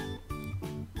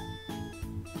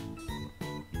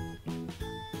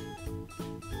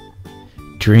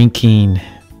 Drinking.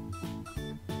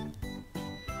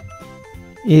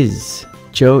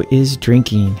 Joe is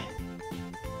drinking.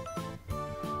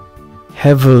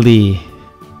 Heavily.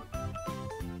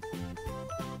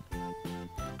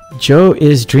 Joe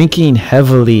is drinking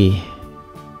heavily.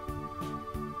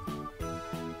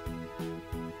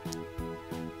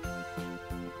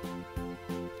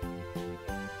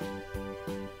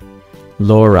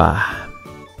 Laura.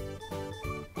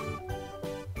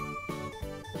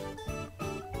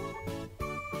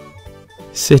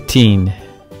 Sitting.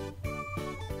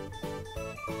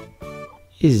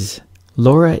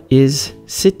 Laura is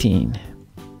sitting.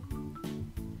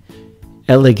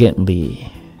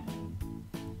 Elegantly.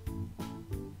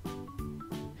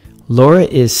 Laura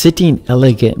is sitting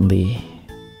elegantly.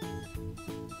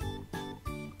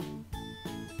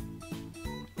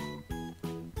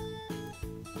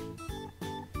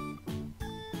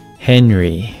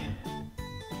 Henry.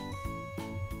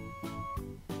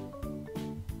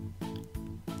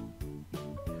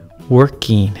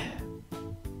 Working.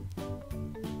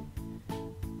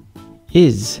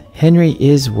 Henry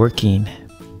is working.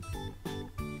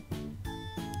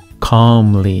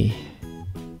 Calmly.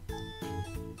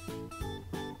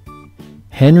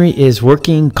 Henry is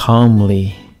working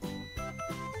calmly.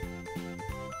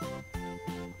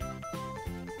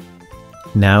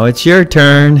 Now it's your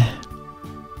turn.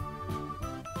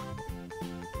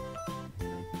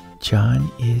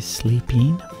 John is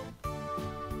sleeping.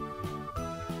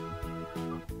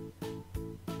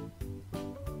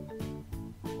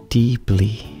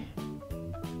 Deeply.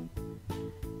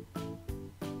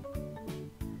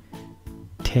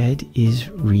 Ted is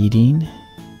reading.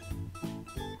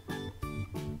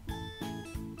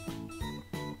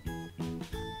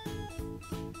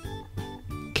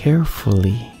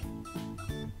 Carefully.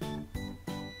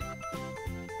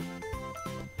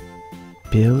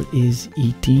 Bill is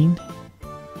eating.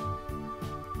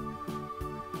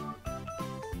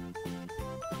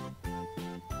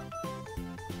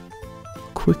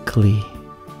 Quickly.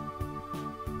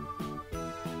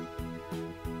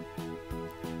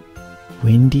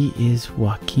 Wendy is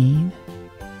walking.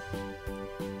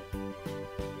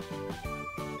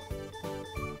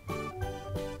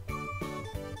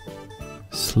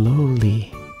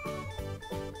 Slowly.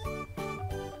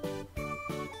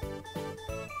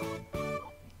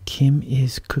 Kim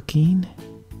is cooking.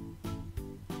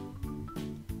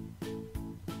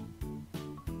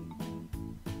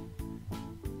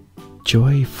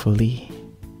 Joyfully.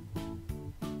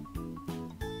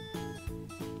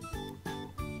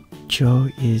 Joe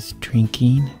is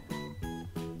drinking.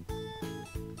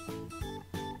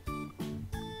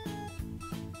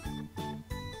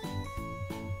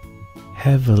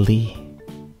 Heavily.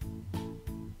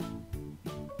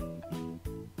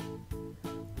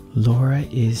 Laura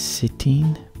is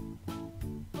sitting.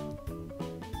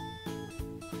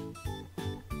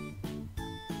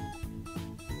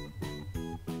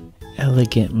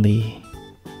 Elegantly.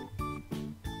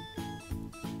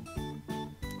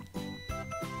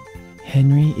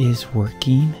 Henry is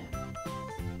working.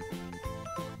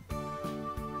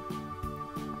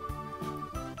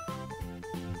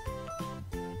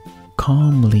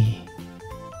 Calmly.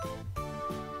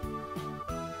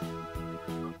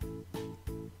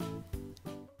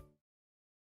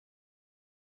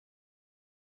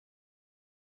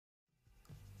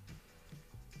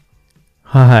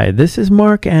 Hi, this is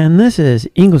Mark, and this is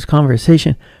English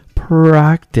Conversation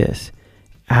Practice.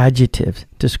 Adjectives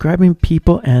describing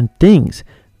people and things.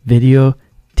 Video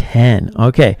 10.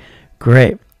 Okay,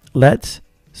 great. Let's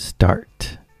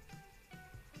start.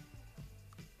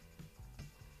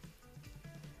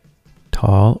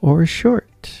 Tall or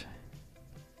short?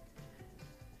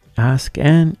 Ask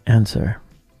and answer.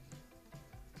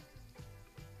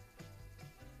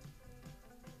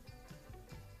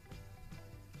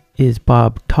 Is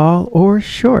Bob tall or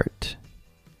short?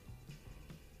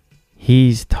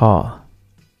 He's tall.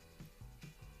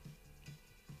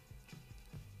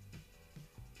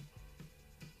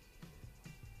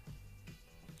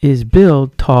 Is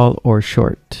Bill tall or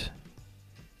short?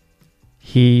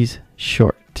 He's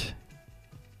short.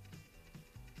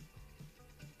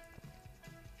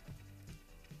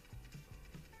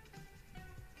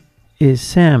 Is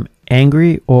Sam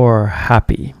angry or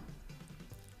happy?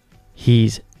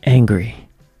 He's angry.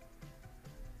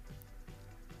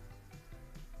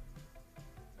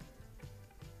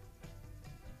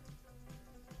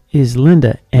 Is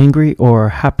Linda angry or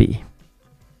happy?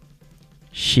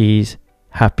 She's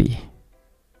happy.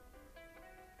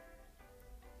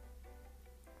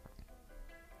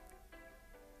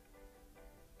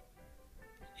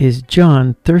 Is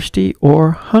John thirsty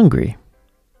or hungry?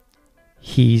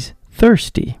 He's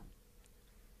thirsty.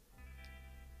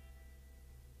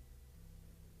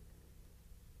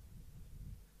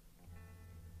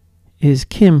 Is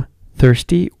Kim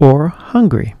thirsty or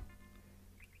hungry?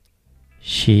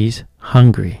 She's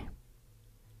hungry.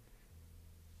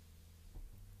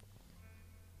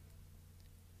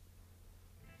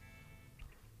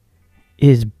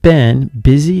 Is Ben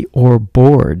busy or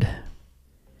bored?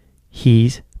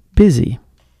 He's busy.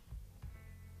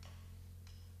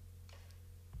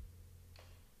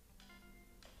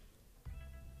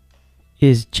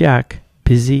 Is Jack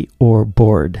busy or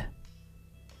bored?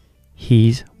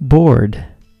 He's bored.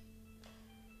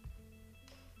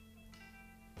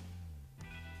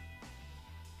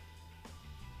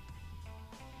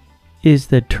 Is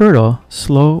the turtle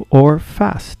slow or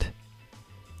fast?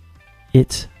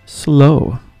 It's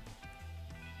slow.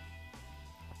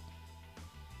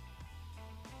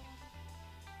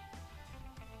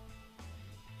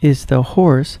 Is the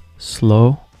horse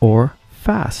slow or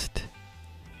fast?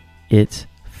 It's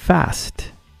fast.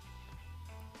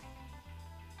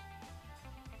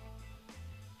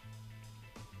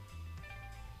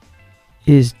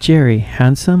 Is Jerry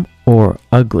handsome or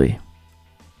ugly?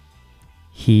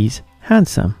 He's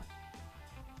handsome.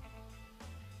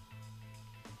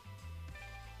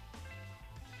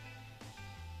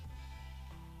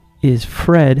 Is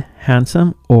Fred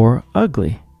handsome or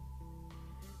ugly?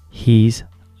 He's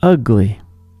ugly.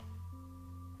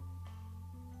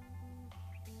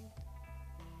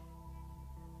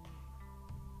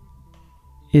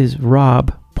 Is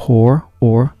Rob poor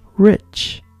or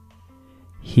rich?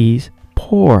 He's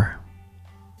poor.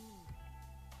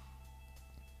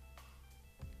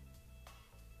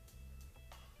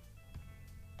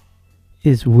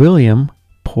 Is William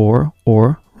poor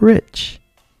or rich?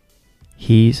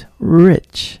 He's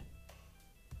rich.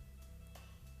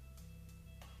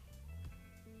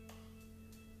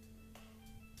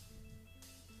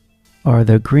 Are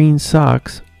the green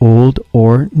socks old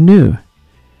or new?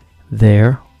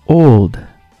 They're old.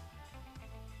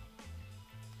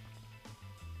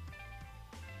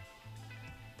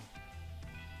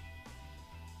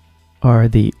 Are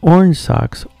the orange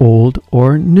socks old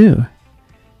or new?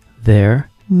 They're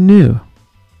new.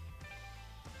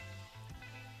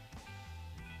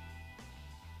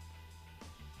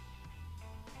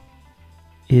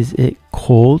 Is it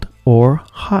cold or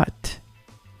hot?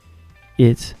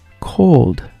 It's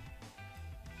cold.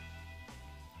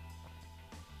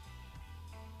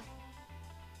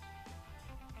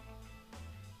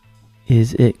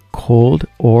 Is it cold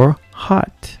or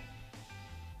hot?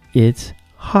 It's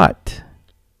hot.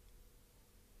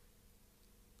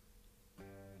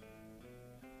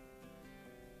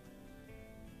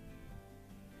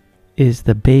 Is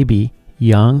the baby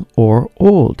young or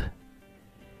old?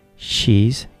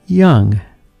 She's young.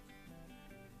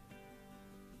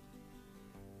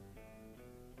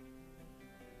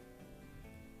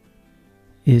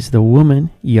 Is the woman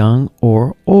young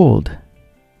or old?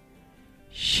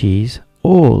 She's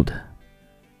old.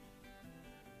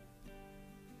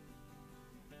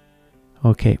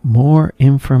 Okay, more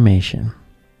information.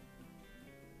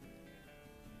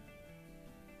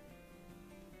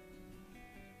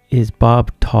 Is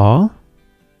Bob tall?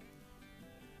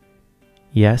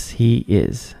 Yes, he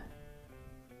is.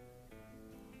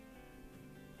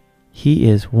 He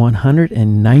is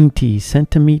 190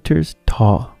 centimeters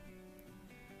tall.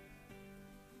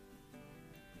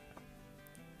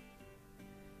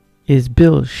 Is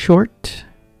Bill short?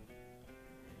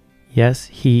 Yes,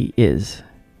 he is.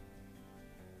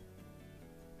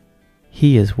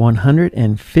 He is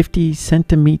 150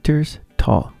 centimeters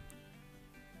tall.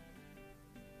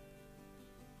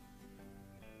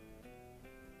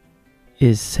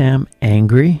 Is Sam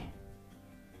angry?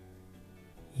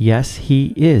 Yes,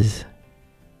 he is.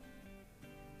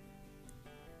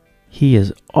 He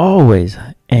is always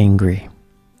angry.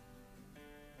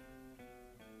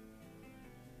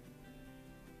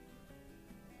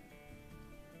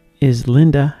 Is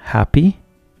Linda happy?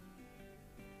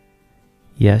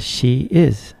 Yes, she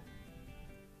is.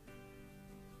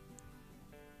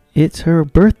 It's her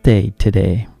birthday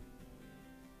today.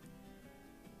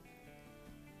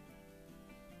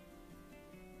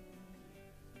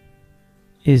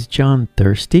 Is John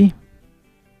thirsty?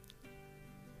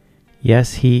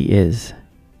 Yes, he is.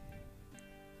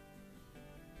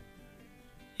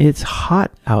 It's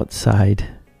hot outside.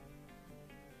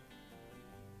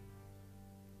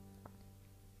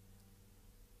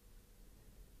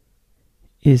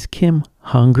 Is Kim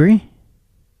hungry?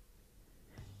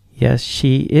 Yes,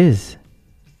 she is.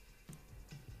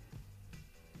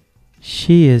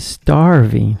 She is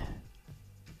starving.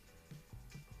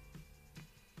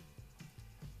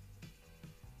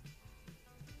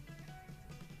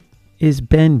 Is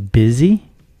Ben busy?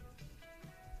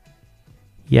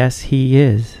 Yes, he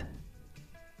is.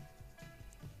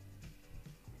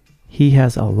 He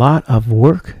has a lot of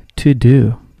work to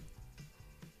do.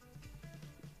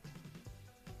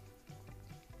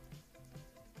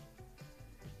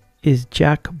 Is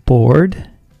Jack bored?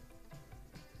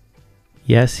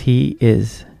 Yes, he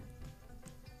is.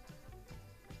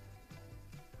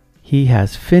 He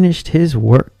has finished his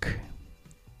work.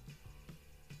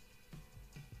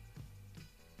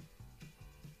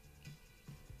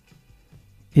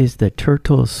 Is the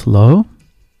turtle slow?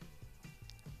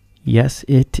 Yes,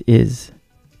 it is.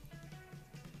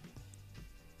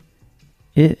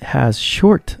 It has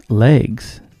short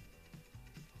legs.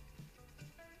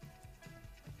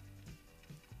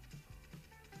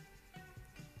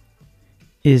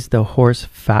 Is the horse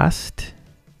fast?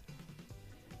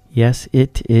 Yes,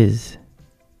 it is.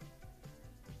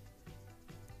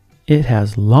 It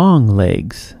has long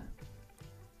legs.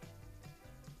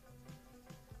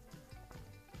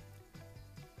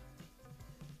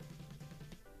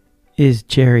 Is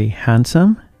Jerry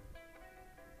handsome?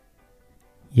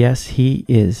 Yes, he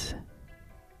is.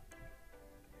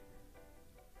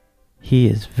 He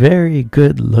is very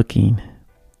good looking.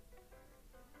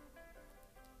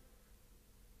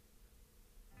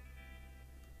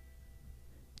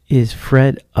 Is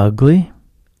Fred ugly?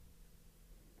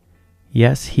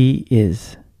 Yes, he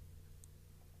is.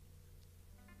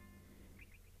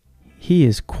 He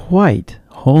is quite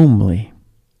homely.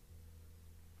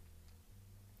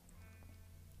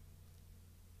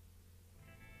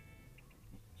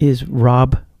 Is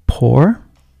Rob poor?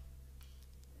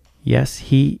 Yes,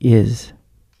 he is.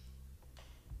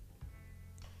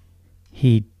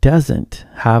 He doesn't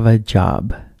have a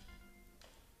job.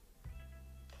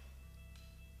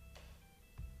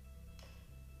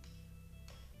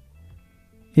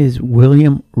 Is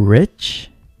William rich?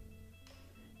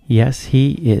 Yes,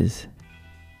 he is.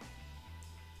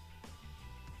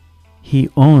 He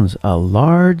owns a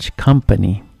large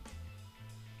company.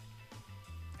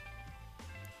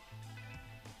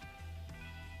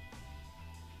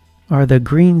 Are the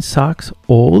green socks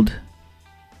old?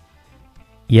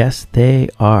 Yes, they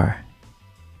are.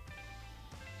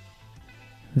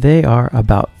 They are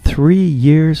about 3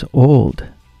 years old.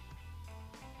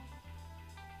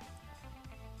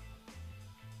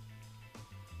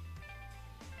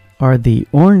 Are the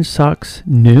orange socks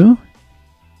new?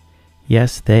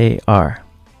 Yes, they are.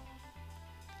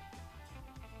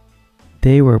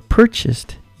 They were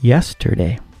purchased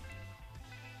yesterday.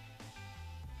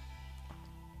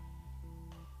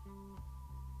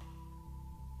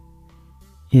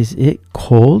 Is it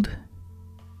cold?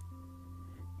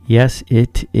 Yes,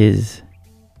 it is.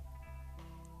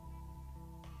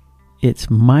 It's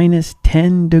minus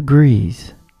 10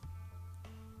 degrees.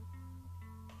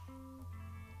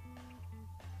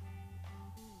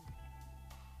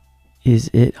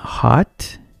 Is it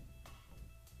hot?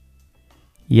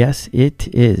 Yes, it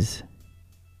is.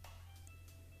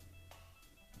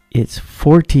 It's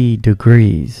 40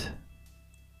 degrees.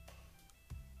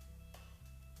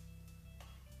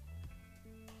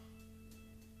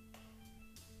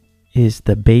 Is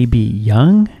the baby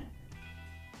young?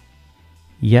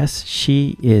 Yes,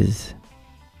 she is.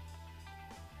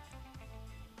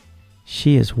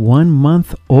 She is 1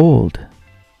 month old.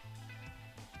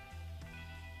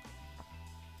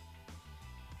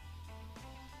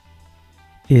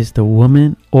 Is the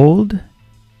woman old?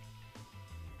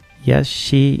 Yes,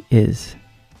 she is.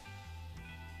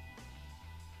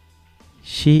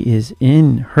 She is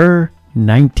in her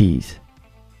 90s.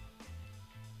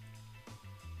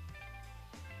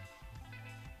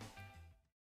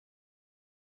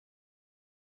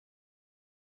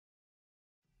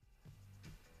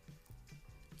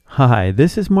 Hi,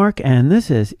 this is Mark, and this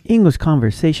is English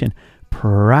Conversation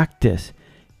Practice.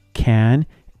 Can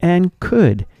and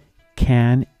could.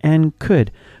 Can and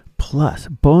could. Plus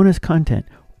bonus content.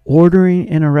 Ordering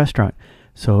in a restaurant.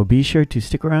 So be sure to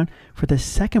stick around for the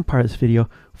second part of this video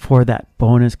for that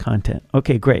bonus content.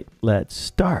 Okay, great. Let's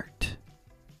start.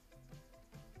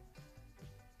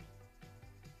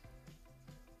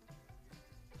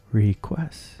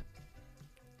 Requests.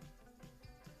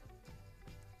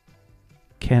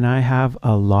 Can I have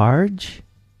a large?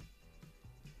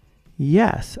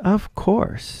 Yes, of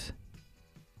course.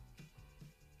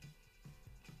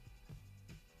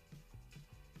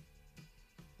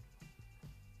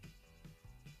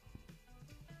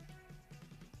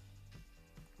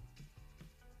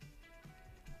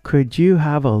 Could you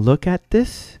have a look at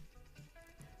this?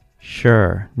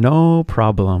 Sure, no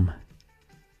problem.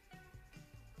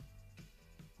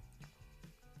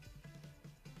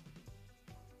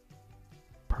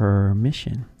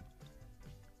 Permission.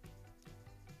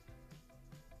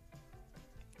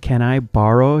 Can I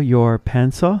borrow your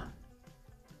pencil?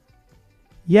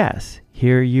 Yes,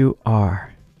 here you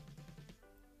are.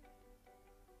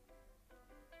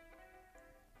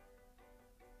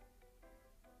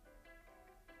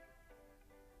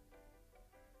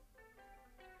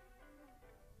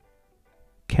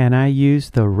 Can I use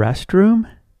the restroom?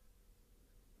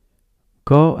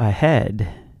 Go ahead.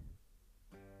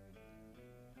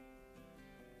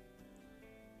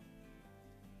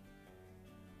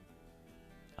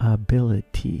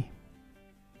 Ability.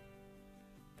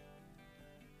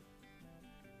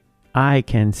 I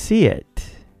can see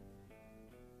it.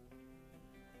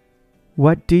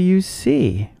 What do you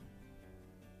see?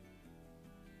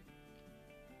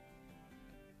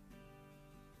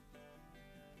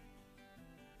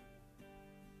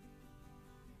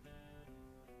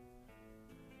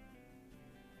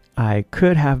 I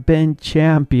could have been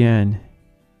champion.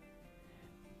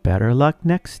 Better luck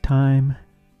next time.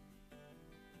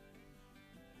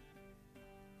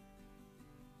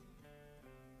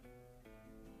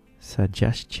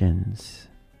 Suggestions.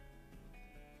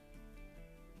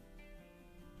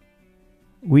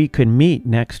 We could meet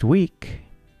next week.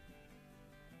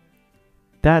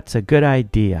 That's a good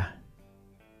idea.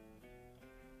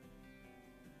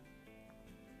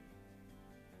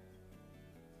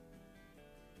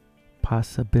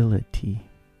 Possibility.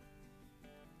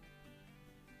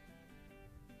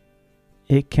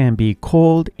 It can be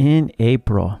cold in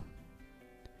April.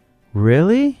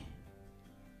 Really?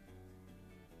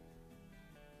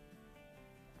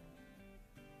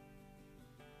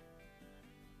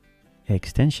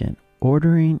 Extension.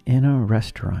 Ordering in a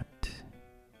restaurant.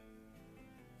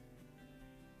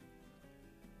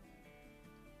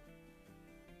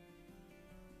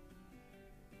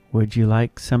 Would you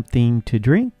like something to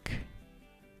drink?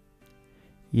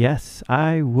 Yes,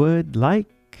 I would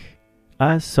like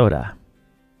a soda.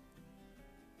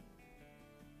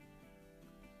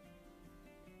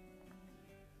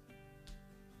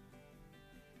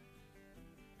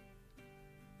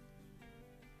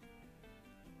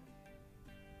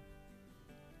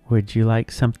 Would you like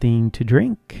something to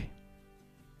drink?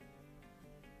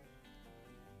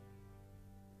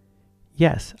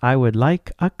 Yes, I would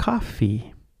like a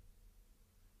coffee.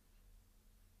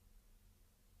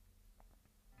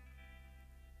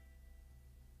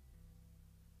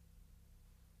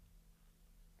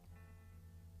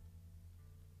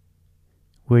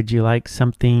 Would you like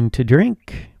something to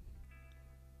drink?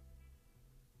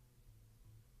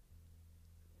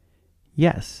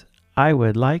 Yes, I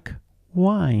would like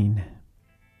wine.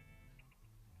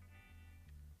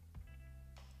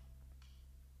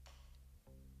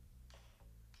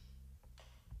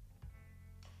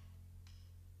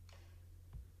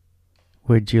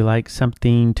 Would you like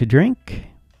something to drink?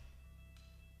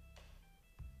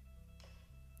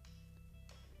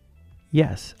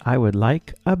 Yes, I would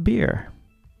like a beer.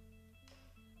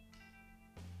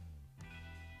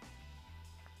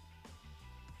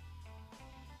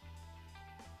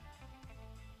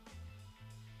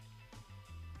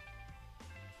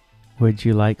 Would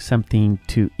you like something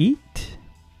to eat?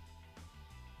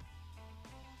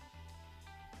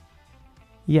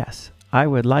 Yes, I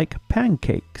would like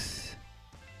pancakes.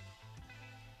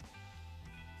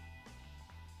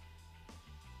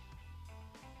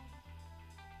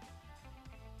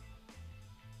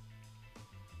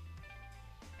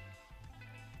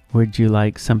 Would you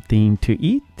like something to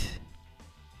eat?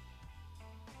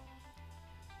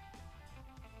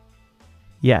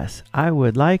 Yes, I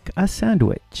would like a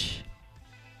sandwich.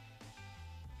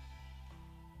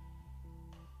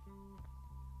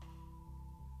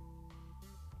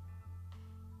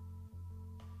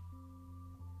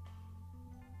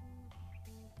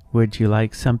 Would you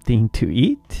like something to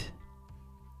eat?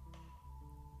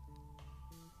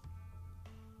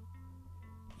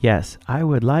 Yes, I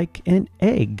would like an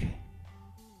egg.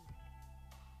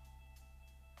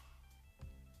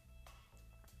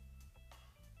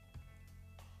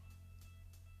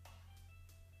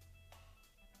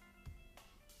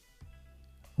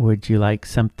 Would you like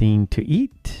something to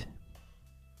eat?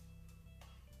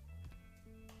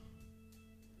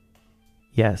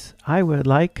 Yes, I would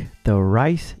like the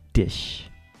rice dish.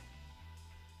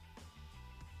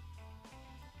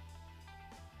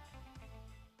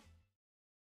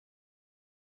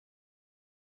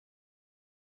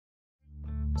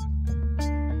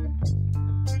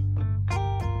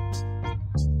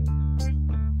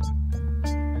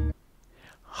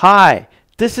 Hi,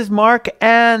 this is Mark,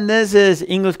 and this is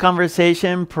English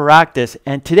Conversation Practice.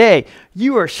 And today,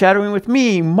 you are shadowing with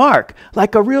me, Mark,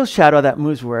 like a real shadow that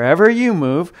moves wherever you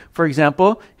move. For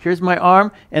example, here's my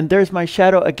arm, and there's my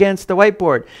shadow against the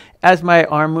whiteboard. As my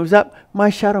arm moves up, my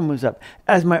shadow moves up.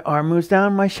 As my arm moves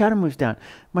down, my shadow moves down.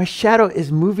 My shadow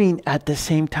is moving at the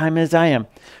same time as I am.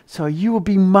 So you will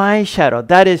be my shadow.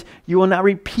 That is, you will not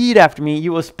repeat after me.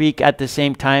 You will speak at the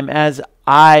same time as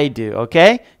I do,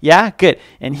 okay? Yeah, good.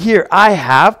 And here I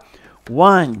have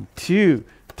 1, 2,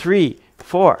 3,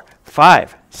 4,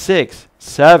 5, 6,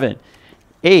 7,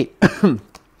 8,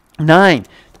 9,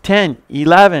 10,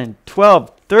 11,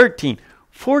 12, 13,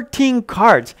 14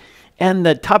 cards. And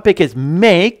the topic is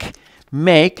make,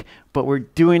 but we're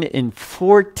doing it in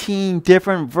 14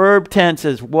 different verb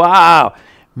tenses. Wow.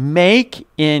 Make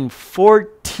in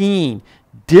 14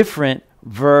 different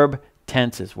verb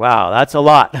tenses. Wow, that's a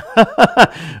lot.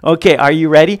 Okay, are you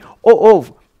ready?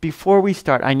 Before we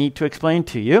start, I need to explain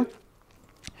to you.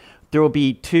 There will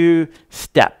be 2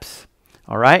 steps.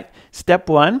 All right? Step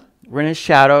 1, we're going to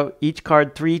shadow each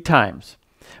card 3 times.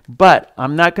 But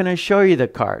I'm not going to show you the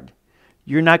card.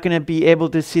 You're not going to be able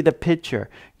to see the picture.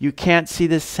 You can't see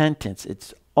the sentence.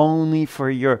 It's only for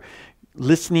your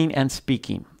listening and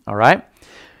speaking. All right?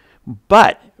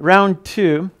 But round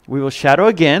 2, we will shadow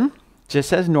again,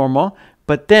 just as normal,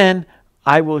 but then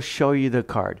I will show you the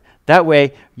card. That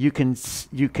way you can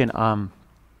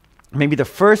maybe the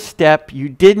first step you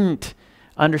didn't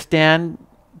understand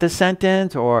the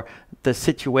sentence or the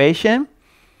situation,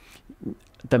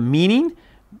 the meaning,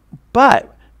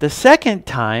 but the second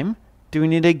time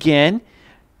doing it again,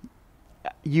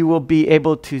 you will be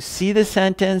able to see the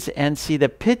sentence and see the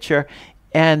picture,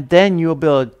 and then you'll be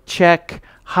able to check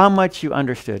how much you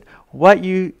understood, what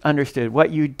you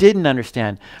didn't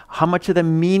understand, how much of the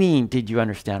meaning did you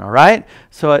understand, all right?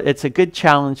 So it's a good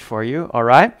challenge for you, all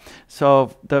right?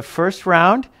 So the first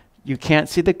round, you can't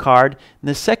see the card. In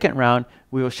the second round,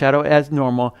 we will shadow as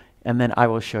normal, and then I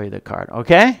will show you the card,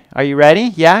 okay? Are you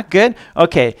ready? Yeah, good?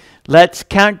 Okay, let's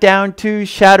count down to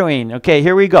shadowing. Okay,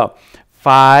 here we go.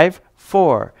 5,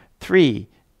 4, 3,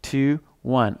 2,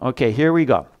 1. Okay, here we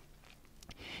go.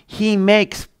 He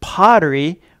makes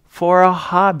pottery for a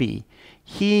hobby.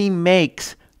 He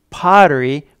makes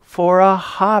pottery for a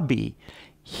hobby.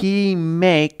 He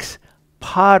makes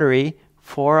pottery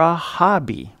for a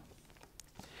hobby.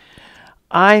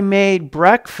 I made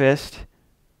breakfast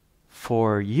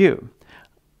for you.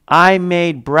 I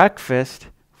made breakfast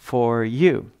for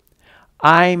you.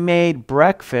 I made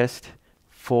breakfast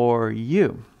for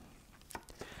you.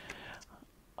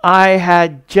 I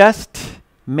had just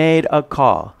made a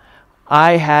call.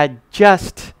 I had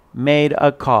just made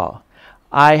a call.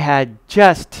 I had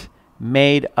just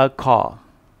made a call.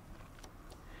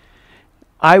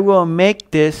 I will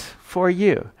make this for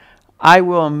you. I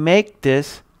will make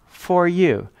this for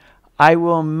you. I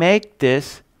will make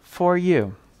this for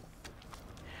you.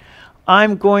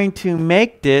 I'm going to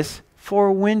make this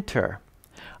for winter.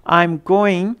 I'm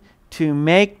going to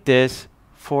make this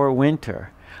for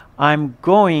winter. I'm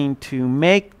going to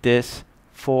make this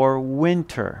for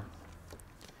winter.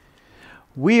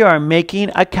 We are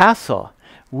making a castle.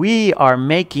 We are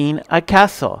making a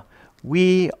castle.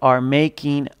 We are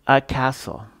making a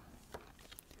castle.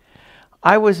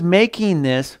 I was making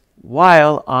this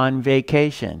while on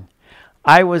vacation.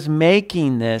 I was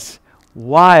making this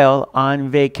while on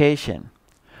vacation.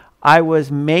 I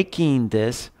was making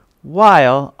this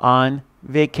while on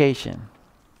vacation.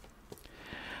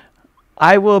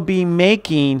 I will be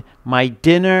making my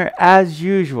dinner as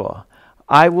usual.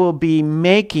 I will be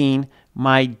making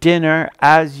my dinner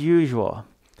as usual.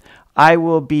 I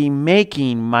will be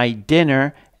making my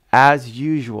dinner as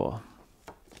usual.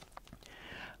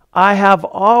 I have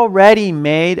already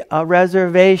made a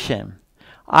reservation.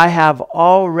 I have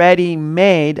already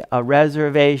made a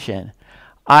reservation.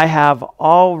 I have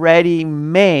already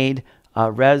made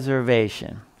a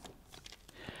reservation.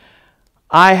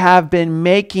 I have been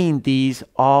making these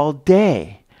all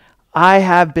day. I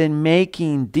have been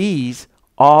making these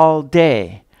all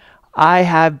day. I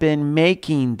have been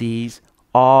making these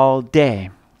all day.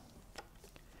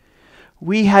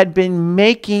 We had been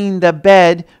making the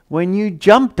bed when you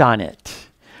jumped on it.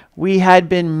 We had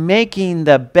been making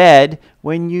the bed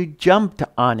when you jumped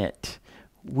on it.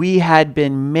 We had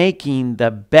been making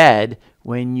the bed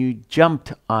when you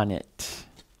jumped on it.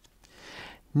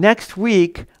 Next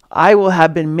week, I will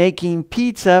have been making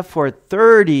pizza for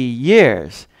 30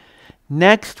 years.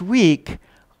 Next week,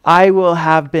 I will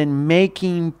have been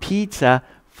making pizza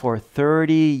for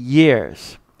 30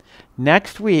 years.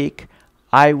 Next week,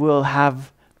 I will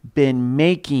have been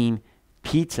making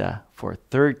pizza for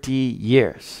 30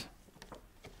 years.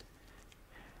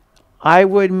 I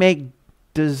would make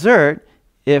dessert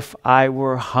if I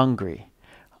were hungry.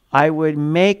 I would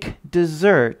make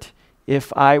dessert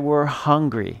if I were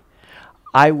hungry.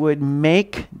 I would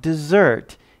make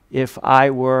dessert if I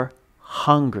were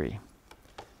hungry.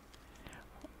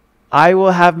 I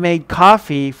will have made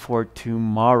coffee for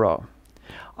tomorrow.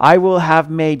 I will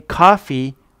have made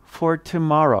coffee for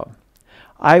tomorrow.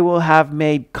 I will have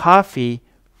made coffee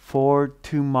for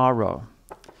tomorrow.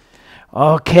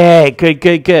 Okay,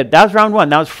 good. That was round one.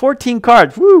 That was 14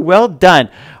 cards. Woo, well done.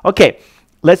 Okay,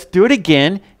 let's do it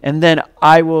again, and then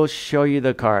I will show you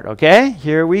the card, okay?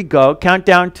 Here we go. Count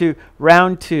down to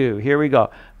round two. Here we go.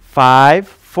 5,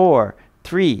 4,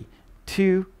 3,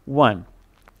 2, 1.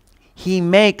 He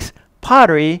makes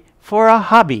pottery for a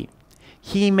hobby.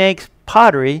 He makes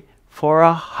pottery for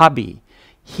a hobby.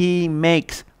 He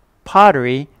makes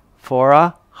pottery for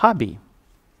a hobby.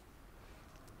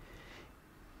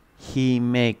 He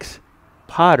makes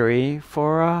pottery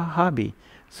for a hobby.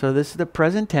 So this is the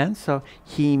present tense. So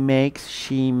he makes,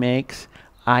 she makes,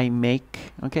 I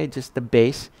make. Okay, just the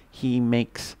base. He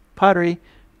makes pottery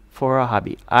for a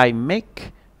hobby. I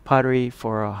make pottery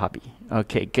for a hobby.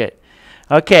 Okay, good.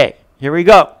 Okay, here we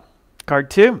go. Card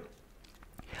 2.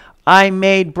 I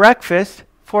made breakfast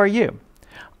for you.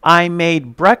 I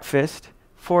made breakfast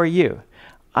for you.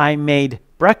 I made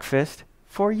breakfast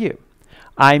for you.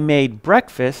 I made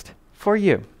breakfast for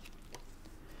you.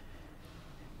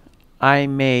 I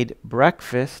made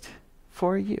breakfast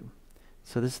for you.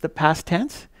 So this is the past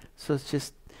tense. So it's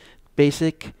just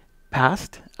basic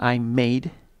past. I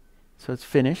made. So it's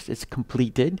finished. It's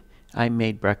completed. I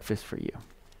made breakfast for you.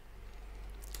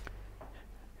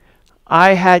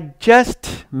 I had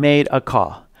just made a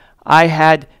call. I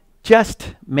had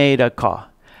just made a call.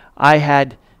 I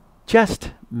had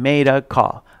just made a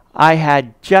call. I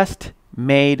had just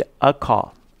made a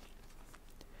call.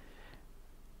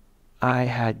 I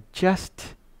had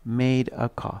just made a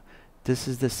call. This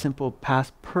is the simple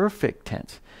past perfect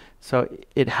tense. So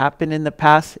it happened in the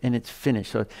past and it's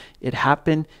finished. So it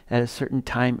happened at a certain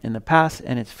time in the past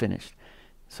and it's finished.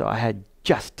 So I had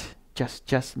just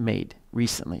made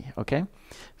recently, okay?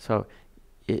 So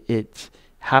it's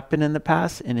happened in the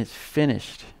past and it's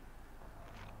finished.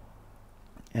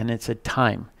 And it's a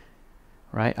time,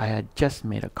 right? I had just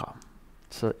made a call.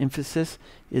 So emphasis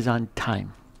is on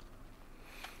time.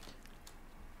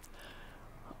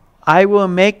 I will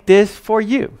make this for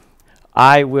you.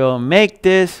 I will make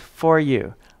this for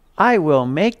you. I will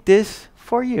make this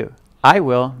for you. I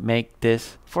will make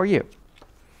this for you.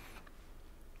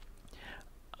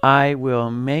 I will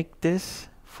make this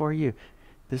for you.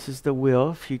 This is the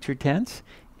will, future tense,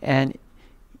 and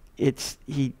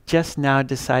he just now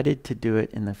decided to do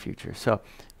it in the future. So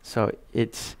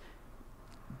it's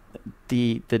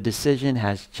the decision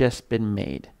has just been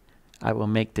made. I will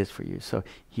make this for you. So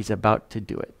he's about to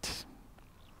do it.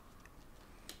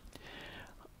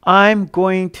 I'm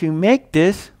going to make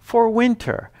this for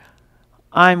winter.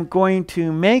 I'm going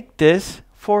to make this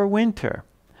for winter.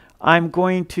 I'm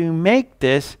going to make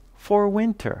this for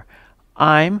winter.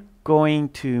 I'm going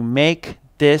to make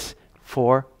this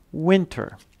for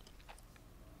winter.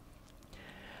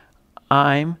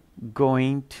 I'm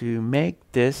going to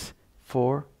make this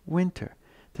for winter.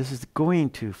 This is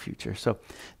going to future. So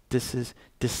this is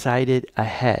decided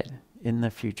ahead in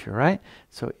the future, right?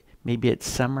 So maybe it's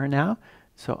summer now.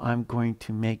 So I'm going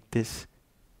to make this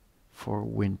for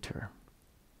winter.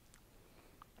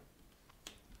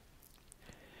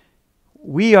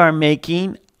 We are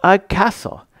making a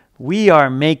castle. We are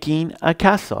making a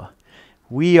castle.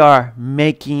 We are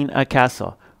making a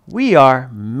castle. We are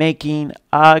making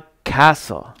a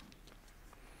castle.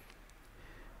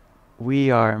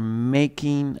 We are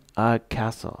making a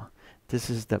castle. This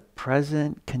is the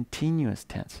present continuous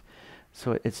tense.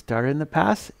 So it started in the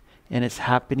past and it's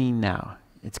happening now.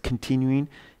 It's continuing.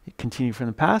 It continued from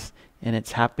the past and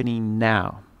it's happening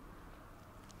now.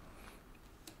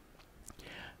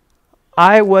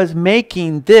 I was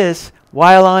making this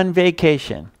while on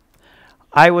vacation.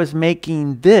 I was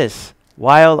making this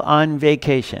while on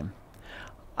vacation.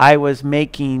 I was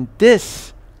making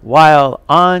this while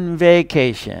on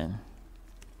vacation.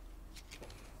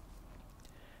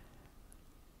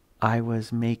 I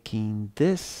was making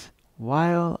this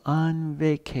while on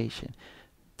vacation.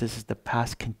 This is the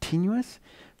past continuous.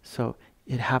 So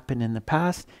it happened in the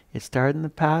past, it started in the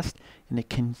past, and it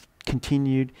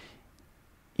continued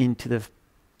into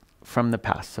from the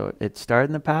past. So it started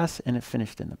in the past and it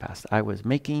finished in the past. I was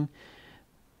making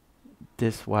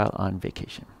this while on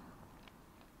vacation.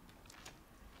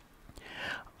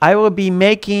 I will be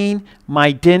making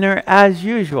my dinner as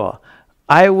usual.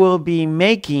 I will be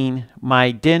making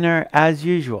my dinner as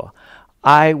usual.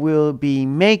 I will be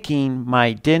making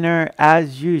my dinner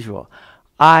as usual.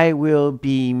 I will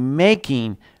be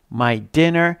making my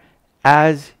dinner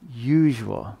as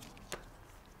usual.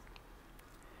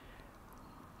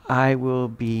 I will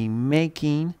be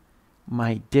making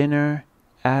my dinner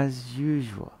as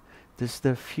usual. This is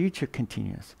the future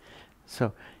continuous.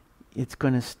 So it's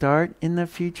going to start in the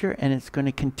future and it's going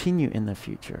to continue in the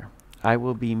future. I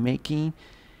will be making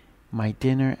my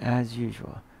dinner as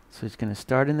usual. So it's going to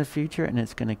start in the future and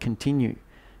it's going to continue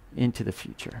into the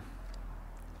future.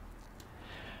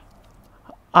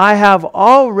 I have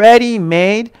already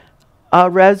made a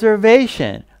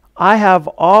reservation. I have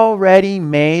already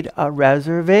made a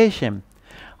reservation.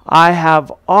 I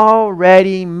have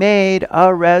already made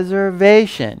a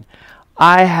reservation.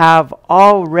 I have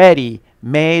already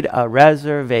made a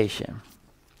reservation.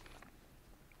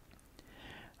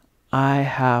 I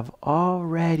have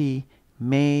already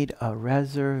made a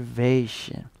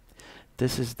reservation.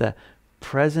 This is the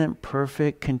present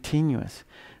perfect continuous.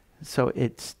 So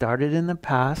it started in the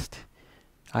past.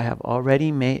 I have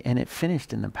already made, and it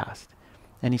finished in the past.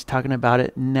 And he's talking about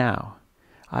it now.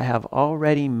 I have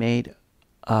already made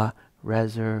a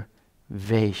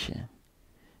reservation.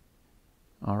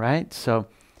 All right? So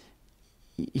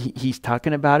he's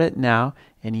talking about it now,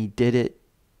 and he did it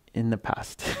in the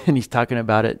past. And he's talking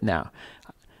about it now.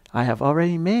 I have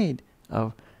already made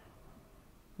a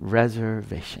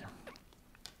reservation.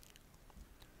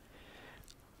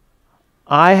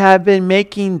 I have been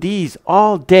making these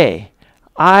all day.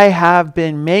 I have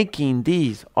been making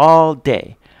these all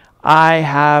day. I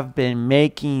have been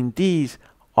making these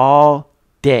all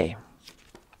day.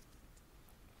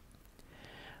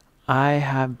 I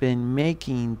have been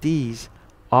making these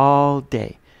all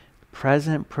day.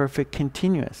 Present perfect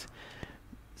continuous.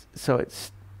 So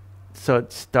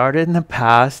it started in the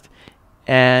past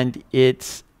and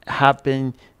it's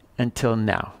happened until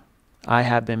now. I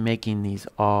have been making these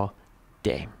all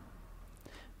day.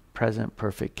 Present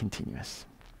perfect continuous.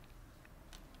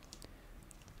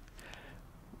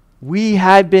 We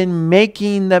had been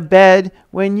making the bed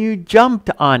when you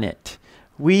jumped on it.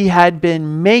 We had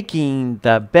been making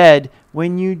the bed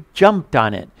when you jumped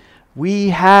on it. We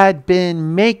had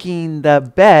been making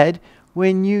the bed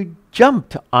when you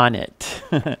jumped on it.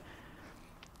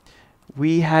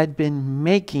 We had been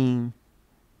making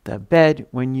the bed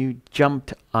when you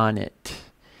jumped on it.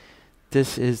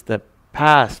 This is the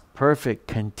past perfect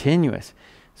continuous.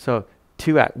 So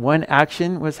one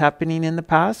action was happening in the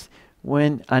past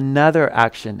when another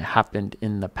action happened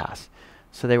in the past.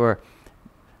 So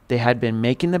they had been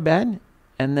making the bed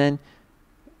and then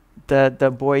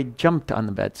the boy jumped on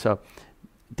the bed. So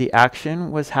the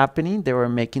action was happening. They were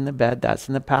making the bed. That's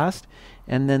in the past.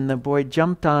 And then the boy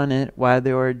jumped on it while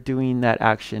they were doing that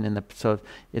action in the, so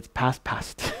it's past.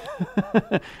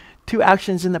 Two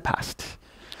actions in the past.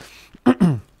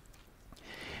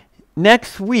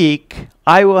 Next week,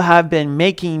 I will have been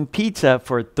making pizza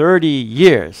for 30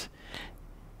 years.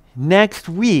 Next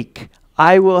week,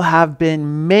 I will have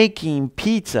been making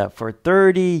pizza for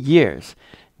 30 years.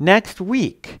 Next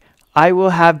week, I will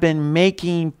have been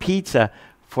making pizza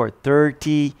for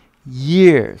 30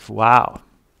 years. Wow.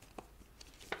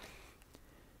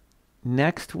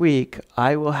 Next week,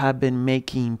 I will have been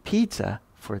making pizza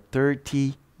for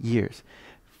 30 years.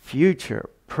 Future,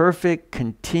 perfect,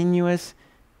 continuous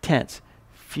tense.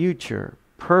 Future,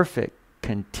 perfect,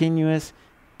 continuous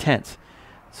tense.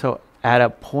 So at a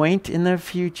point in the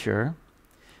future,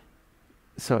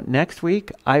 so next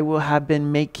week, I will have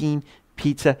been making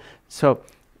pizza. So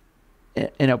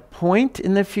in a point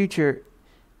in the future,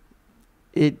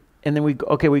 and then we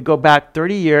go back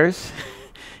 30 years,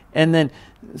 and then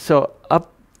so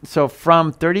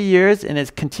from 30 years, and it's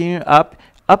continuing up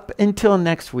until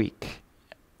next week,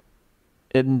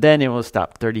 and then it will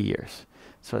stop 30 years.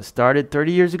 So it started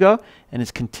 30 years ago, and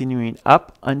it's continuing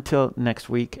up until next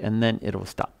week, and then it'll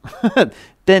stop.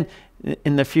 Then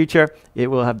in the future, it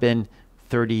will have been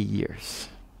 30 years.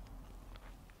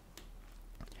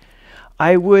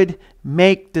 I would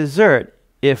make dessert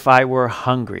if I were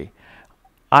hungry.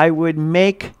 I would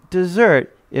make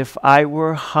dessert if I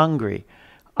were hungry.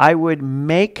 I would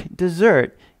make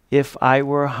dessert if I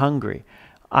were hungry.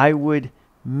 I would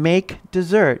make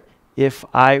dessert if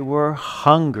I were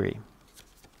hungry.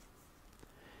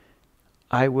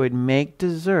 I would make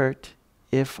dessert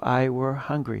if I were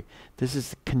hungry. This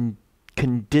is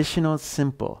conditional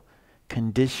simple.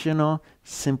 Conditional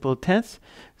simple tense.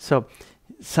 So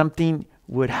something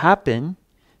would happen,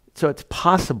 so it's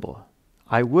possible.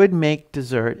 I would make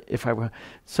dessert if I were.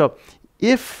 So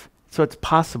it's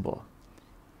possible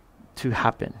to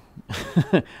happen.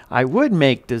 I would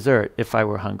make dessert if I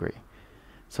were hungry.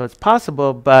 So it's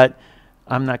possible, but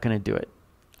I'm not going to do it.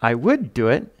 I would do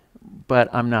it, but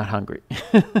I'm not hungry.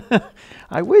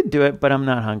 I would do it, but I'm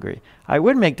not hungry. I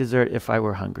would make dessert if I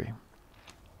were hungry.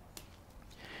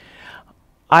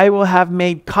 I will have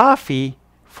made coffee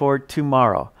for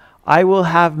tomorrow. I will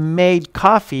have made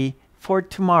coffee for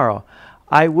tomorrow.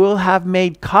 I will have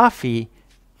made coffee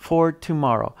for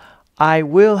tomorrow. I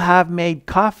will have made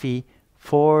coffee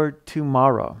for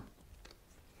tomorrow.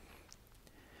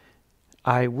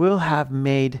 I will have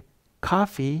made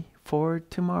coffee for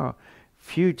tomorrow.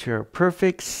 Future,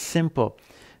 perfect, simple.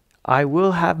 I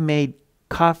will have made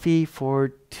coffee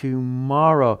for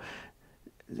tomorrow.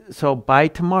 So by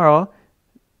tomorrow,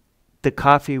 the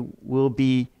coffee will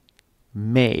be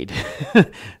made.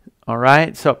 All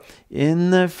right. So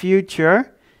in the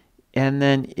future, and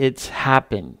then it's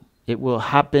happened. It will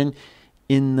happen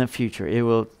in the future. It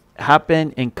will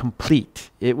happen and complete.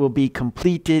 It will be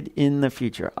completed in the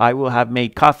future. I will have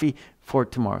made coffee for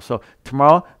tomorrow. So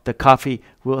tomorrow, the coffee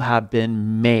will have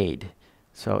been made.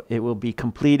 So it will be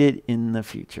completed in the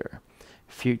future.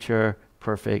 Future,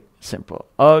 perfect, simple.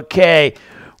 Okay.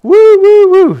 Woo, woo,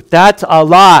 woo. That's a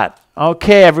lot.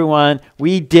 Okay, everyone.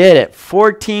 We did it.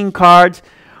 14 cards,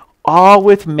 all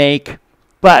with make,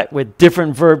 but with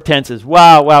different verb tenses.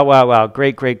 Wow, wow, wow, wow.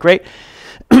 Great, great, great.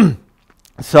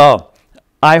 So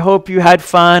I hope you had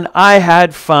fun. I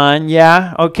had fun.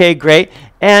 Yeah. Okay, great.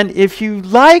 And if you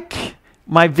like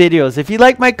my videos, if you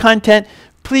like my content,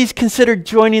 please consider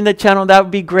joining the channel. That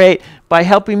would be great. By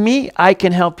helping me, I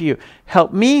can help you.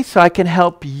 Help me so I can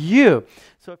help you.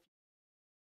 So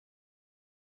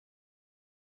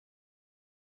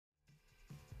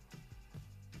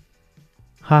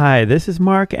hi, this is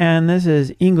Mark, and this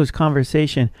is English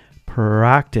Conversation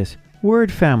Practice.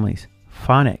 Word families,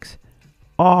 phonics,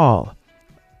 all.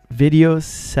 Video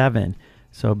 7.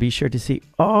 So be sure to see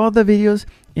all the videos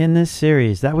in this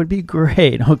series. That would be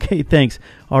great. Okay, thanks.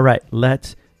 All right,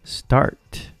 let's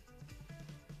start.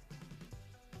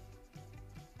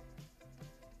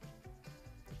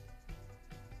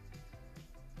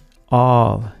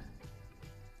 All.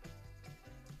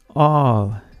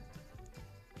 All.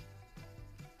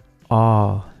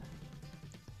 All.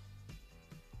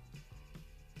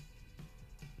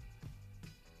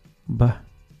 B.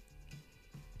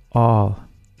 All.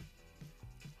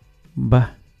 B.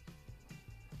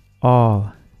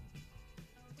 All.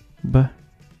 B.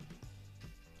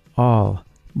 All.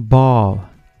 Ball.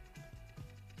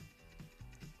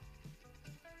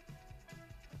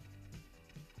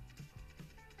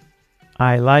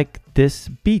 I like this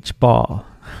beach ball.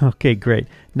 Okay, great.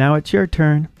 Now it's your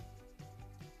turn.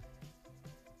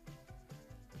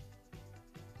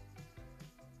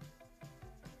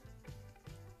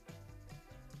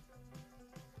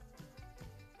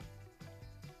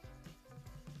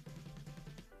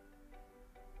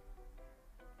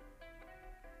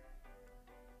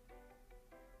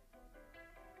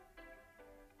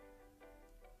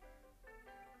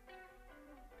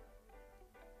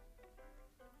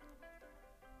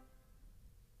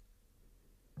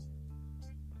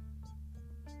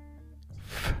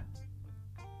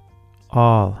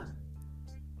 All,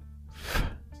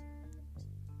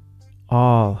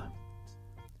 all,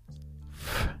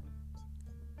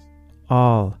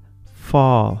 all,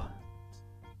 fall.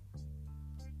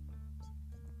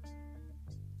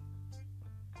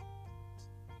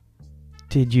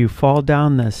 Did you fall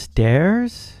down the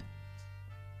stairs?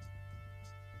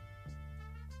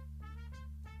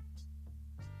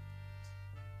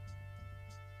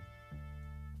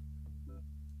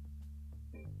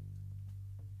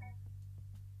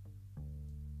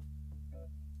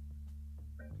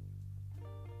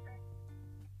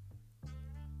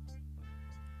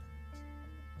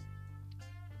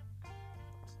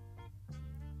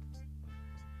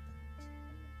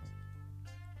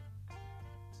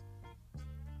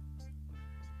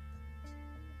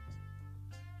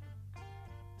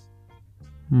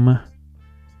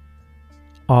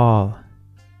 All,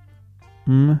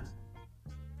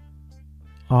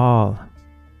 all,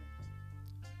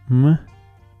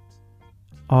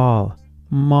 all,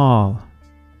 mall.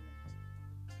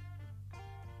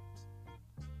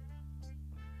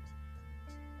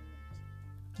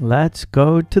 Let's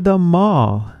go to the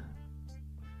mall.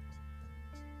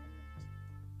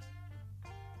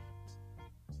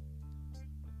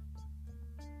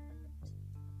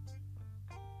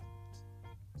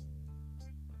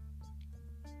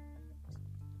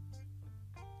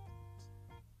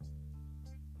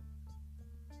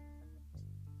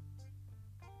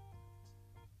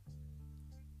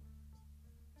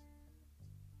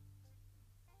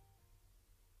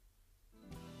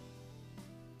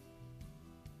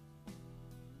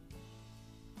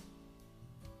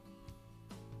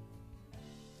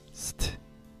 St,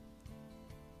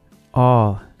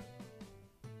 all,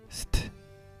 st,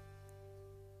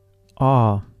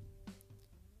 all,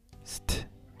 st,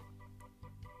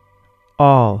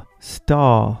 all,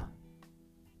 stall.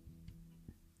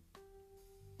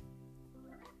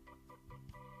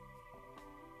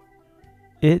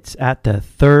 It's at the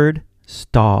third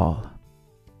stall.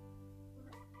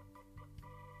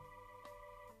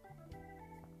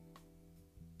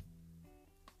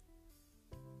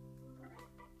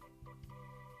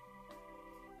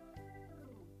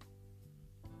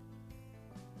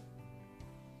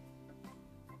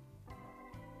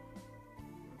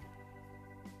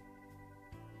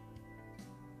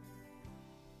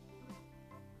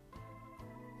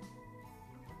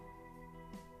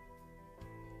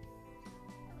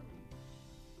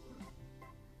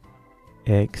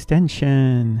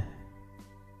 Extension.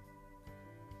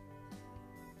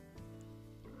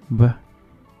 B,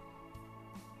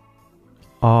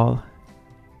 all,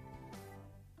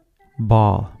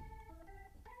 ball.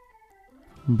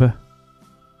 B,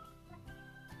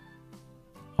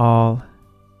 all,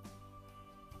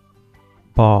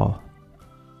 ball.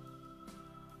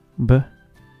 B,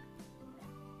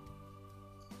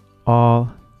 all,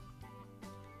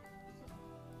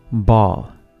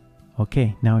 ball.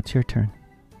 Okay, now it's your turn.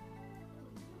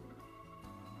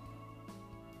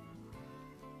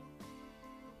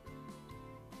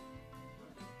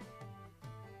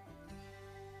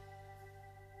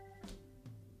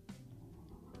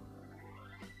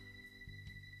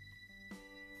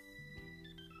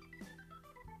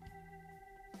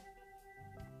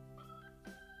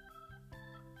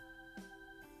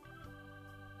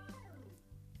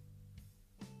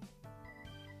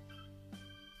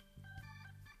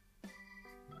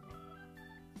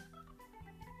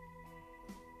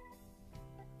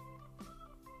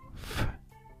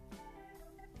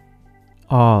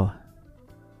 All,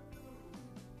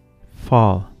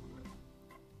 fall.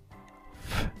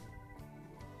 F,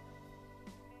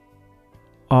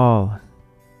 all,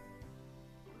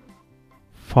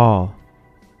 fall.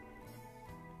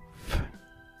 F,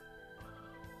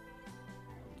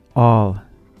 all,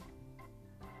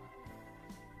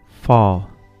 fall.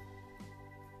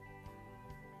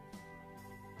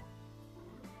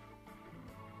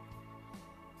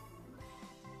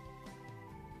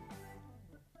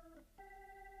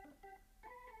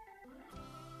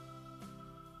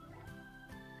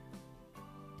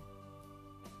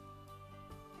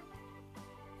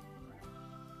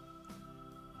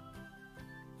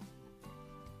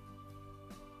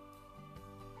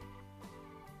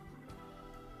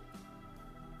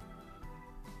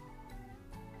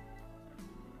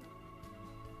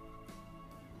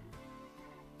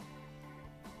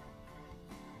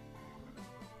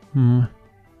 all,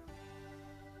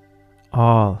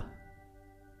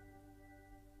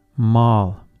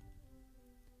 mall,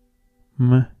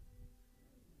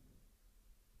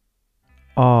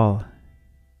 all,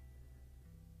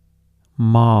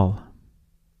 mall,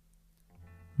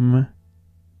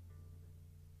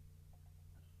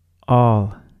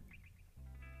 all,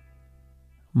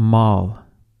 mall.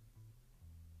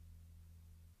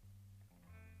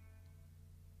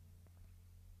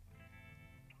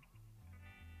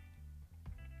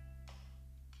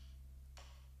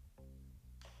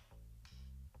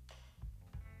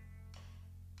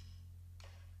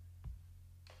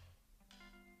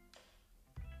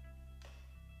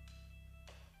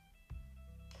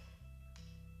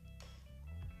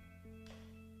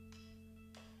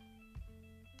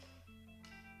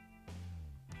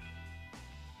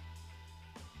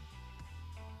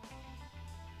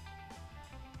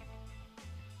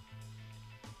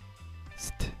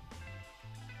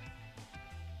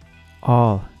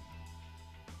 All,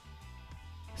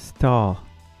 stall,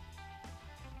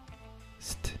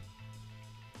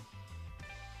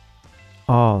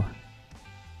 all,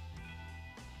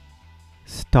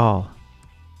 stall,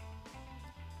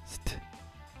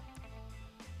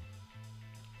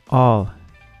 all,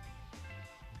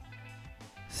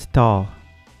 stall.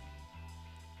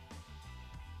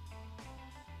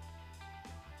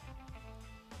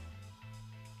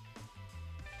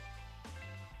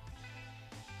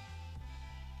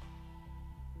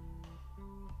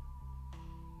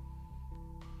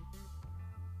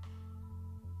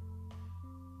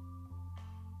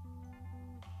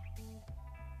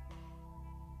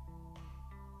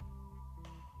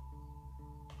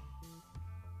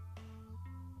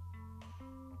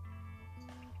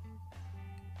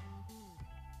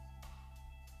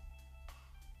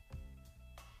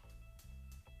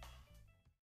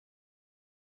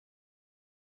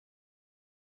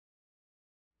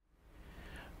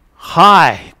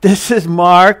 Hi, this is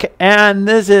Mark, and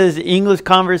this is English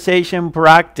Conversation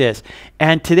Practice.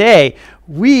 And today,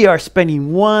 we are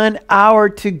spending 1 hour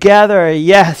together.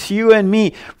 Yes, you and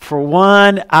me for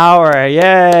 1 hour.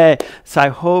 Yay! So I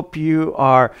hope you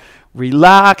are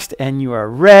relaxed and you are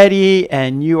ready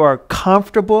and you are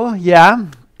comfortable. Yeah,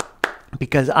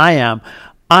 because I am.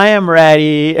 I am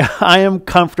ready. I am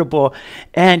comfortable.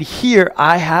 And here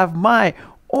I have my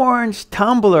orange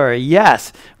tumbler.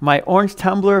 Yes, my orange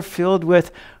tumbler filled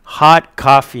with hot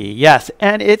coffee. Yes,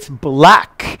 and it's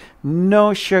black.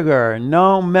 No sugar,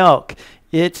 no milk.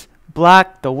 It's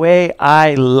black the way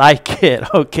I like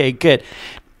it. Okay, good.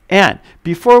 And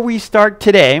before we start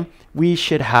today, we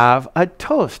should have a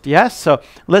toast. Yes, so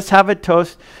let's have a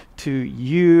toast to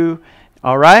you.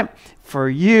 All right? For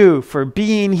you, for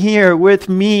being here with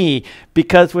me,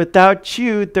 because without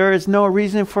you, there is no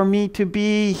reason for me to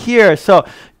be here. So,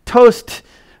 toast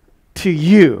to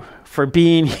you for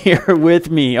being here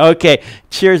with me. Okay,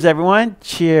 cheers, everyone.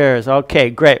 Cheers. Okay,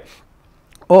 great.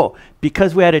 Oh,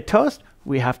 because we had a toast,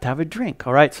 we have to have a drink.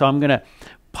 All right, so I'm going to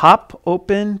pop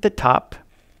open the top.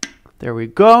 There we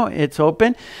go. It's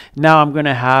open. Now I'm going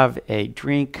to have a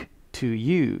drink to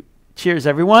you. Cheers,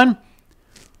 everyone.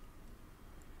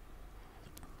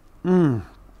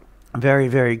 Very,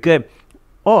 very good.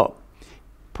 Oh,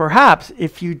 perhaps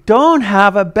if you don't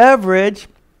have a beverage,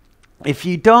 if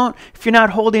you're not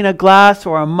holding a glass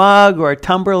or a mug or a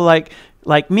tumbler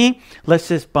like me, let's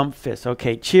just bump fists.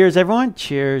 Okay, cheers, everyone.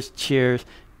 Cheers, cheers,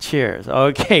 cheers.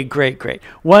 Okay, great, great.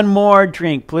 One more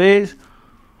drink, please.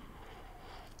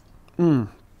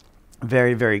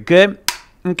 Very, very good.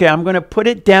 Okay, I'm going to put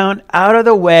it down out of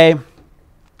the way.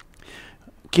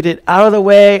 Get it out of the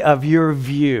way of your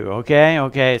view, okay?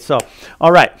 Okay, so,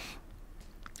 all right.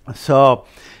 So,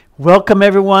 welcome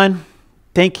everyone.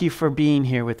 Thank you for being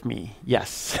here with me.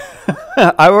 Yes.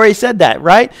 I already said that,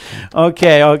 right?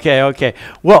 Okay, okay, okay.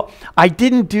 Well, I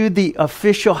didn't do the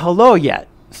official hello yet,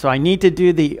 so I need to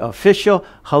do the official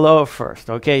hello first.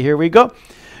 Okay, here we go.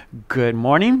 Good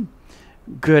morning,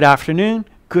 good afternoon,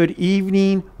 good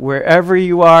evening, wherever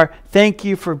you are. Thank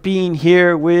you for being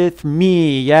here with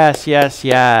me. Yes, yes,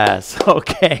 yes.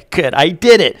 Okay, good. I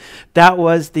did it. That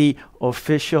was the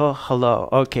official hello.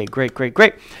 Okay, great, great,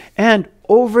 great. And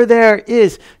over there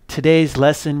is today's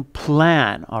lesson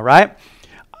plan, all right?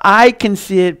 I can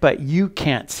see it, but you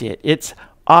can't see it. It's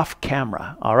off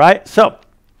camera, all right? So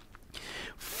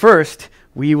first,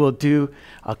 we will do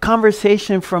a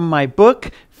conversation from my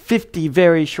book, 50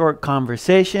 Very Short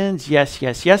Conversations. Yes,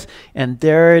 yes, yes. And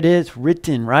there it is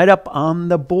written right up on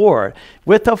the board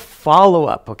with a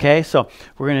follow-up, okay? So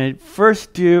we're going to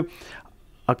first do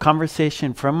a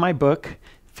conversation from my book,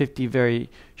 50 Very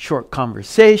Short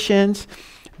Conversations.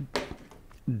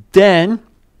 Then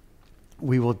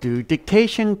we will do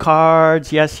dictation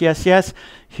cards. Yes, yes, yes.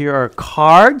 Here are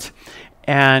cards.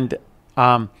 And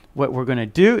what we're going to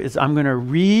do is I'm going to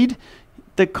read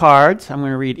the cards. I'm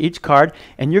going to read each card.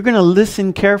 And you're going to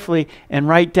listen carefully and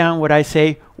write down what I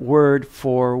say word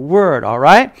for word. All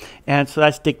right? And so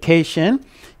that's dictation.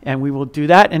 And we will do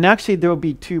that. And actually, there will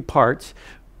be two parts.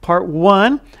 Part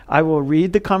one, I will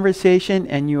read the conversation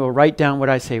and you will write down what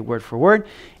I say word for word.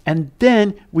 And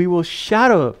then we will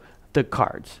shadow the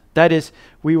cards. That is,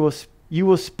 you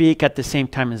will speak at the same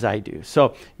time as I do.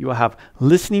 So you will have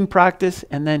listening practice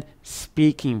and then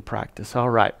speaking practice. All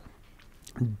right.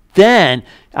 Then,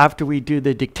 after we do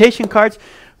the dictation cards,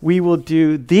 we will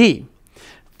do the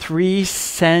 3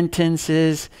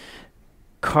 sentences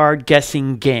card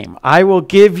guessing game. I will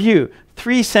give you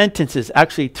 3 sentences,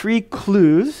 actually 3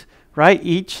 clues, right?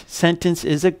 Each sentence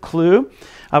is a clue.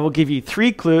 I will give you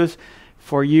 3 clues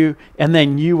for you, and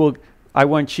then I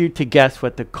want you to guess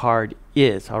what the card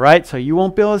is, all right? So you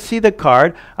won't be able to see the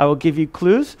card. I will give you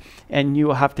clues, and you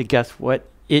will have to guess what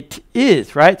it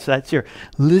is, right? So that's your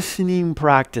listening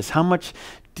practice. How much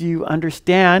do you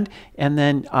understand? And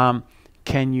then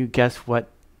can you guess what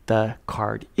the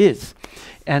card is?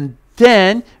 And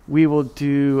then we will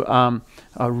do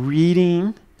a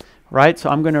reading, right? So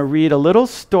I'm going to read a little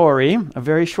story, a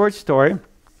very short story.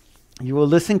 You will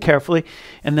listen carefully,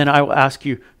 and then I will ask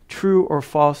you true or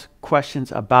false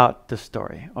questions about the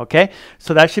story, okay?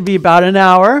 So that should be about an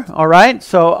hour, all right?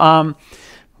 So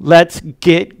let's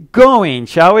get going,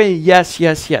 shall we? Yes,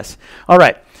 yes, yes. All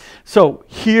right. So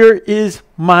here is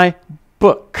my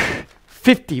book.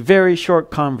 50 very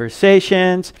short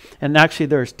conversations. And actually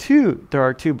there are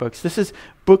 2 books. This is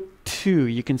book 2.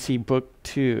 You can see book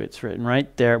 2. It's written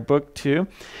right there, book 2.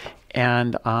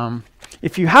 And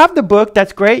if you have the book,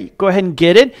 that's great. Go ahead and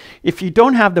get it. If you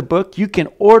don't have the book, you can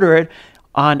order it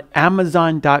on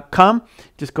Amazon.com.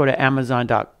 Just go to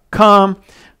Amazon.com.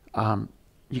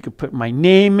 You can put my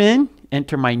name in,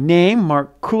 enter my name,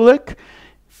 Mark Kulek,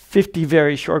 50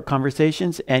 very short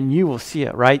conversations, and you will see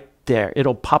it right there.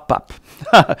 It'll pop up.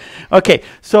 Okay,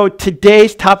 so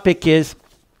today's topic is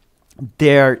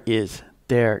there is.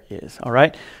 All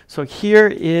right, so here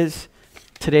is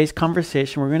today's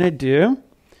conversation we're going to do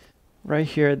right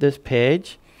here at this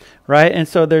page, right? And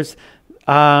so there's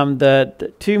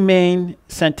the 2 main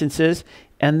sentences,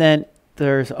 and then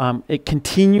there's it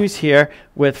continues here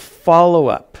with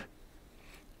follow-up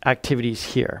activities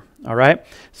here, all right?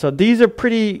 So these are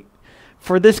pretty,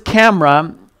 for this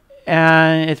camera,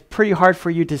 and it's pretty hard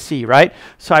for you to see, right?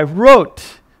 So I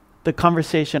wrote the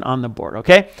conversation on the board,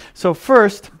 okay? So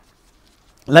first,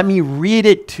 let me read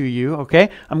it to you,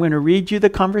 okay? I'm going to read you the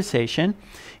conversation,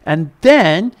 and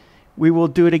then we will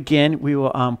do it again. We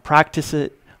will practice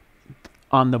it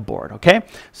on the board, okay?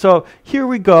 So here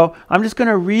we go. I'm just going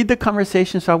to read the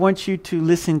conversation, so I want you to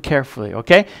listen carefully,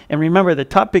 okay? And remember, the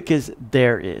topic is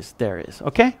there is,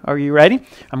 okay? Are you ready?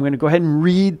 I'm going to go ahead and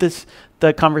read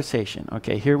the conversation.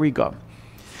 Okay, here we go.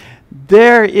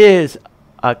 There is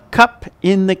a cup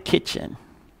in the kitchen.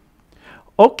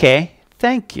 Okay,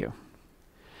 thank you.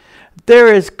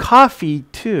 There is coffee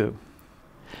too.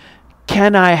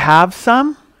 Can I have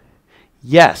some?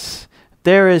 Yes,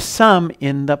 there is some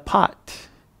in the pot.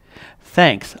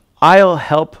 Thanks, I'll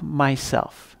help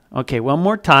myself. Okay, one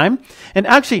more time. And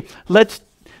actually, let's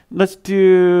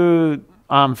do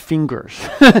fingers.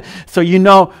 So you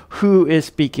know who is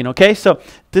speaking, okay? So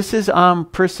this is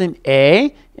person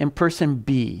A and person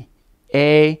B.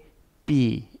 A,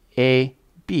 B, A,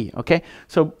 B, okay?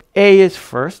 So A is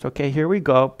first, okay? Here we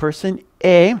go. Person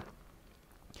A.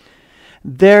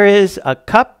 There is a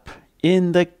cup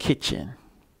in the kitchen.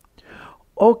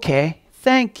 Okay,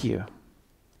 thank you.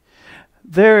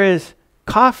 There is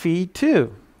coffee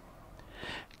too.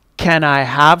 Can I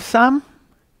have some?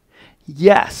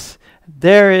 Yes,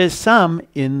 there is some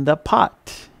in the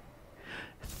pot.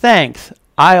 Thanks,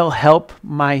 I'll help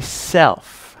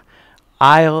myself.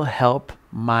 I'll help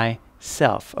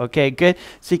myself. Okay, good.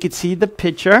 So you can see the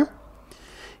picture.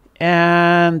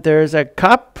 And there's a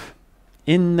cup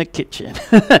in the kitchen.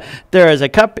 There is a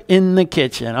cup in the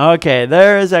kitchen. Okay,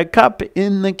 there is a cup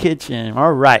in the kitchen.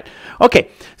 All right.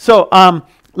 Okay, so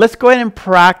let's go ahead and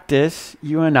practice,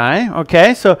 you and I.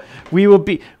 Okay, so we will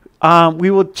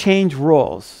change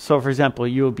roles. So for example,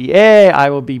 you will be A, I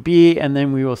will be B, and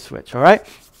then we will switch. All right.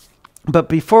 But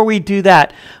before we do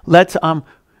that, let's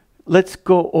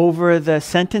go over the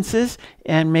sentences,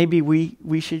 and maybe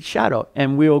we should shadow,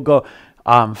 and we will go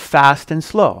fast and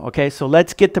slow. Okay, so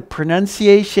let's get the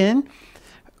pronunciation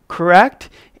correct,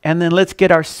 and then let's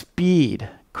get our speed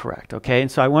correct. Okay,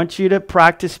 and so I want you to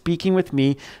practice speaking with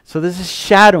me. So this is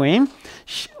shadowing.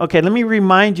 Okay, let me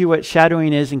remind you what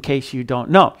shadowing is in case you don't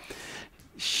know.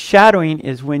 Shadowing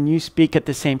is when you speak at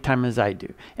the same time as I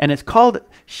do. And it's called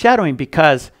shadowing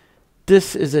because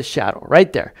this is a shadow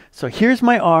right there. So here's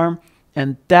my arm,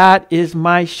 and that is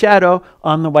my shadow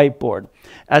on the whiteboard.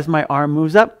 As my arm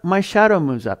moves up, my shadow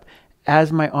moves up.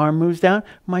 As my arm moves down,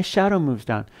 my shadow moves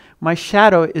down. My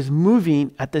shadow is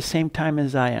moving at the same time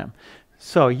as I am.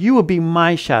 So you will be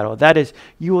my shadow. That is,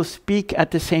 you will speak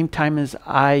at the same time as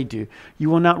I do. You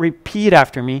will not repeat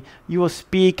after me. You will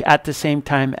speak at the same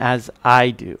time as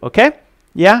I do. Okay?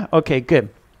 Yeah? Okay, good.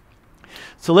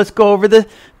 So let's go over the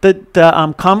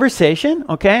conversation,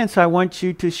 okay? And so I want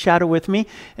you to shadow with me,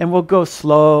 and we'll go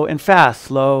slow and fast,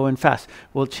 slow and fast.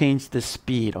 We'll change the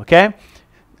speed, okay?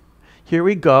 Here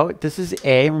we go. This is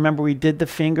A. Remember, we did the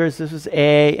fingers. This was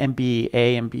A and B,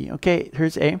 A and B. Okay,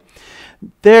 here's A.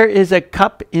 There is a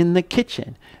cup in the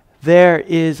kitchen. There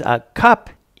is a cup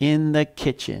in the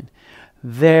kitchen.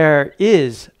 There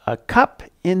is a cup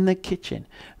in the kitchen.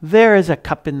 There is a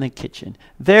cup in the kitchen.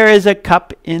 There is a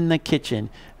cup in the kitchen.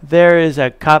 There is a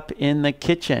cup in the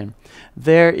kitchen.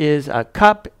 There is a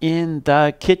cup in the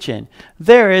kitchen.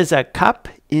 There is a cup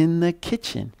in the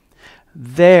kitchen.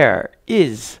 There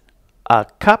is a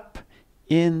cup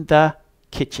in the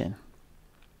kitchen.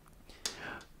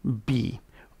 B.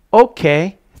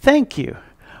 Okay, thank you.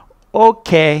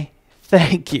 Okay,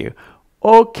 thank you.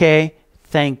 Okay,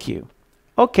 thank you.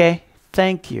 Okay,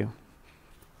 thank you.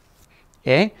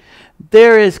 Okay,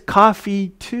 there is coffee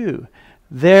too.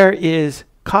 There is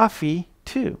coffee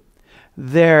too.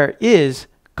 There is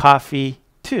coffee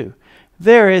too.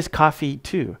 There is coffee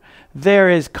too. There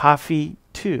is coffee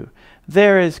too.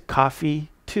 There is coffee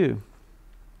too.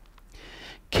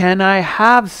 Can I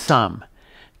have some?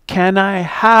 Can I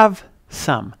have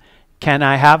some? Can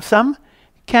I have some?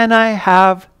 Can I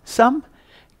have some?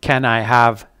 Can I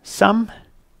have some?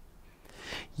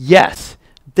 Yes,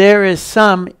 there is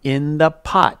some in the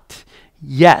pot.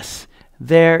 Yes,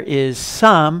 there is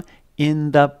some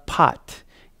in the pot.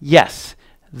 Yes,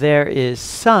 there is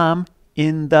some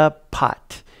in the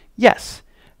pot. Yes,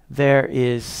 there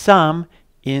is some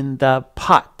in the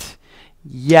pot.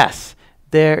 Yes,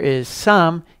 there is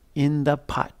some in the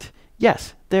pot.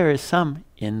 Yes, there is some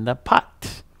in the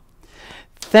pot.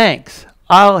 Thanks,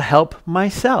 I'll help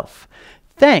myself.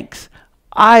 Thanks,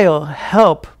 I'll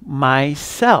help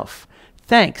myself.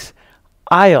 Thanks,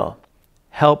 I'll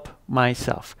help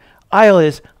myself. I'll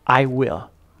is I will,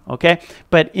 okay?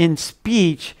 But in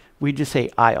speech, we just say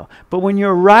I'll. But when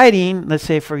you're writing, let's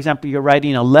say, for example, you're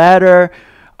writing a letter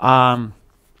or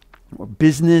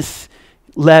business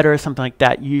letter or something like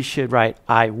that, you should write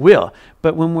I will.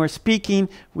 But when we're speaking,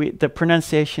 the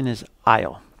pronunciation is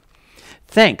I'll.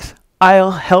 Thanks,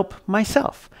 I'll help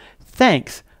myself.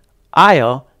 Thanks,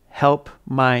 I'll help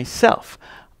myself.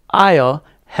 I'll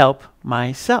help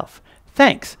myself.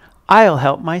 Thanks, I'll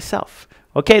help myself.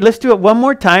 Okay, let's do it one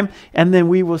more time, and then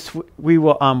we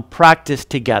will practice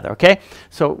together. Okay,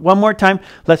 so one more time,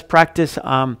 let's practice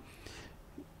our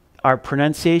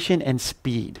pronunciation and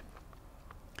speed.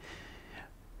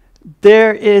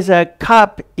 There is a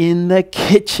cup in the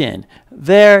kitchen.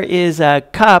 There is a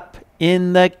cup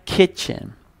in the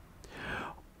kitchen.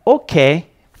 Okay,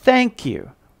 thank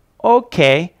you.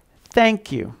 Okay,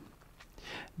 thank you.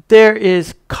 There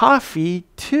is coffee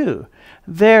too.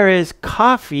 There is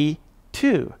coffee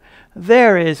too.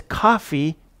 There is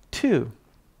coffee too.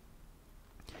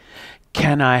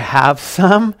 Can I have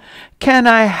some? Can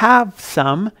I have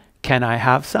some? Can I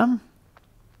have some?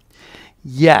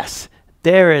 Yes,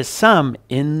 there is some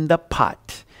in the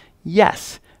pot.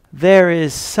 Yes, there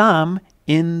is some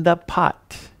in the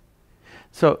pot.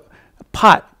 So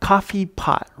pot, coffee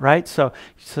pot, right? So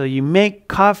you make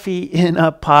coffee in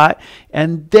a pot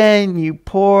and then you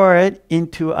pour it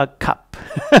into a cup.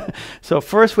 So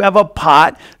first we have a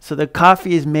pot, so the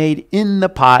coffee is made in the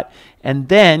pot, and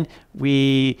then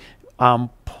we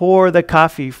pour the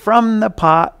coffee from the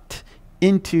pot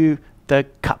into the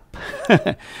cup.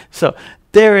 So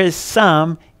there is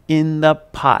some in the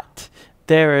pot.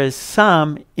 There is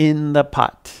some in the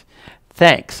pot.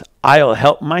 Thanks, I'll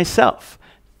help myself.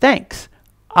 Thanks,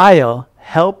 I'll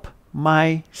help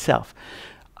myself.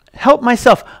 Help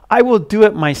myself. I will do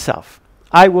it myself.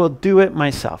 I will do it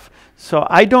myself. So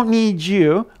I don't need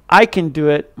you. I can do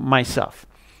it myself.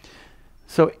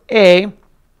 So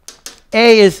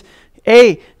this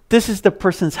is the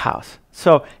person's house.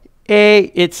 So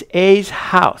it's A's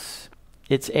house.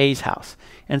 It's A's house.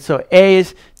 And so A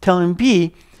is telling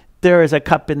B, there is a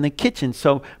cup in the kitchen.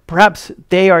 So perhaps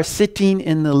they are sitting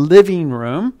in the living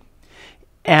room,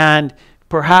 and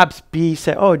perhaps B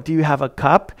said, oh, do you have a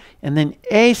cup? And then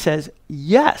A says,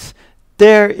 yes,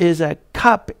 there is a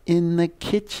cup in the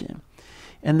kitchen.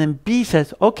 And then B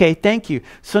says, okay, thank you.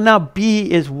 So now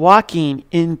B is walking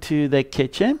into the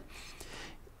kitchen.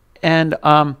 And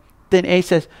then A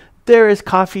says, there is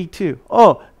coffee too.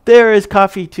 Oh, there is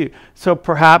coffee too. So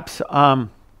perhaps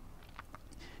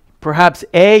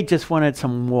A just wanted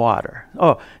some water.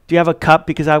 Oh, do you have a cup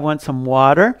because I want some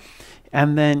water?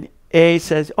 And then A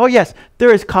says, oh yes,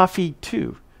 there is coffee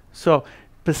too. So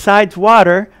besides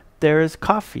water, there is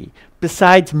coffee.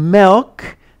 Besides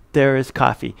milk, there is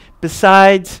coffee.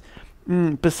 Besides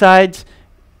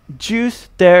juice,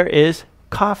 there is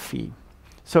coffee.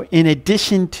 So in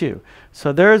addition to.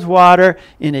 So there is water.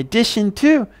 In addition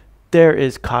to, there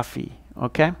is coffee.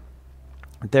 Okay?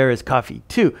 There is coffee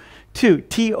too.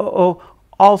 T-O-O,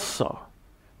 also.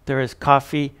 There is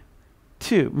coffee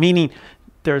too. Meaning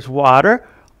there's water.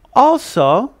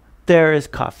 Also, there is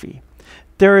coffee.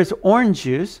 There is orange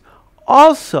juice.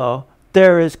 Also,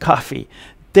 there is coffee.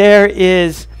 There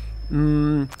is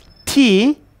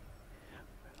tea.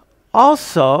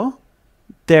 Also,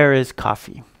 there is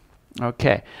coffee.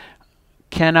 Okay.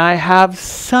 Can I have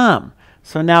some?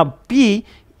 So now B,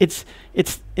 it's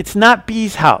not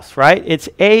B's house, right? It's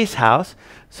A's house.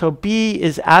 So B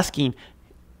is asking,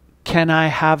 can I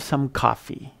have some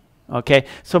coffee? Okay.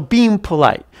 So being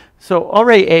polite. So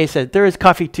already A said there is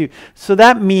coffee too. So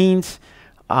that means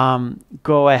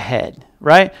go ahead,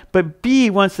 right? But B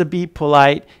wants to be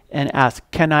polite and ask,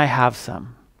 can I have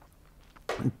some?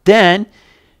 Then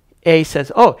A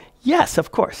says, oh, yes,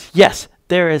 of course. Yes,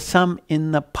 there is some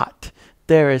in the pot.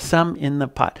 There is some in the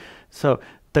pot. So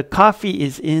the coffee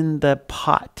is in the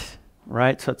pot,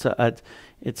 right? So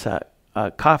it's a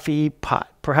coffee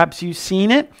pot. Perhaps you've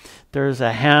seen it. There's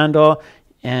a handle,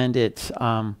 and it's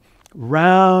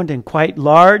round and quite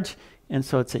large, and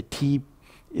so it's a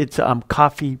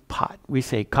coffee pot. We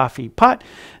say coffee pot.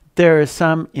 There is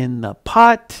some in the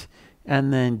pot,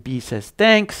 and then B says,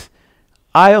 thanks.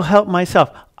 I'll help myself.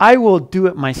 I will do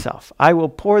it myself. I will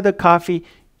pour the coffee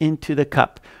into the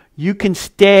cup. You can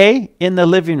stay in the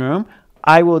living room.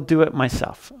 I will do it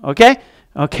myself. Okay?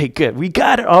 Okay, good. We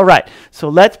got it. All right. So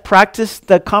let's practice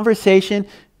the conversation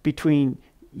between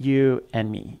you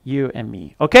and me. You and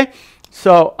me. Okay?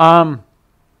 So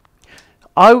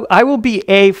I will be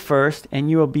A first,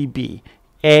 and you will be B.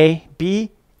 A,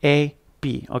 B, A,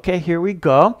 B. Okay, here we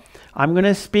go. I'm going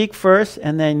to speak first,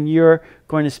 and then you're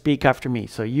going to speak after me.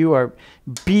 So you are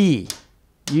B.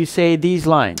 You say these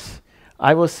lines.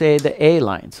 I will say the A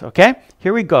lines. Okay,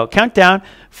 here we go. Count down.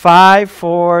 5,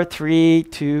 4, 3,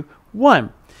 2,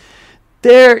 1.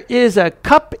 There is a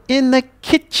cup in the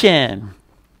kitchen.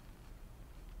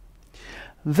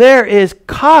 There is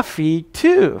coffee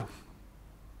too.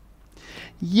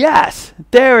 Yes,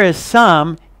 there is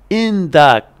some in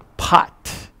the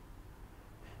pot.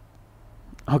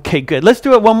 Okay, good. Let's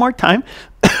do it one more time.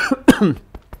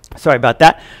 Sorry about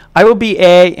that. I will be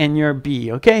A and you're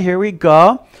B. Okay, here we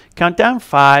go. Countdown.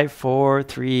 5, 4,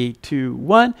 3, 2,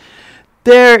 1.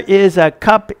 There is a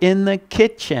cup in the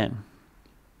kitchen.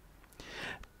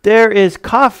 There is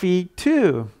coffee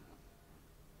too.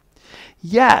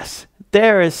 Yes,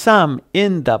 there is some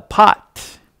in the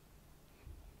pot.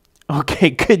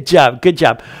 Okay, good job, good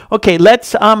job. Okay,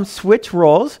 let's switch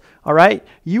roles. All right,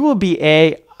 you will be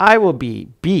A, I will be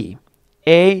B.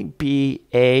 A, B,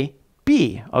 A,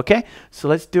 B. Okay, so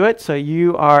let's do it. So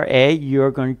you are A,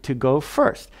 you're going to go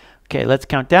first. Okay, let's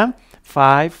count down.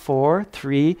 5, 4,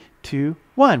 3, 2,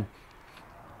 1.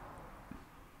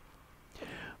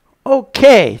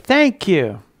 Okay, thank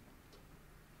you.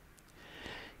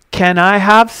 Can I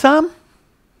have some?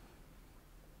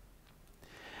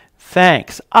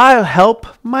 Thanks. I'll help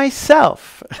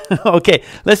myself. Okay,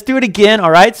 let's do it again.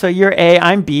 All right, so you're A,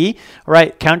 I'm B. All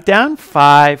right, count down.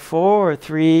 5, 4,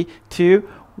 3, 2,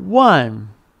 1.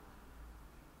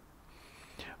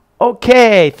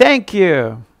 Okay, thank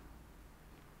you.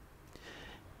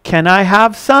 Can I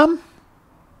have some?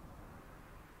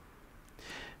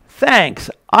 Thanks.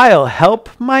 I'll help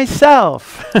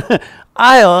myself.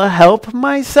 I'll help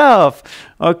myself.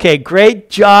 Okay, great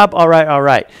job. All right, all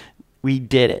right. We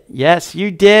did it. Yes, you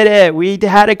did it. We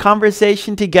had a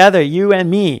conversation together, you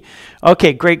and me.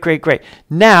 Okay, great, great, great.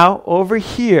 Now, over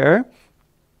here,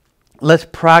 let's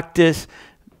practice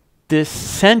this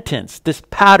sentence, this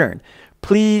pattern.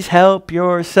 Please help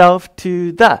yourself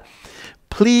to the.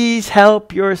 Please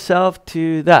help yourself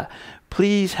to the.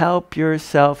 Please help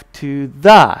yourself to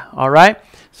the. All right?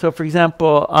 So, for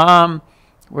example,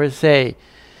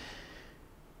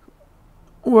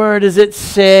 where does it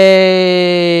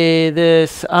say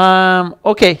this?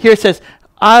 Okay, here it says,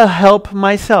 I'll help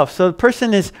myself. So the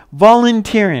person is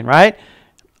volunteering, right?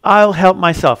 I'll help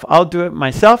myself. I'll do it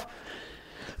myself.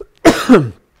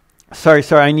 Sorry,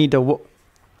 I need to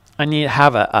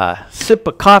have a sip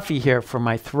of coffee here for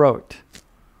my throat.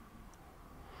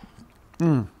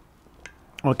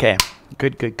 Okay,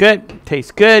 good.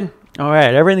 Tastes good. All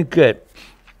right, everything's good.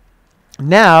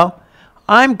 Now,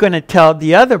 I'm going to tell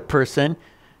the other person,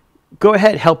 go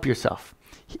ahead, help yourself.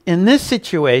 In this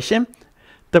situation,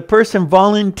 the person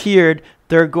volunteered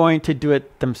they're going to do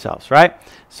it themselves, right?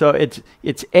 So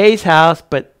it's A's house,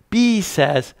 but B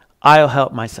says, I'll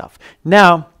help myself.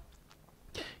 Now,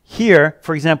 here,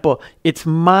 for example, it's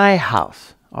my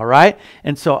house, all right?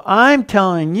 And so I'm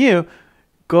telling you,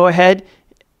 go ahead,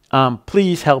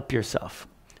 please help yourself.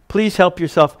 Please help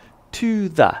yourself to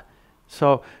the.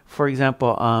 So, for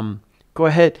example, go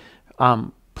ahead,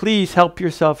 please help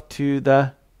yourself to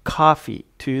the coffee,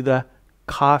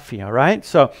 all right?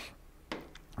 So,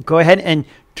 go ahead and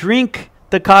drink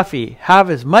the coffee. Have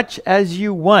as much as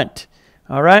you want,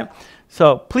 all right?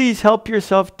 So, please help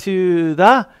yourself to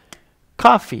the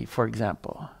coffee, for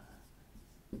example.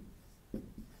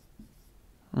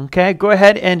 Okay, go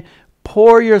ahead and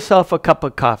pour yourself a cup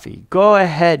of coffee. Go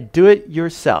ahead, do it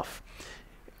yourself.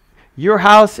 Your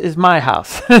house is my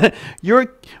house.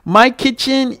 My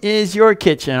kitchen is your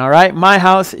kitchen, all right? My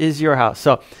house is your house.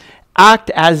 So act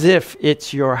as if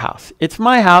it's your house. It's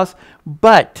my house,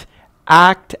 but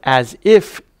act as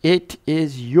if it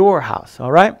is your house,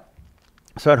 all right?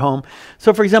 So at home.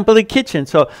 So for example, the kitchen.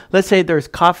 So let's say there's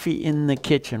coffee in the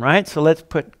kitchen, right? So let's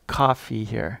put coffee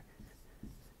here.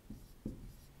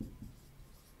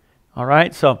 All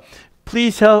right, so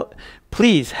please help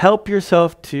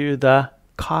yourself to the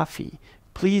coffee.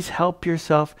 Please help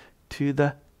yourself to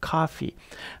the coffee.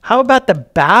 How about the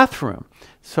bathroom?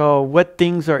 So what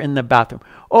things are in the bathroom?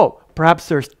 Oh, perhaps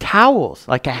there's towels,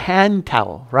 like a hand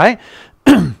towel, right?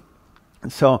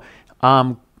 So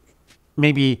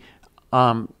maybe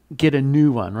get a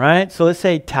new one, right? So let's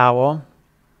say towel.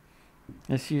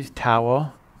 Let's use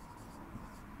towel.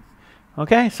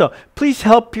 Okay, so please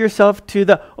help yourself to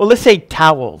the, let's say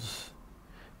towels.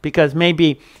 Because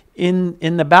maybe in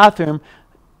the bathroom,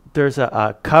 there's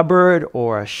a cupboard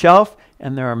or a shelf,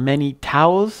 and there are many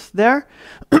towels there.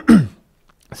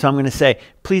 So I'm going to say,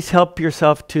 please help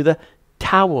yourself to the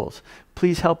towels.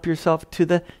 Please help yourself to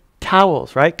the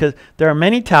towels, right? Because there are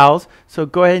many towels, so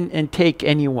go ahead and take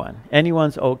any one.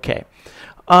 Anyone's okay.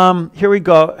 Here we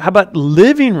go. How about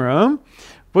living room?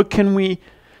 What can we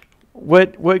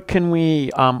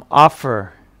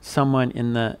offer someone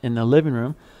in the living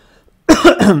room?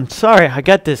 Sorry, I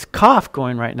got this cough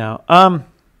going right now.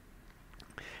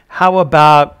 How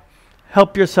about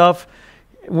help yourself?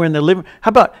 We're in the living. How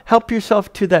about help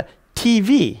yourself to the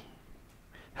TV?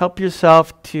 Help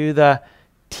yourself to the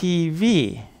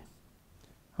TV.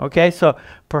 Okay, so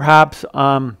perhaps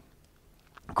go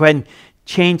ahead and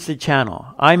change the channel.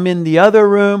 I'm in the other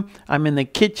room. I'm in the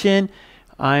kitchen.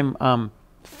 I'm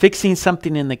fixing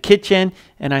something in the kitchen,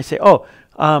 and I say,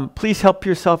 please help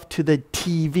yourself to the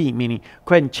TV, meaning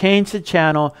go ahead and change the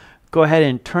channel. Go ahead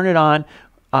and turn it on.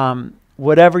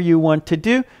 Whatever you want to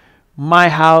do. My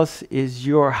house is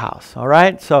your house, all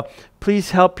right? So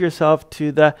please help yourself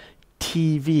to the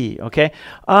TV, okay?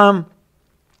 How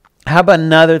about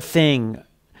another thing?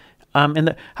 How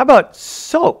about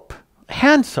soap?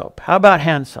 Hand soap. How about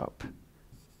hand soap?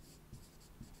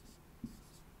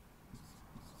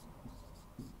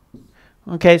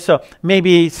 Okay, so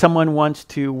maybe someone wants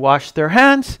to wash their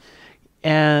hands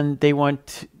and they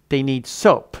need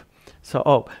soap.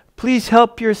 So, please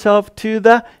help yourself to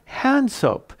the hand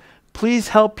soap. Please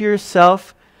help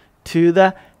yourself to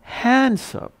the hand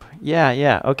soap.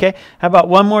 Yeah, okay. How about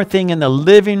one more thing in the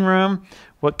living room?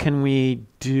 What can we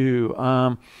do?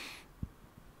 How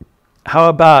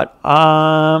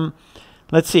about,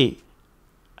 let's see.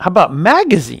 How about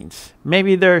magazines?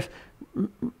 Maybe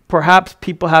perhaps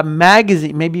people have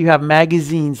magazines. Maybe you have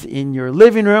magazines in your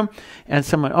living room and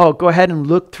someone, go ahead and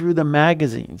look through the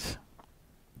magazines.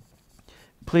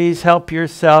 Please help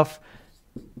yourself.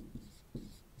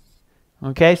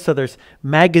 Okay, so there's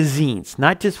magazines,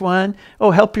 not just one.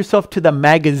 Help yourself to the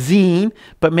magazine,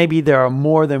 but maybe there are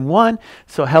more than one.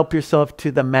 So help yourself to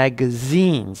the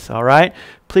magazines, all right?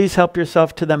 Please help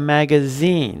yourself to the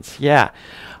magazines, yeah.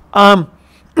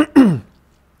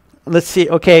 Let's see,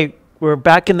 okay, we're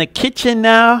back in the kitchen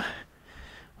now.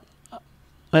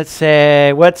 Let's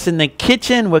say, what's in the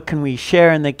kitchen? What can we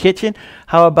share in the kitchen?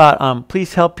 How about,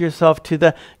 please help yourself to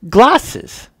the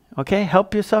glasses, okay?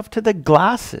 Help yourself to the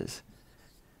glasses.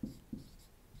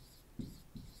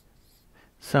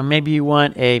 So maybe you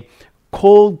want a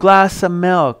cold glass of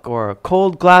milk or a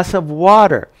cold glass of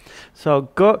water. So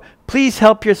please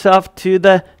help yourself to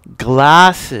the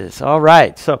glasses. All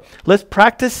right, so let's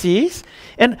practice these.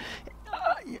 And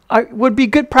would be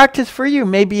good practice for you.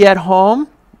 Maybe at home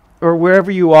or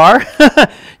wherever you are,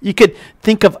 you could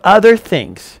think of other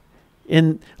things,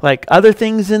 like other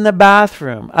things in the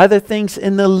bathroom, other things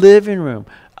in the living room,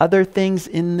 other things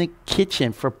in the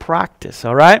kitchen for practice.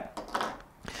 All right.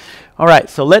 All right,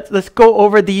 so let's go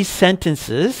over these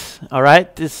sentences. All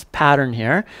right, this pattern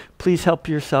here. Please help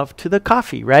yourself to the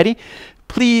coffee. Ready?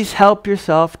 Please help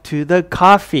yourself to the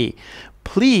coffee.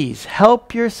 Please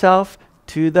help yourself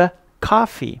to the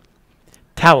coffee.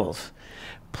 Towels.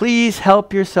 Please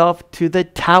help yourself to the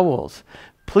towels.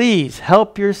 Please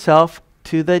help yourself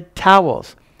to the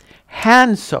towels.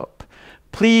 Hand soap.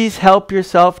 Please help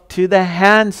yourself to the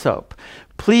hand soap.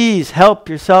 Please help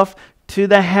yourself to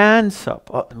the hand soap.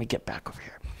 Oh, let me get back over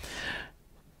here.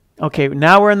 Okay,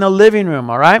 now we're in the living room,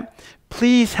 all right?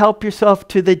 Please help yourself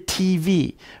to the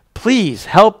TV. Please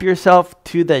help yourself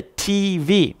to the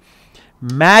TV.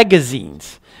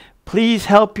 Magazines. Please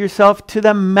help yourself to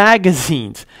the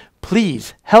magazines.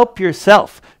 Please help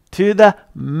yourself to the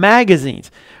magazines.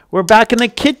 We're back in the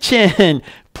kitchen.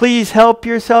 Please help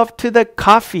yourself to the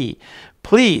coffee.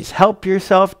 Please help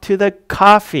yourself to the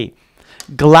coffee.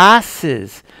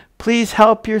 Glasses. Please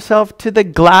help yourself to the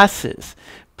glasses.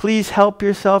 Please help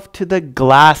yourself to the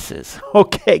glasses.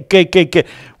 Okay, good.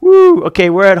 Woo,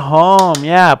 okay, we're at home.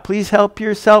 Yeah, please help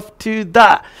yourself to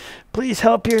the. Please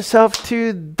help yourself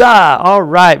to the. All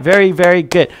right, very, very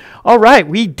good. All right,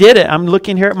 we did it. I'm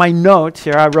looking here at my notes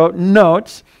here. I wrote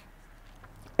notes,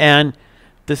 and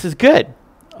this is good.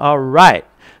 All right,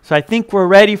 so I think we're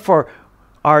ready for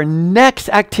our next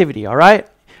activity, all right?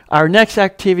 Our next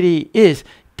activity is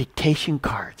dictation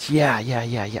cards.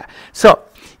 Yeah. So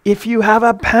if you have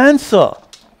a pencil,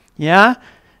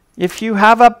 if you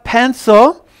have a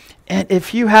pencil and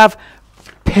if you have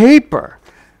paper,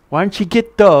 why don't you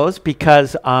get those,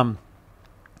 because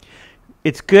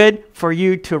it's good for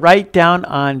you to write down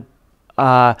on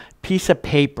a piece of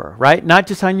paper, right? Not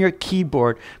just on your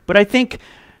keyboard, but I think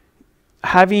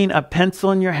having a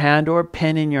pencil in your hand or a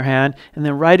pen in your hand and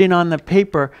then writing on the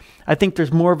paper, I think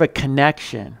there's more of a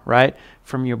connection, right?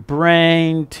 From your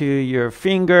brain to your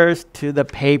fingers to the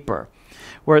paper.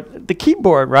 Where the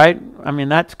keyboard, right? I mean,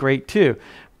 that's great too.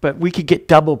 But we could get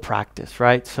double practice,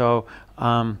 right? So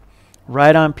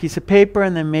write on a piece of paper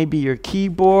and then maybe your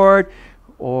keyboard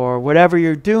or whatever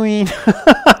you're doing.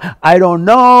 I don't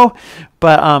know.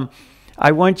 But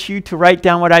I want you to write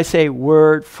down what I say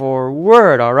word for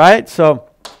word, all right? So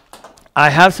I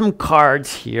have some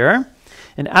cards here.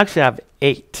 And actually I have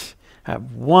 8. I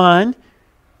have 1,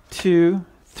 2,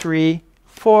 3,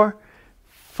 4,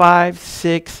 5,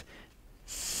 6,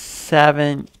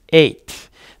 7, 8.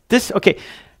 Okay.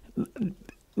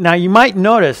 Now you might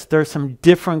notice there's some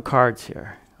different cards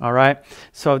here. All right.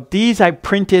 So these I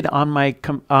printed on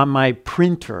my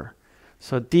printer.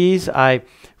 So these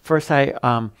first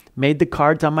I made the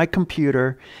cards on my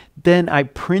computer. Then I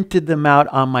printed them out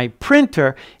on my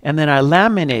printer, and then I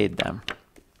laminated them.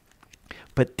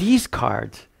 But these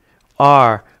cards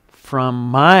are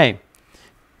from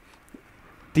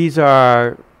these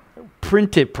are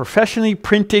printed, professionally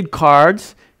printed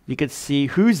cards. You could see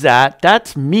who's that.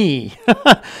 That's me.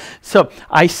 So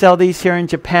I sell these here in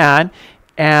Japan.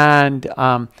 And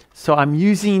so I'm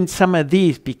using some of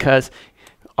these because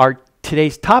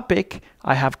today's topic,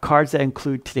 I have cards that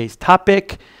include today's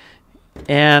topic.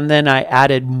 And then I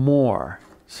added more.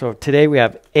 So today we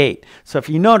have 8. So if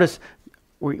you notice,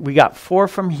 we got 4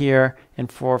 from here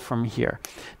and 4 from here.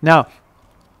 Now,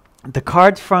 the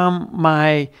cards from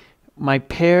my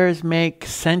Pairs Make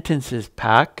Sentences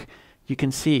pack, you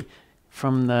can see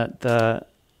from the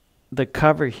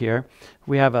cover here,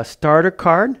 we have a starter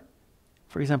card,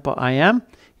 for example, I am,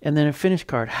 and then a finish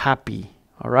card, happy.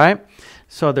 All right?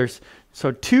 So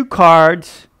 2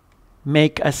 cards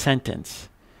make a sentence.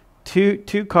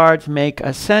 Two cards make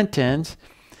a sentence.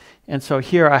 And so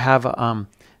here I have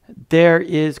there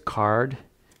is card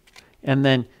and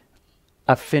then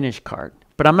a finish card.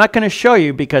 But I'm not going to show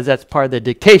you because that's part of the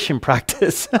dictation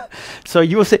practice. So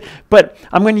you will see, but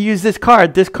I'm going to use this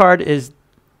card. This card is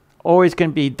always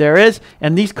going to be there is,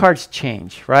 and these cards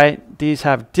change, right? These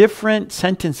have different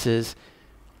sentences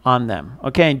on them,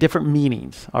 okay, and different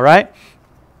meanings, all right?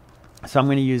 So I'm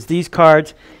going to use these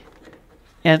cards,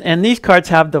 and these cards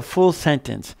have the full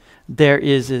sentence. There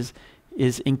is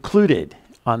included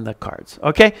on the cards,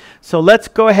 okay? So let's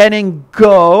go ahead and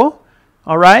go.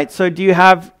 All right, so do you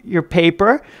have your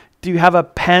paper? Do you have a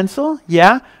pencil?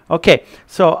 Yeah? Okay,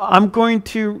 so I'm going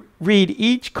to read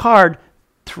each card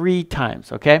 3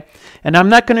 times, okay? And I'm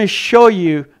not going to show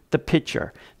you the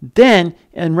picture. Then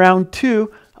in round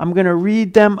 2, I'm going to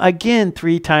read them again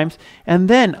 3 times, and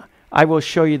then I will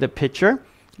show you the picture.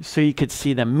 so you could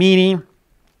see the meaning.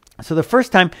 So the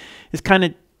first time is kind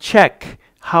of check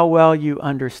how well you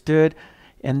understood.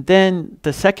 And then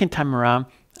the second time around,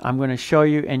 I'm going to show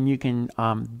you, and you can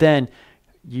then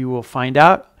you will find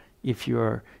out if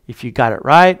you got it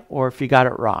right or if you got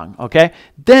it wrong. Okay.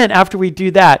 Then after we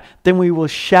do that, then we will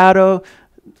shadow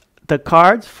the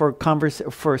cards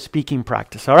for speaking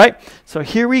practice. All right. So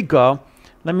here we go.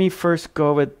 Let me first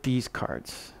go with these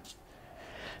cards.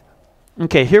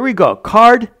 Okay, here we go.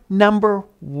 Card number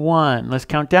 1. Let's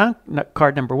count down.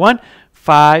 Card number 1.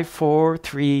 5, 4,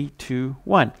 3, 2,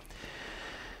 1.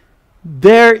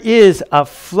 There is a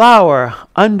flower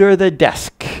under the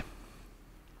desk.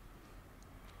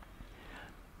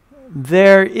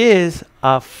 There is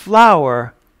a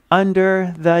flower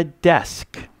under the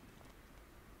desk.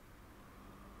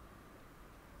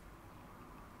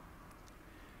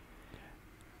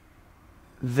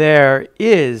 There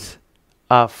is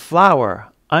a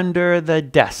flower under the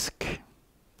desk.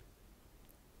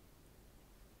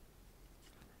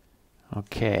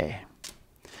 Okay.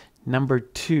 Number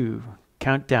 2.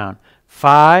 Count down.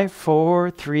 5,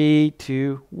 4, 3,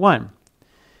 2, 1.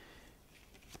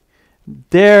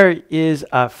 There is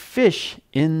a fish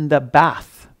in the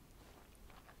bath.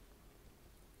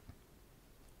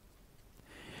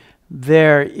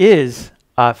 There is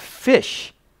a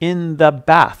fish in the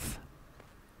bath.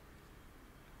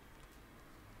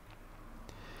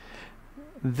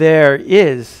 There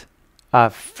is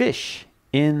a fish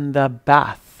in the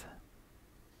bath.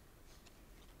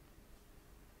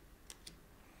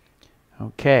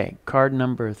 Okay, card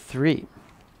number 3.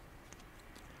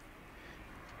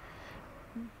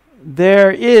 There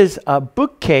is a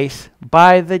bookcase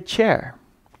by the chair.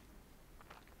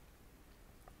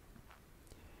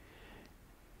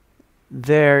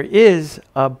 There is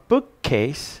a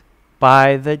bookcase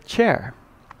by the chair.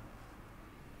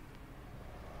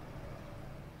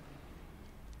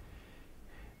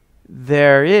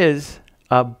 There is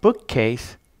a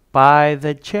bookcase by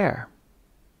the chair.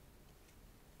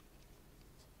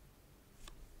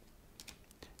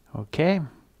 Okay.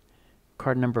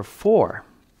 Card number 4.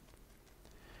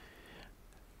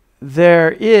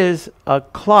 There is a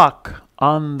clock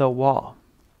on the wall.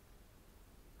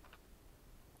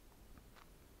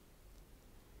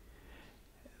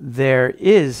 There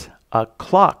is a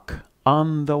clock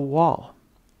on the wall.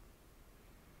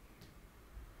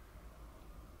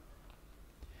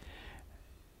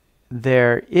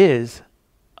 There is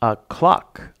a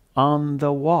clock on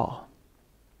the wall.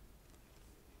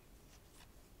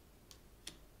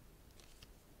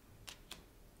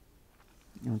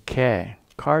 Okay,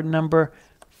 card number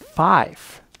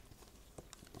 5.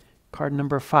 Card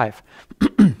number 5.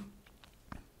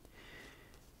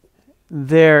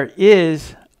 There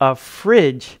is a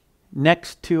fridge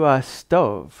next to a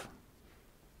stove.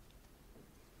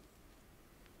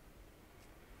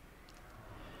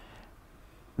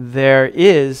 There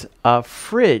is a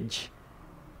fridge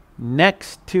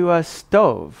next to a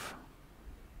stove.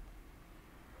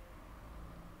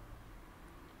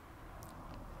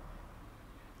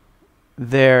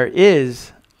 There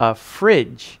is a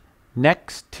fridge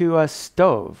next to a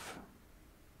stove.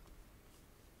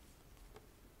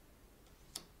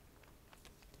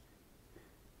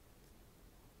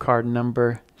 Card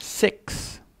number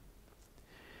 6.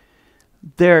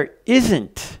 There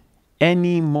isn't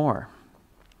any more.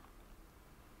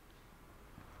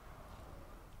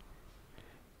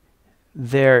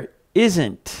 There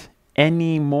isn't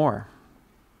any more.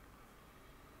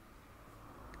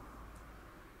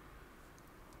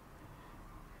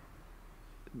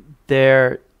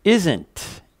 There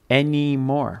isn't any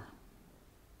more.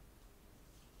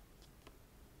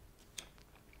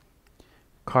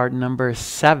 Card number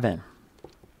 7.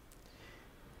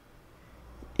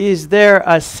 Is there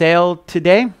a sale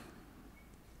today?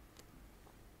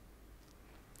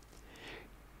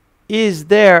 Is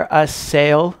there a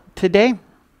sale today?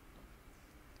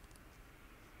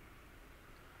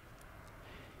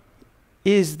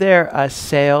 Is there a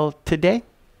sale today?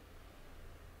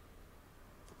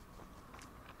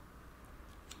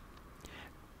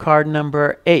 Card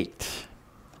number 8.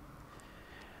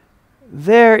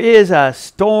 There is a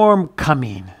storm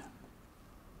coming.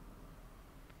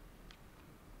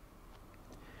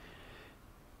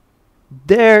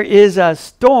 There is a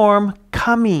storm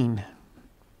coming.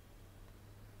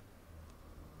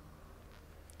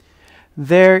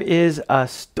 There is a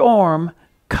storm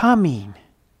coming.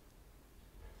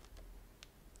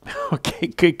 Okay,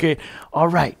 good, good. All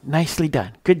right, nicely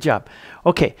done. Good job.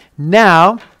 Okay,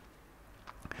 now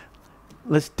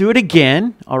let's do it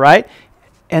again, all right?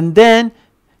 And then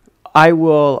I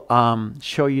will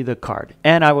show you the card.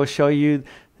 And I will show you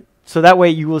So that way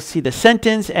you will see the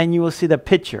sentence and you will see the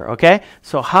picture, okay?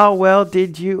 So how well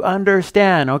did you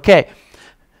understand? Okay.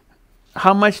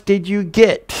 How much did you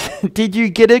get? Did you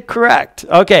get it correct?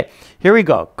 Okay, here we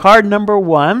go. Card number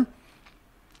 1.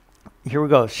 Here we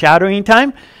go. Shadowing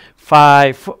time.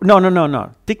 5,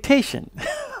 no. Dictation.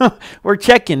 We're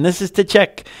checking. This is to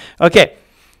check. Okay.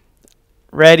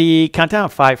 Ready? Countdown.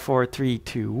 5, 4, 3,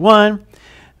 2, 1.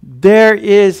 There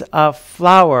is a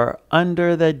flower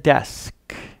under the desk.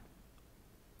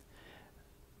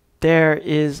 There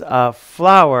is a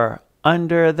flower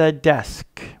under the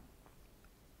desk.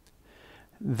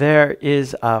 There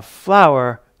is a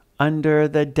flower under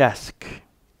the desk.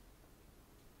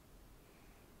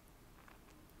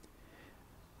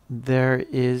 There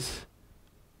is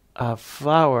a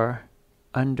flower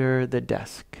under the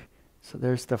desk. So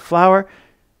there's the flower.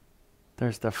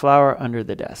 There's the flower under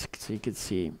the desk. So you can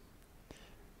see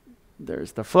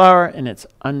there's the flower and it's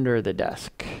under the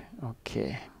desk.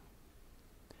 Okay.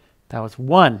 That was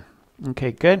 1.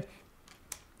 Okay, good.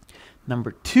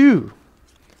 Number 2.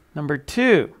 Number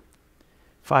 2.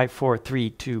 5, 4, 3,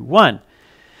 2, 1.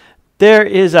 There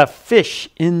is a fish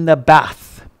in the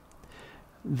bath.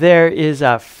 There is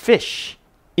a fish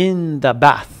in the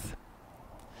bath.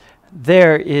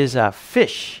 There is a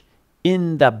fish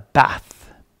in the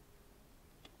bath.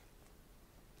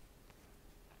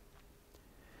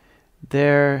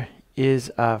 There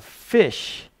is a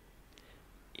fish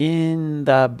in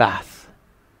the bath.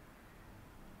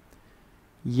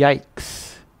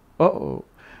 Yikes. Uh-oh.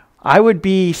 I would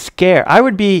be scared. I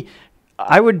would be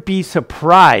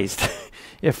surprised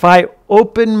if I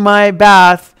opened my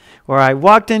bath or I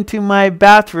walked into my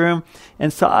bathroom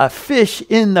and saw a fish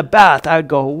in the bath. I would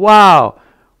go, wow,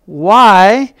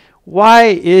 why? Why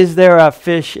is there a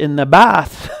fish in the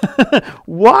bath?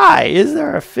 Why is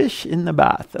there a fish in the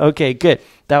bath? Okay, good.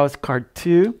 That was card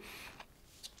 2.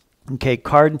 Okay,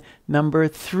 card number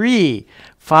 3.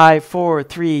 5, 4,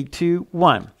 3, 2,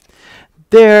 1.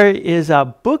 There is a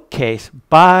bookcase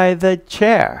by the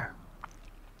chair.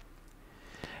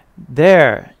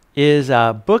 There is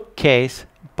a bookcase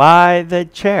by the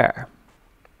chair.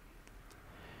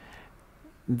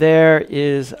 There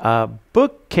is a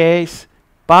bookcase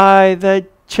by the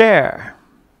chair.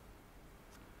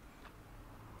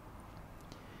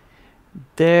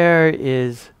 There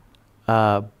is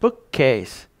a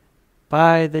bookcase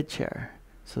by the chair.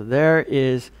 So there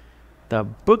is the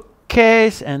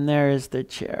bookcase and there is the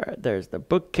chair. There's the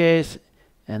bookcase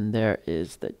and there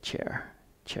is the chair.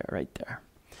 Chair right there.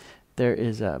 There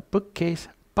is a bookcase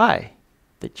by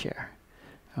the chair.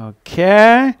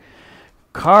 Okay.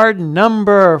 Card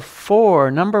number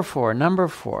 4. Number 4. Number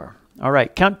 4. All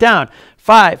right. Count down.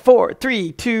 5, 4,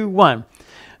 3, 2, 1.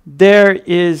 There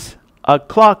is a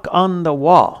clock on the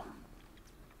wall.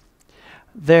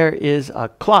 There is a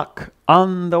clock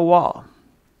on the wall.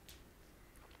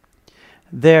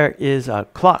 There is a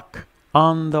clock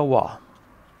on the wall.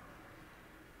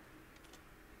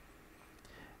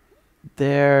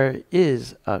 There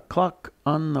is a clock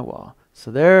on the wall.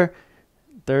 So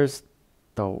there's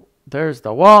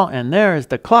the wall and there is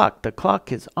the clock. The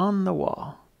clock is on the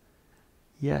wall.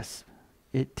 Yes,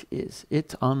 it is.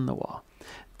 It's on the wall.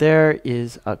 There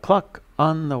is a clock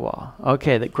on the wall.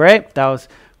 Okay, great. That was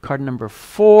card number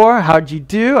 4. How'd you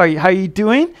do? How are you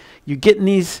doing? You getting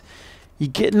these? You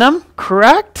getting them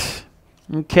correct?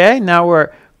 Okay, now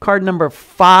we're card number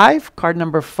 5. Card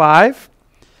number 5.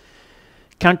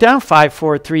 Countdown. 5,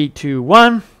 4, 3, 2,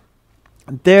 1.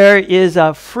 There is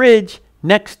a fridge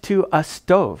next to a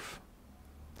stove.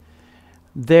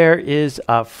 There is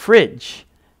a fridge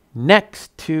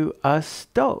next to a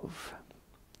stove.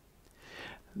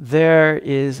 There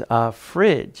is a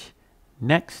fridge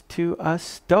next to a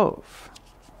stove.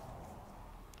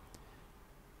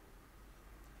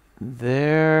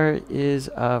 There is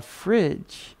a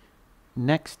fridge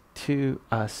next to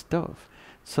a stove.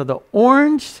 So the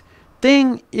orange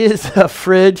thing is a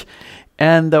fridge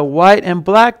and the white and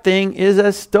black thing is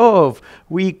a stove.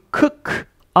 We cook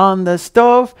on the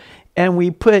stove and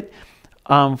we put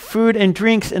food and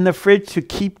drinks in the fridge to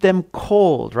keep them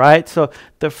cold, right? So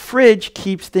the fridge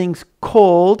keeps things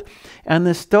cold and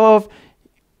the stove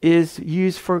is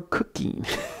used for cooking.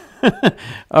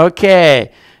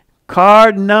 Okay.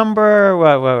 Card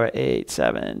number 8,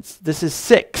 7. This is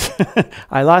 6.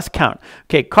 I lost count.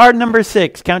 Okay, card number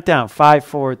 6. Countdown. 5,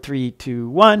 4, 3, 2,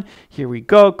 1. Here we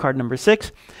go. Card number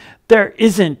 6. There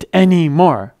isn't any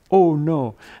more. Oh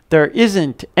no. There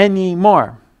isn't any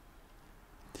more.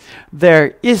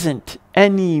 There isn't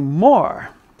any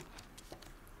more.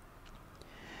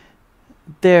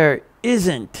 There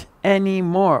isn't any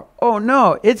more. Oh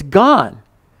no, it's gone.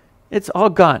 It's all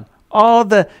gone. All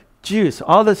the juice.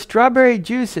 All the strawberry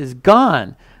juice is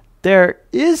gone. There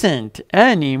isn't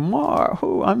any more.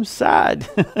 Oh, I'm sad.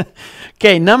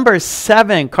 Okay, number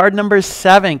 7. Card number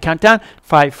 7. Countdown.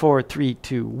 5, 4, 3,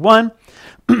 2, 1.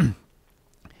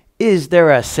 Is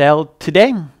there a sale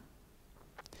today?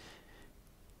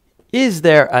 Is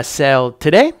there a sale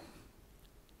today?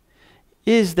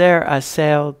 Is there a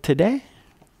sale today?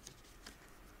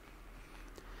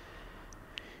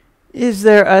 Is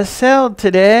there a sale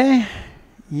today?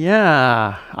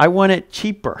 Yeah, I want it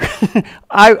cheaper.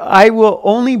 I will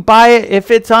only buy it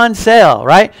if it's on sale,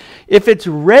 right? If it's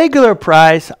regular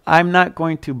price, I'm not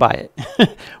going to buy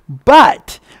it.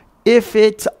 But if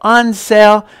it's on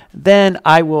sale, then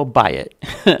I will buy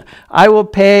it. I will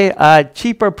pay a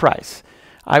cheaper price.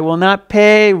 I will not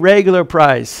pay regular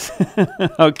price.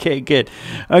 Okay, good.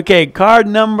 Okay, card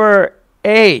number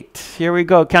 8. Here we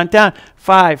go. Countdown.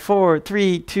 5, 4,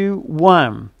 3, 2,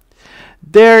 1.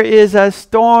 There is a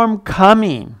storm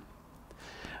coming.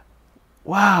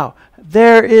 Wow.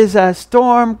 There is a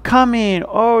storm coming.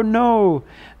 Oh no.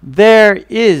 There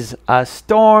is a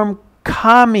storm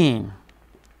coming.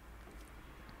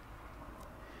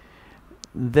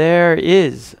 There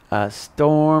is a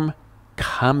storm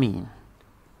coming.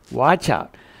 Watch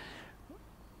out.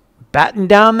 Batten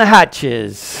down the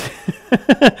hatches.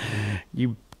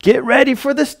 You get ready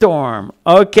for the storm.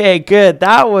 Okay, good.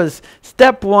 That was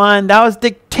step 1. That was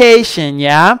dictation,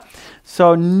 yeah?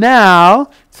 So now,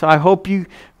 I hope you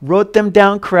wrote them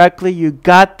down correctly. You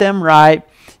got them right.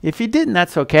 If you didn't,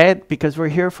 that's okay, because we're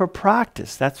here for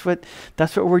practice. That's what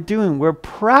we're doing. We're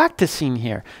practicing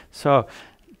here. So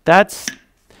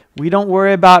we don't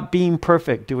worry about being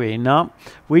perfect, do we? No.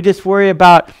 We just worry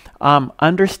about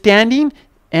understanding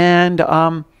and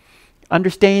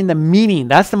understanding the meaning.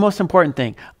 That's the most important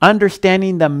thing.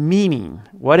 Understanding the meaning,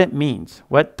 what it means,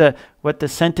 what the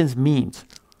sentence means.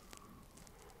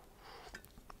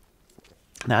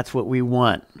 That's what we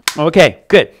want. Okay,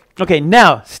 good. Okay,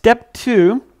 now step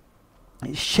 2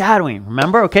 is shadowing.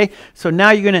 Remember? Okay, so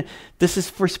now this is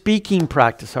for speaking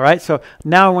practice. All right, so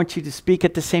now I want you to speak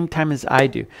at the same time as I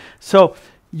do. So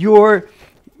your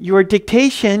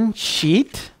dictation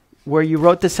sheet, where you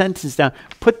wrote the sentence down,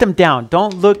 put them down.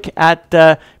 Don't look at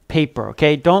the paper,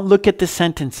 okay? Don't look at the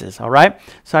sentences, all right?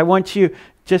 So I want you,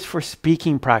 just for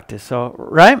speaking practice, so,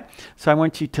 right? So I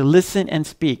want you to listen and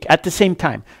speak at the same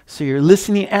time. So you're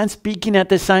listening and speaking at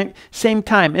the same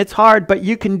time. It's hard, but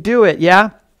you can do it,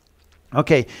 yeah?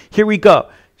 Okay, here we go.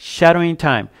 Shadowing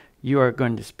time. You are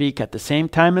going to speak at the same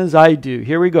time as I do.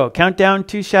 Here we go. Countdown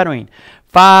to shadowing.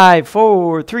 5,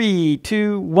 4, 3,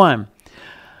 2, 1.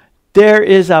 There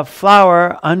is a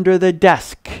flower under the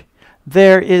desk.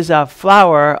 There is a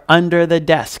flower under the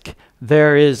desk.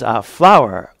 There is a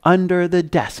flower under the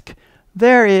desk.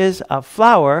 There is a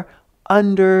flower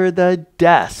under the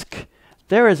desk.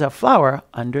 There is a flower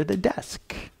under the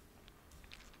desk.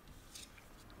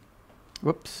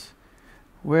 Whoops.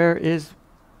 Where is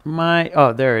my...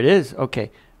 Oh, there it is.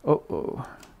 Okay. Oh.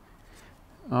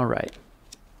 All right.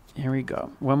 Here we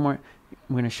go. One more.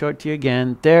 I'm going to show it to you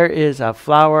again. There is a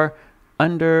flower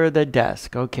under the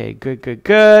desk. Okay,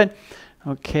 good.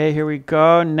 Okay, here we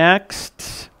go.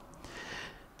 Next.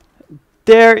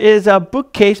 There is a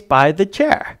bookcase by the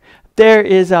chair. There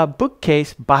is a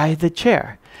bookcase by the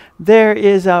chair. There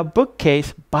is a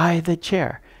bookcase by the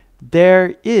chair.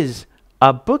 There is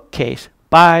a bookcase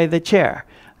by the chair.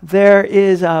 There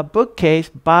is a bookcase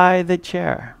by the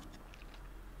chair.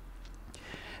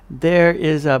 There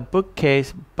is a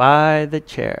bookcase by the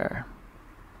chair.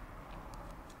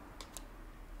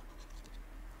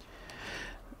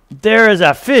 There is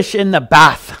a fish in the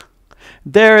bath.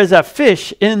 There is a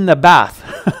fish in the bath.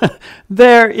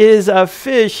 There is a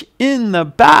fish in the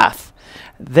bath.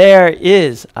 There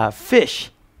is a fish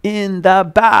in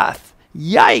the bath.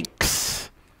 Yikes!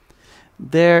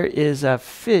 There is a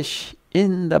fish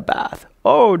in the bath.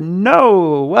 Oh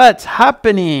no, what's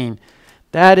happening?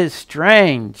 That is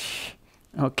strange.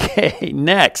 Okay,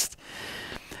 next.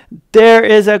 There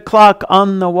is a clock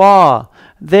on the wall.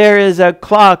 There is a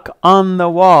clock on the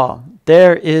wall.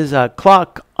 There is a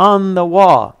clock on the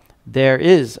wall. There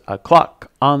is a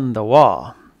clock on the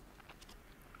wall.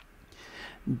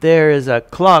 There is a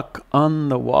clock on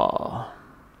the wall.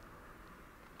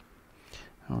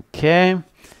 Okay.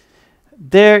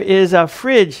 There is a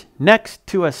fridge next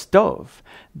to a stove.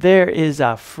 There is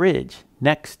a fridge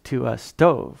next to a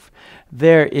stove.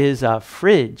 There is a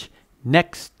fridge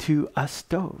next to a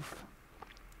stove.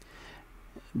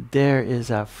 There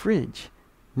is a fridge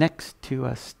next to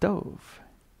a stove.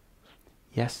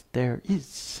 Yes, there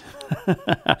is.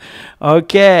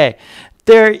 Okay.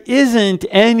 There isn't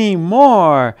any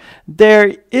more.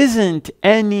 There isn't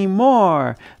any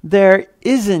more. There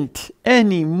isn't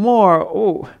any more.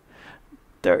 Oh,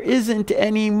 there isn't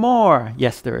any more.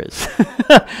 Yes, there is.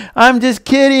 I'm just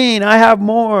kidding. I have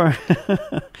more.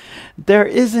 There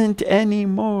isn't any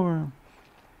more.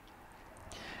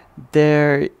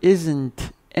 There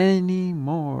isn't any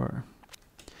more.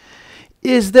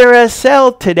 Is there a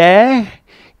sale today?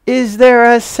 Is there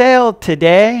a sale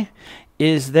today?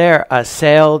 Is there a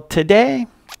sale today?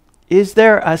 Is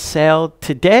there a sale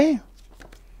today?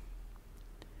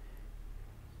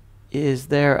 Is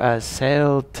there a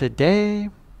sale today?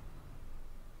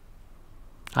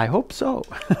 I hope so.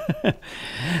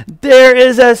 There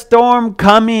is a storm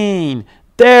coming.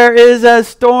 There is a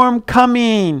storm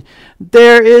coming.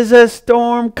 There is a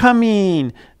storm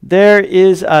coming. There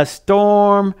is a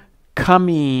storm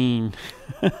coming.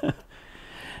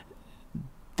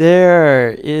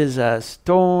 There is a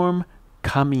storm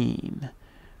coming.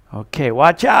 Okay,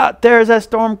 watch out. There's a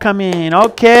storm coming.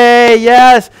 Okay,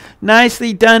 yes.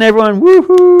 Nicely done, everyone.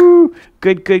 Woohoo.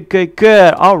 Good, good, good,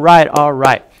 good. All right, all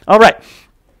right. All right.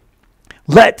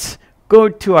 Let's go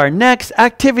to our next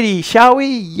activity, shall we?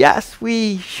 Yes,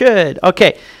 we should.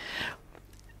 Okay.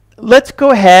 Let's go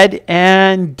ahead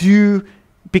and do,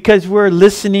 because we're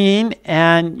listening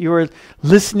and you're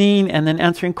listening and then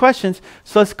answering questions.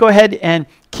 So let's go ahead and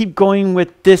keep going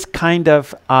with this kind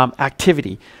of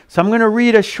activity. So I'm going to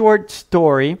read a short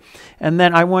story, and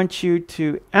then I want you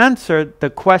to answer the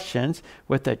questions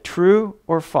with a true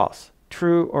or false.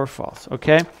 True or false,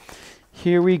 okay?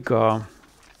 Here we go.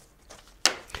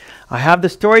 I have the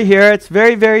story here. It's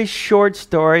very, very short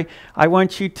story. I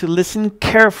want you to listen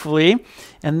carefully,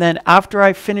 and then after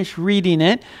I finish reading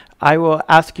it, I will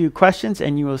ask you questions,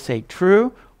 and you will say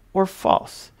true or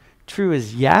false. True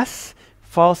is yes.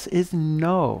 False is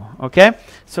no. Okay?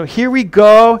 So here we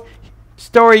go.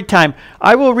 Story time.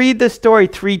 I will read the story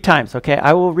 3 times. Okay?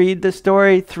 I will read the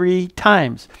story 3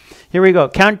 times. Here we go.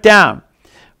 Count down.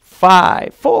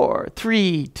 5, 4,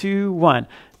 3, 2, 1.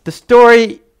 The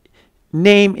story's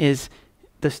name is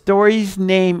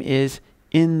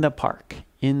In the Park.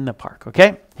 In the Park.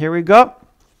 Okay? Here we go.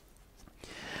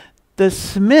 The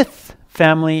Smith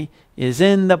family is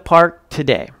in the park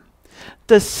today.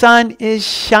 The sun is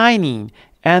shining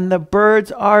and the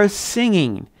birds are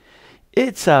singing.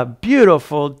 It's a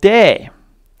beautiful day.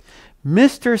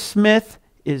 Mr. Smith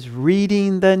is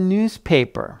reading the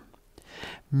newspaper.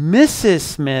 Mrs.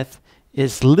 Smith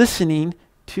is listening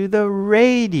to the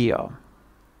radio.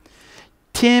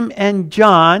 Tim and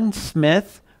John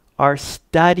Smith are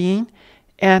studying,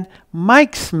 and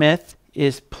Mike Smith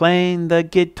is playing the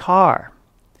guitar.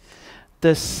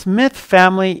 The Smith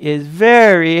family is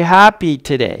very happy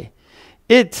today.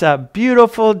 It's a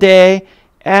beautiful day,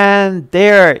 and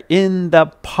they're in the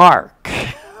park.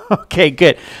 Okay,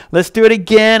 good. Let's do it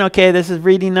again. Okay, this is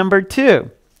reading number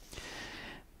 2.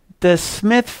 The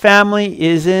Smith family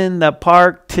is in the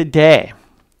park today.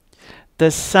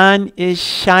 The sun is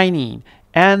shining,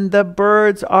 and the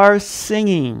birds are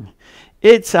singing.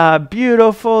 It's a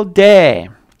beautiful day.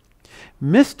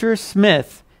 Mr.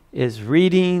 Smith is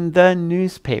reading the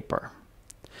newspaper.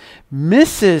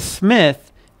 Mrs.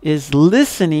 Smith is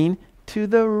listening to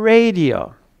the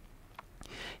radio.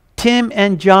 Tim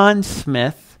and John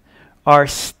Smith are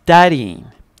studying,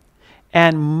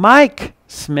 and Mike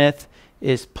Smith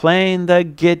is playing the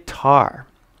guitar.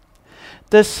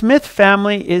 The Smith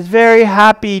family is very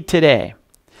happy today.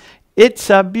 It's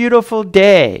a beautiful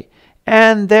day,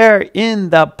 and they're in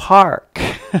the park.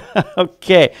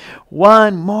 Okay,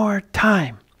 one more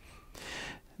time.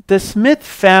 The Smith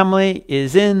family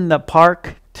is in the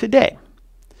park today.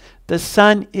 The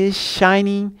sun is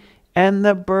shining and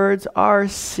the birds are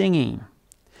singing.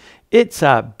 It's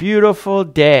a beautiful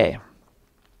day.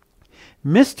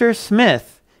 Mr.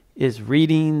 Smith is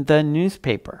reading the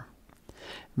newspaper.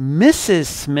 Mrs.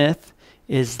 Smith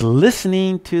is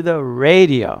listening to the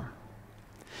radio.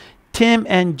 Tim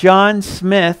and John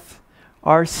Smith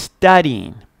are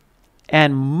studying,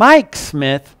 and Mike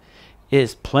Smith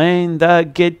is playing the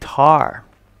guitar.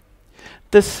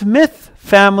 The Smith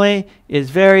family is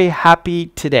very happy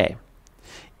today.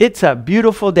 It's a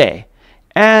beautiful day,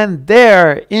 and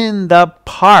they're in the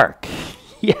park.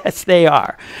 Yes, they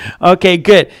are. Okay,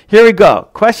 good. Here we go.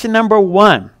 Question number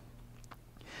 1.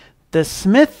 The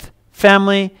Smith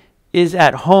family is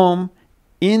at home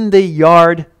in the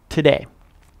yard today.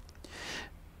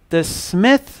 The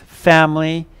Smith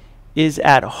family is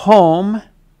at home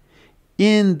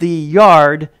in the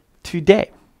yard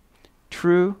today.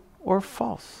 True or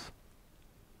false?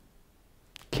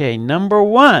 Okay, number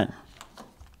 1.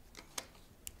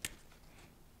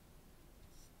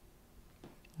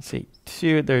 let's see,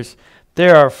 2,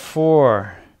 there are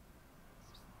 4.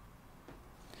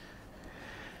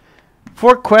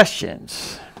 4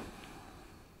 questions.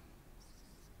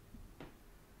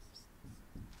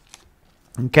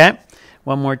 Okay,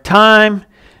 one more time.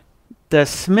 The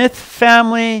Smith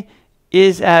family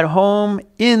is at home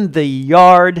in the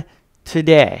yard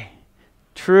today.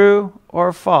 True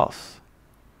or false?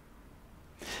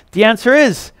 The answer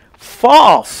is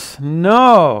false.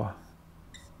 No.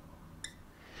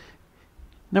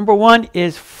 Number 1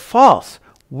 is false.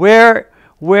 Where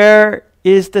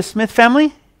is the Smith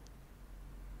family?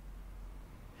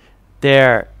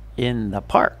 They're in the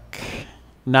park,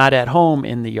 not at home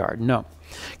in the yard. No.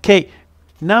 Okay,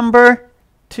 number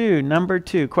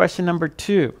 2, question number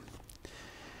 2.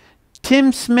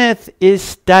 Tim Smith is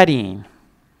studying.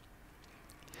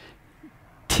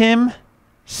 Tim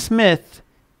Smith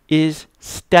is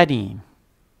studying.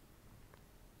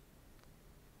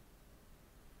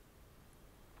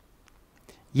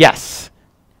 Yes,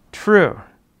 true.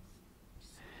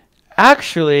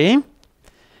 Actually,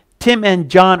 Tim and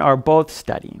John are both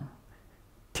studying.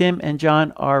 Tim and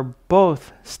John are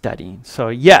both studying. So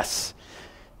yes,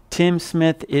 Tim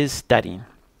Smith is studying.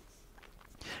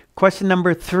 Question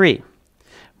number 3.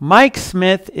 Mike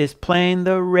Smith is playing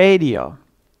the radio.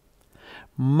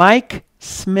 Mike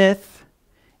Smith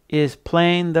is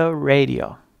playing the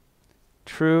radio.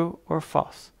 True or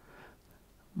false?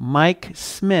 Mike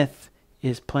Smith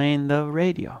is playing the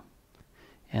radio.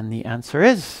 And the answer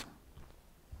is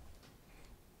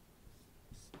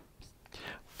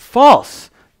false.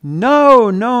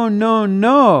 No, no, no,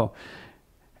 no.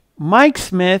 Mike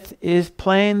Smith is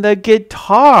playing the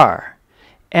guitar.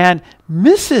 And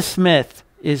Mrs. Smith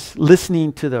is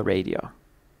listening to the radio.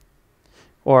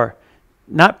 Or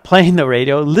not playing the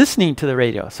radio, listening to the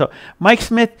radio. So Mike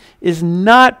Smith is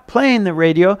not playing the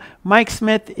radio. Mike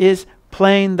Smith is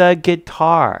playing the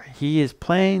guitar. He is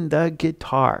playing the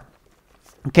guitar.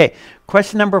 Okay,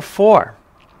 question number 4.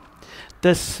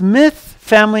 The Smith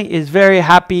family is very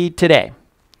happy today.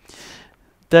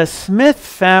 The Smith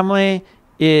family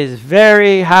is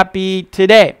very happy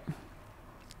today.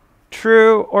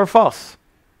 True or false?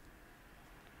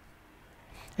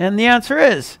 And the answer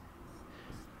is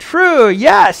true.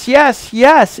 Yes, yes,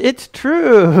 yes, it's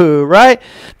true, right?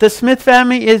 The Smith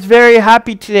family is very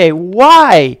happy today.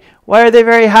 Why? Why are they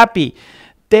very happy?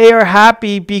 They are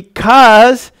happy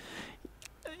because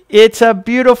it's a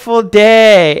beautiful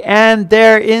day and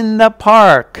they're in the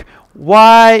park.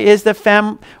 Why is the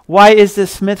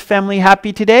Smith family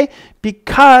happy today?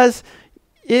 Because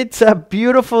it's a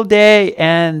beautiful day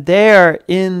and they're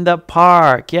in the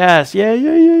park. Yes.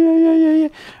 Yeah.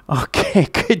 Okay,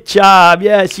 good job.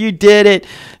 Yes, you did it.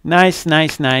 Nice.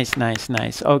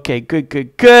 Okay,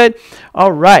 good.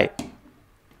 All right.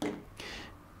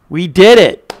 We did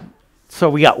it. So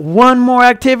we got one more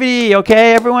activity.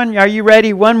 Okay, everyone, are you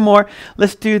ready? One more.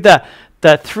 Let's do the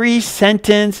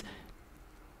 3-sentence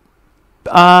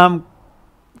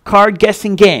card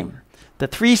guessing game. The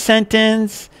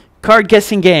 3-sentence card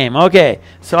guessing game. Okay,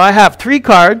 so I have 3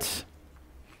 cards,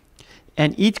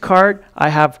 and each card I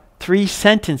have 3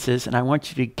 sentences, and I want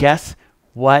you to guess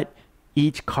what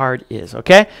each card is.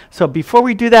 Okay, so before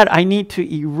we do that, I need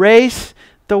to erase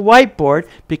the whiteboard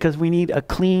because we need a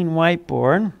clean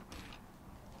whiteboard.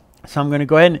 So I'm going to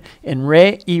go ahead and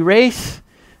erase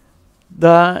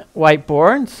the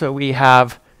whiteboard. So we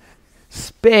have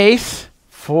space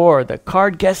for the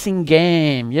card guessing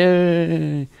game.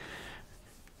 Yay!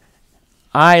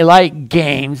 I like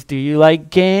games. Do you like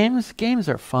games? Games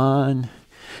are fun.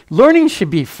 Learning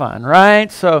should be fun,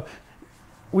 right? So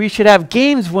we should have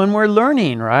games when we're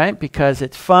learning, right? Because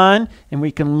it's fun and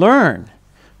we can learn.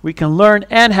 We can learn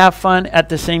and have fun at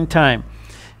the same time.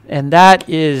 And that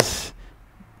is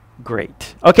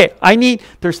great. Okay,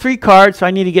 there's 3 cards, so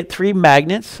I need to get 3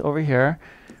 magnets over here.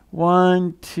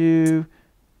 1, 2,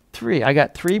 3. I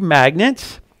got 3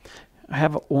 magnets. I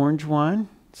have an orange one.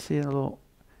 See a little,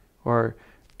 or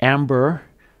amber.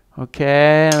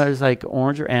 Okay, there's like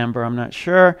orange or amber, I'm not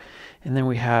sure. And then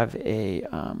we have a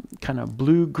kind of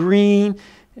blue-green,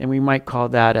 and we might call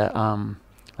that a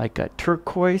like a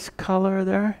turquoise color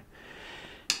there.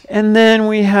 And then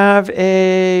we have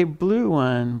a blue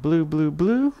one,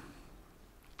 blue.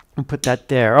 And put that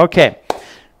there. Okay,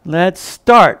 let's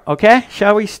start. Okay,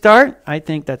 shall we start? I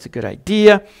think that's a good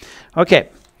idea. Okay,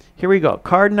 here we go.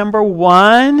 Card number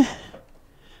 1. I'm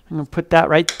going to put that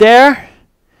right there.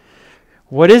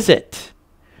 What is it?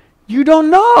 You don't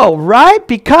know, right?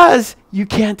 Because you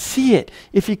can't see it.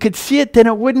 If you could see it, then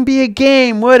it wouldn't be a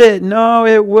game, would it? No,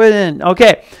 it wouldn't.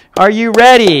 Okay, are you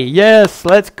ready? Yes,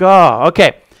 let's go.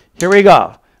 Okay, here we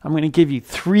go. I'm going to give you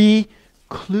 3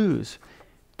 clues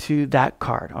to that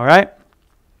card. All right.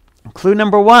 Clue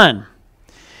number 1.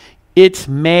 It's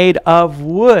made of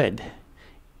wood.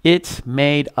 It's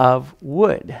made of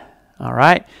wood. All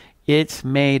right. It's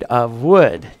made of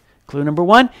wood. Clue number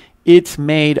 1. It's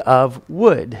made of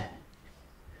wood.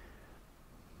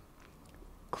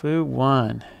 Clue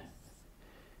 1.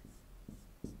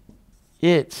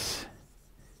 It's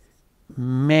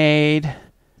made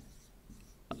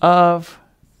of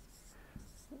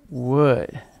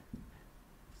wood.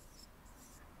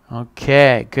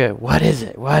 Okay, good. What is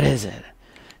it? What is it?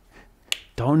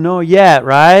 Don't know yet,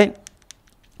 right?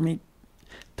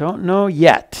 Don't know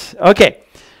yet. Okay.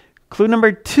 Clue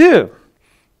number 2.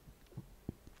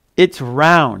 It's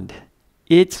round.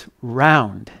 It's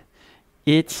round.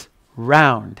 It's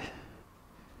round.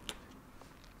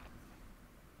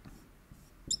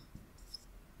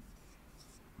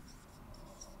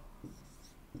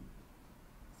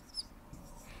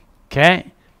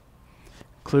 Okay.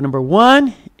 Clue number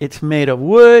 1, it's made of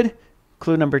wood.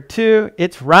 Clue number 2,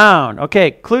 it's round.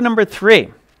 Okay, clue number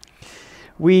 3.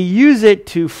 We use it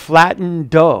to flatten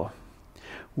dough.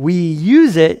 We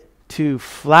use it to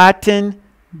flatten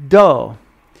dough.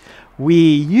 We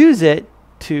use it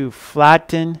to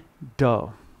flatten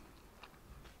dough.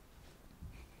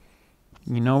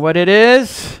 You know what it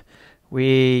is?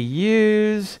 We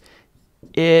use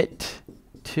it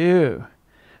to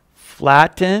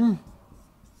flatten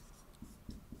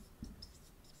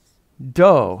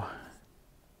dough.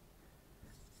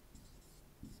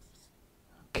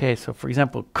 Okay, so for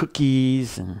example,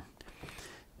 cookies and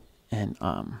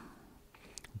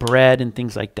bread and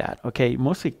things like that. Okay,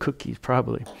 mostly cookies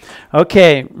probably.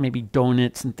 Okay, maybe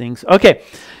donuts and things. Okay,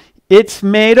 it's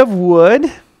made of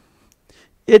wood.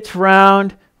 It's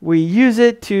round. We use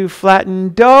it to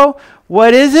flatten dough.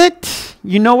 What is it?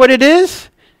 You know what it is?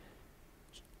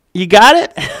 You got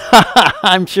it?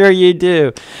 I'm sure you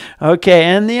do. Okay,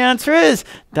 and the answer is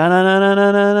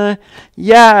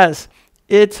yes,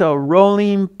 it's a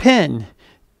rolling pin.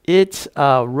 It's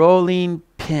a rolling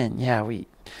pin. Yeah, we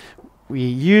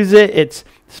use it. It's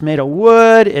made of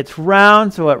wood. It's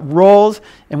round, so it rolls,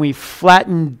 and we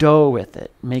flatten dough with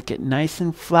it. Make it nice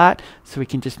and flat, so we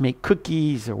can just make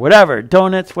cookies or whatever,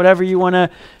 donuts, whatever you want to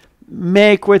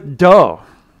make with dough.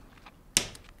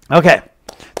 Okay.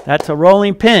 That's a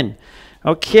rolling pin.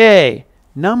 Okay,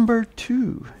 number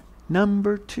 2.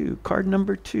 Number 2. Card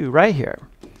number 2 right here.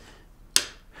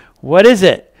 What is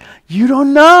it? You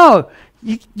don't know.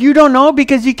 You don't know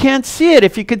because you can't see it.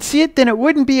 If you could see it, then it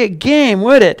wouldn't be a game,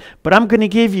 would it? But I'm going to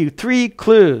give you 3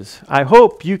 clues. I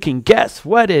hope you can guess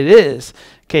what it is.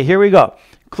 Okay, here we go.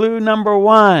 Clue number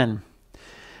 1.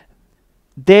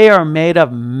 They are made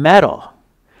of metal.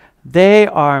 They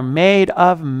are made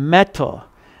of metal.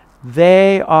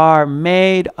 They are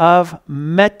made of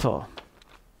metal.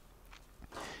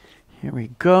 Here we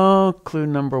go. Clue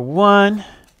number 1.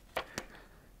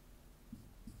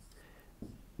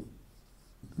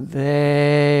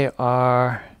 They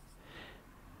are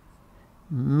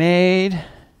made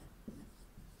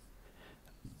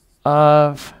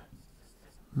of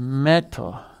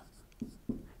metal.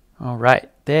 All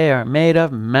right. They are made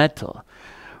of metal.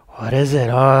 What is it?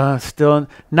 Oh, still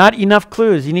not enough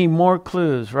clues. You need more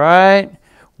clues, right?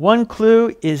 1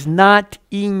 clue is not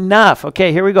enough.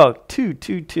 Okay, here we go. 2.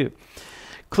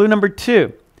 Clue number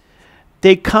 2.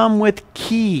 They come with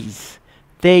keys.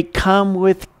 They come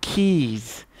with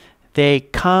keys. They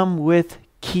come with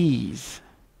keys.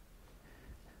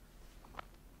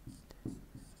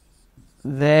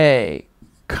 They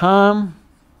come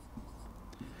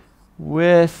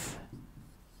with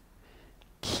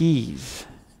keys.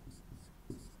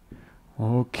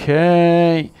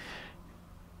 Okay.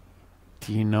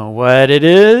 Do you know what it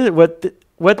is?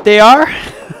 What they are?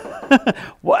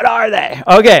 What are they?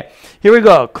 Okay, here we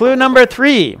go. Clue number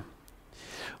 3.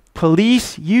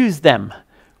 Police use them.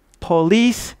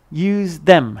 Police use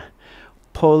them.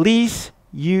 Police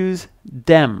use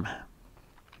them.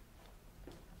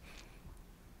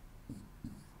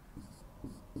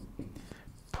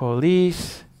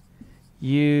 Police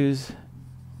use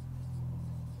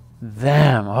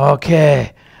them.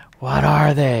 Okay. What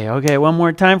are they? Okay, one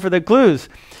more time for the clues.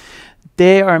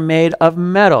 They are made of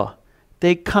metal.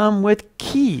 They come with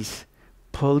keys.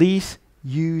 Police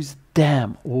use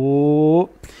them. Oh,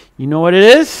 you know what it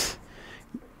is?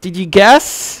 Did you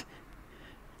guess?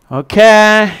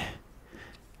 Okay.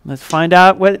 Let's find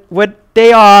out what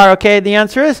they are. Okay, the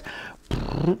answer is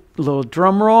little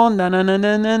drum roll. Na na na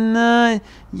na na na.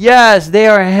 Yes, they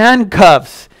are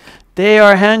handcuffs. They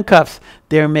are handcuffs.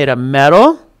 They're made of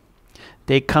metal.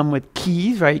 They come with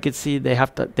keys, right? You can see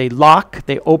they lock,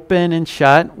 they open and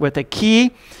shut with a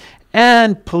key.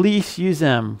 And police use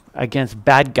them against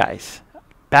bad guys,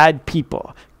 bad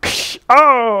people.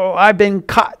 Oh, I've been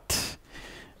caught.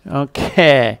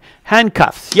 Okay,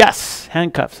 handcuffs. Yes,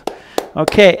 handcuffs.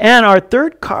 Okay, and our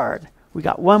third card. We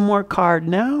got one more card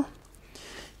now.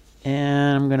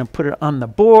 And I'm going to put it on the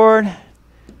board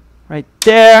right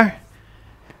there.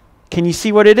 Can you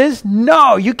see what it is?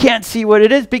 No, you can't see what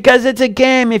it is because it's a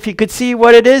game. If you could see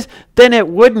what it is, then it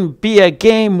wouldn't be a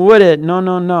game, would it? No,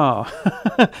 no, no.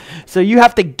 So you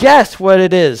have to guess what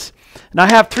it is. And I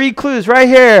have 3 clues right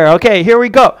here. Okay, here we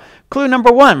go. Clue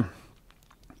number 1.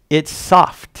 It's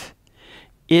soft.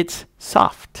 It's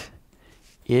soft.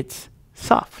 It's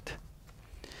soft.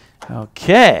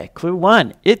 Okay, clue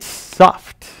 1. It's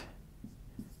soft.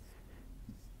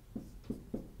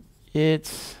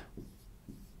 It's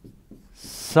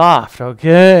soft.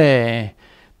 Okay.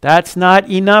 That's not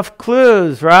enough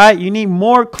clues, right? You need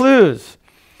more clues.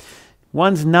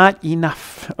 One's not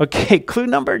enough. Okay, clue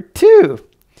number 2.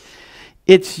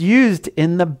 It's used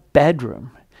in the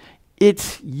bedroom.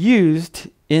 It's used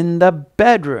in the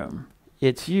bedroom.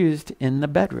 It's used in the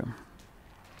bedroom.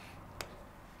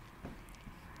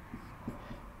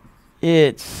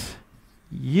 It's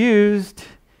used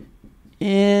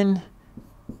in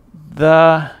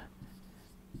the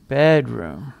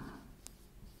bedroom.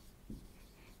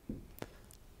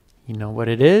 You know what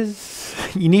it is?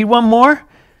 You need one more?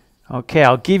 Okay,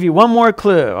 I'll give you one more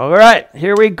clue. All right,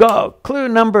 here we go. Clue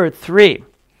number 3.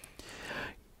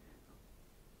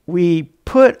 We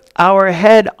put our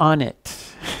head on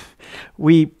it.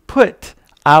 We put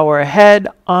our head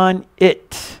on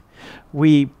it.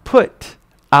 We put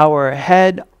our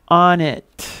head on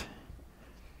it.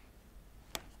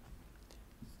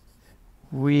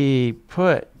 We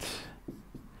put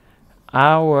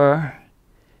our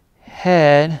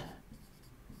head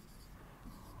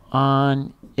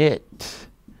on it.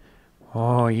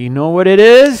 Oh, you know what it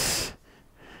is?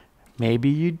 Maybe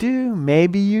you do,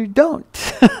 maybe you don't.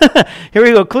 Here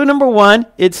we go. Clue number 1,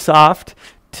 it's soft.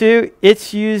 2,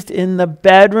 it's used in the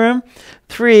bedroom.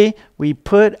 3, we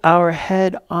put our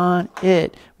head on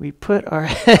it. We put our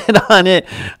head on it.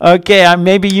 Okay,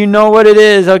 maybe you know what it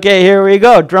is. Okay, here we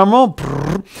go. Drum roll.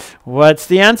 What's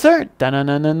the answer?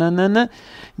 Da-na-na-na-na-na-na.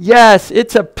 Yes,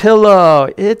 it's a pillow.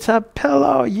 It's a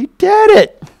pillow. You did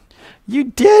it. You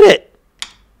did it.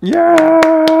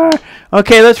 Yeah.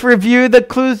 Okay, let's review the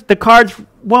clues, the cards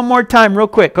one more time real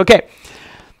quick. Okay.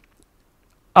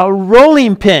 A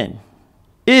rolling pin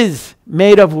is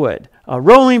made of wood. A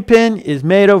rolling pin is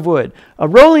made of wood. A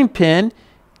rolling pin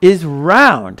is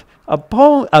round. A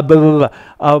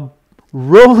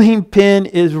rolling pin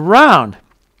is round.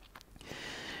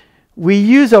 We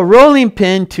use a rolling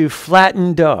pin to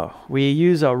flatten dough. We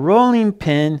use a rolling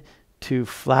pin to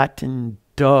flatten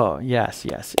dough. Yes,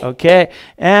 yes. Okay.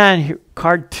 And here,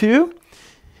 card 2.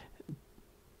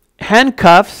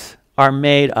 Handcuffs are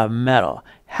made of metal.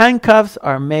 Handcuffs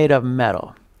are made of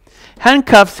metal.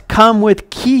 Handcuffs come with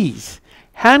keys.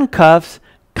 Handcuffs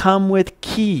come with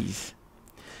keys.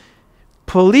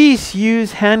 Police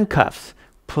use handcuffs.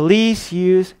 Police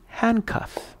use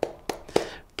handcuffs.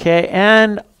 Okay,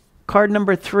 and card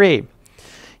number 3.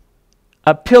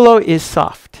 A pillow is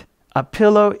soft. A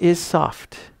pillow is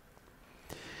soft.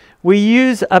 We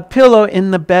use a pillow in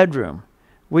the bedroom.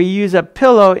 We use a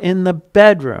pillow in the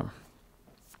bedroom.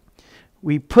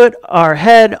 We put our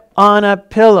head on a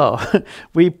pillow.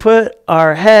 We put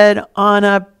our head on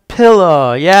a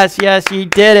pillow. Yes, yes, you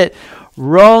did it.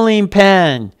 Rolling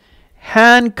pin,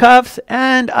 handcuffs,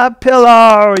 and a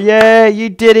pillow. Yeah, you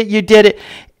did it, you did it.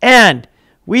 And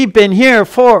we've been here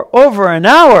for over an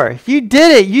hour. You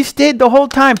did it. You stayed the whole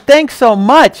time. Thanks so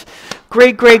much.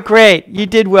 Great, great, great. You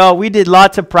did well. We did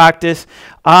lots of practice.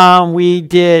 We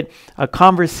did a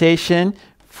conversation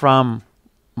from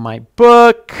my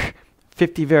book,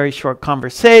 50 Very Short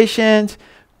Conversations.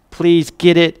 Please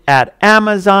get it at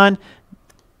Amazon.com.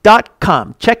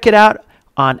 Check it out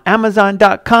on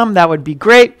Amazon.com. That would be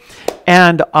great.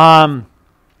 And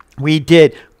we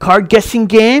did card guessing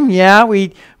game. Yeah,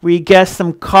 we guessed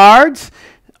some cards.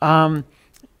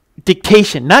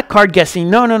 Dictation, not card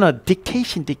guessing. No.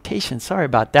 Dictation. Sorry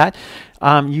about that.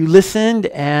 You listened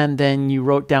and then you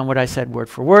wrote down what I said word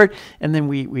for word. And then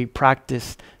we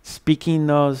practiced speaking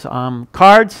those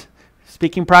cards.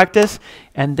 Speaking practice,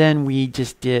 and then we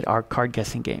just did our card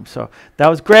guessing game. So that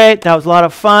was great. That was a lot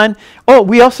of fun. Oh,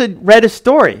 we also read a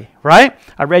story, right?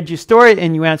 I read your story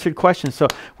and you answered questions. So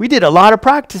we did a lot of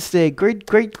practice today.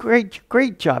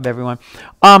 Great job, everyone.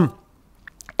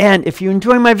 And if you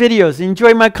enjoy my videos,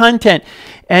 enjoy my content,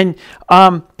 and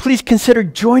please consider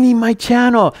joining my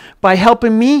channel by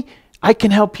helping me I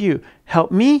can help you.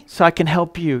 Help me so I can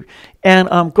help you. And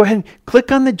go ahead and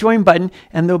click on the join button,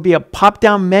 and there'll be a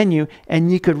pop-down menu,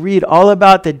 and you could read all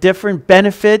about the different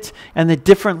benefits and the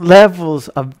different levels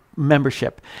of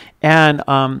membership. And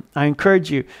I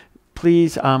encourage you,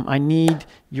 please, I need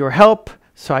your help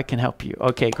so I can help you.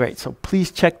 Okay, great. So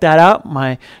please check that out,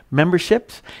 my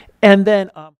memberships. And then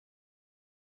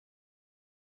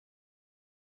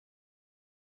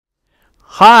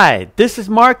hi, this is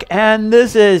Mark, and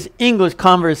this is English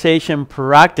Conversation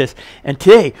Practice. And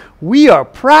today we are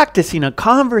practicing a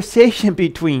conversation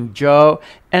between Joe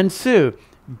and Sue.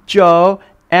 Joe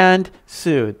and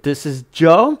Sue. This is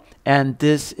Joe, and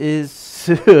this is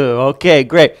Sue. Okay,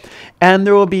 great. And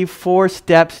there will be 4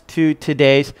 steps to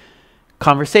today's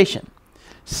conversation.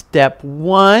 Step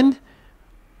 1,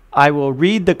 I will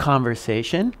read the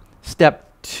conversation.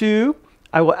 Step 2,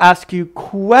 I will ask you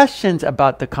questions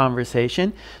about the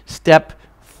conversation. Step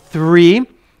 3,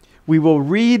 we will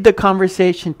read the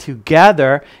conversation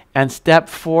together. And step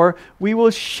 4, we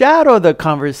will shadow the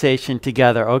conversation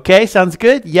together. Okay, sounds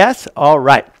good? Yes? All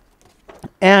right.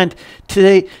 And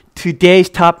today's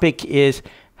topic is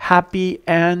happy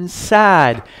and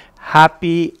sad.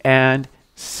 Happy and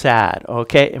sad.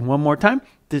 Okay, and one more time.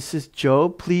 This is Joe.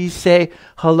 Please say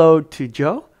hello to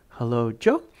Joe. Hello,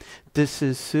 Joe. This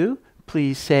is Sue.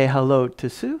 Please say hello to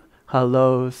Sue.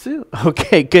 Hello, Sue.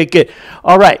 Okay, good.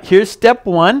 All right, here's step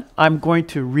 1. I'm going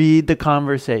to read the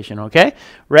conversation, okay?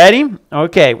 Ready?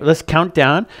 Okay, let's count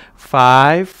down.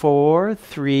 5, 4,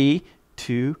 3,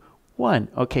 2, 1.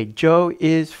 Okay, Joe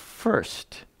is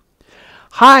first.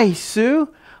 Hi,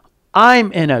 Sue.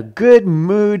 I'm in a good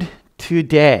mood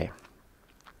today.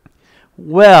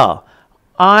 Well,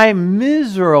 I'm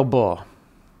miserable.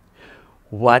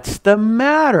 What's the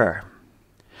matter?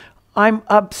 I'm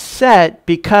upset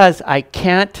because I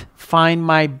can't find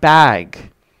my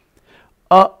bag.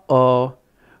 Uh-oh,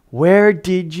 where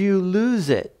did you lose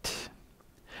it?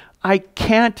 I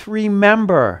can't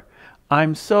remember.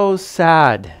 I'm so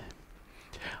sad.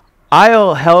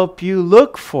 I'll help you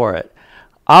look for it.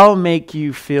 I'll make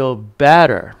you feel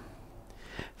better.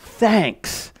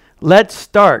 Thanks. Let's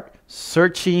start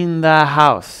searching the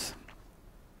house.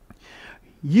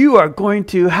 You are going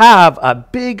to have a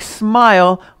big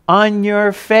smile on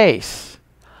your face.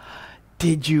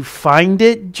 Did you find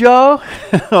it, Joe?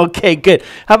 Okay, good.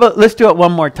 How about let's do it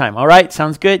one more time. All right,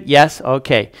 sounds good? Yes,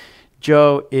 okay.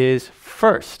 Joe is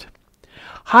first.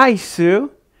 Hi,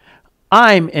 Sue.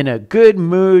 I'm in a good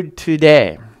mood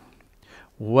today.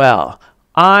 Well,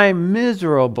 I'm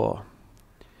miserable.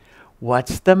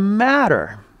 What's the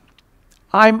matter?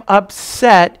 I'm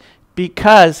upset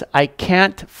because I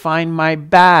can't find my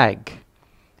bag.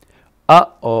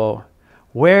 Uh-oh,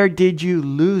 where did you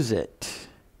lose it?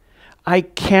 I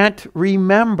can't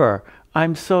remember.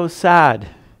 I'm so sad.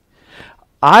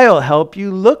 I'll help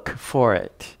you look for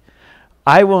it.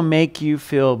 I will make you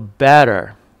feel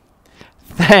better.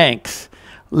 Thanks.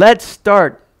 Let's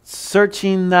start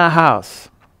searching the house.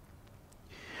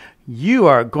 You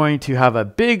are going to have a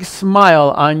big smile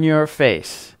on your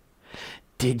face.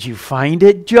 Did you find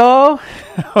it, Joe?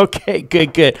 Okay,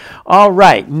 good. All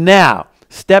right, now,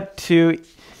 step 2,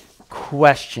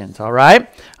 questions, all right?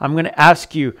 I'm going to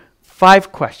ask you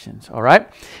 5 questions, all right?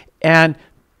 And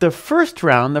the first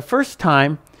round, the first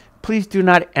time, please do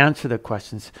not answer the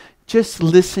questions. Just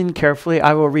listen carefully.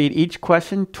 I will read each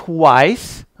question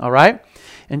twice, all right?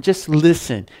 And just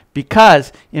listen,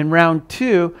 because in round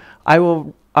 2, I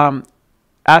will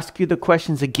ask you the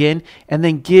questions again and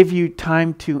then give you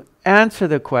time to answer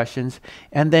the questions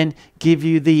and then give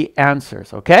you the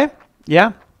answers, okay?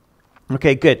 Yeah?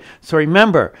 Okay, good. So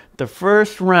remember, this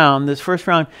first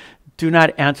round, do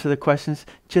not answer the questions.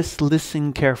 Just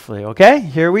listen carefully, okay?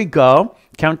 Here we go.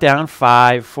 Count down,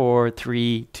 5, 4,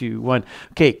 3, 2, 1.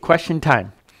 Okay, question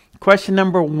time. Question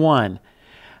number 1.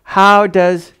 How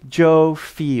does Joe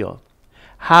feel?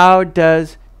 How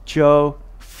does Joe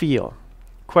feel?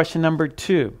 Question number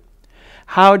 2.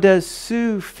 How does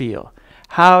Sue feel?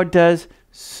 How does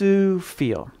Sue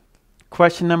feel?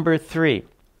 Question number 3.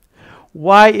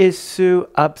 Why is Sue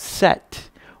upset?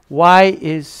 Why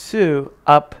is Sue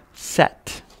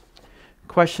upset?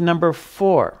 Question number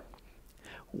 4.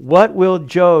 What will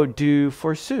Joe do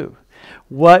for Sue?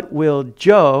 What will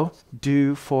Joe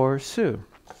do for Sue?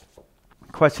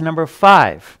 Question number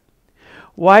 5.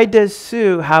 Why does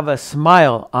Sue have a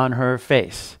smile on her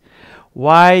face?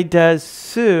 Why does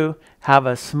Sue have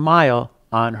a smile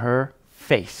on her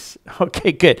face?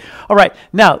 Okay, good. All right,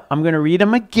 now I'm going to read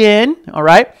them again, all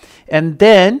right? And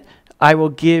then I will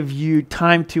give you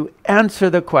time to answer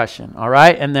the question, all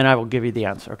right? And then I will give you the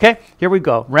answer, okay? Here we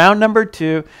go. Round number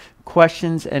 2,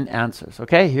 questions and answers.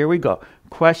 Okay, here we go.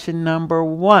 Question number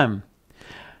 1.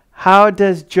 How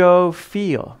does Joe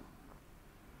feel?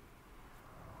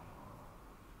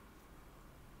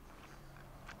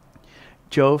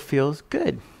 Joe feels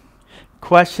good.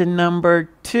 Question number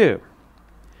 2.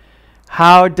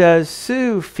 How does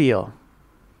Sue feel?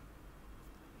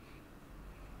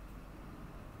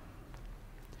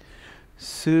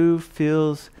 Sue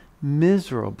feels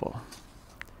miserable.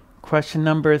 Question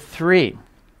number 3.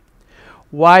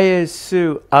 Why is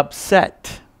Sue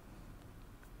upset?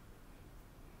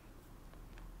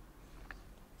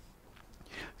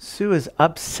 Sue is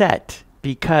upset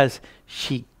because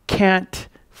she can't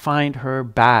find her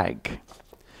bag.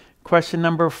 Question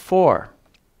number 4.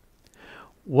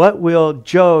 What will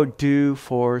Joe do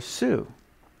for Sue?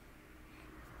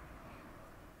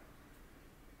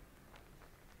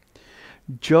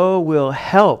 Joe will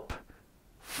help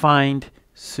find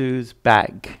Sue's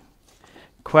bag.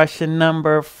 Question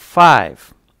number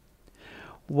 5.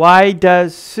 Why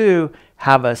does Sue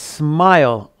have a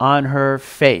smile on her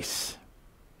face?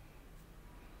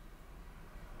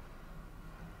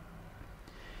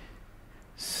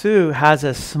 Sue has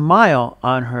a smile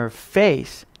on her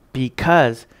face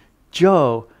because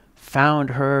Joe found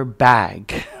her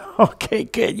bag. Okay,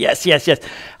 good. Yes, yes, yes.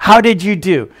 How did you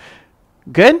do?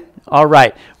 Good? All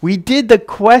right. We did the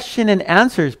question and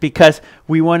answers because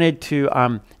we wanted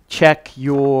to check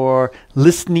your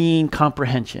listening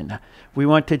comprehension. We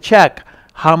want to check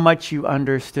how much you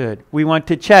understood. We want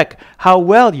to check how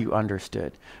well you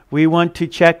understood. We want to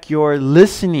check your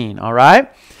listening, all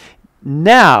right?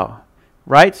 Now,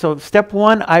 right? So step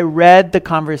 1, I read the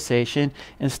conversation.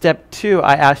 And step 2,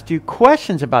 I asked you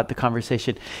questions about the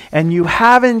conversation. And you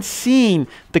haven't seen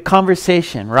the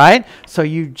conversation, right? So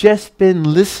you've just been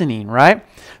listening, right?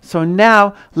 So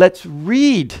now let's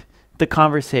read the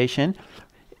conversation.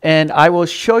 And I will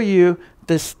show you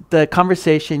the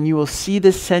conversation. You will see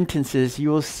the sentences. You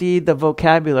will see the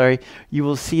vocabulary. You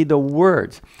will see the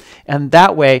words. And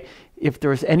that way, if there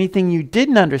was anything you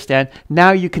didn't understand,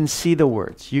 now you can see the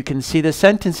words. You can see the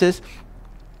sentences,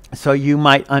 so you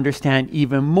might understand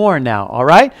even more now, all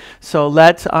right? So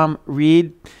let's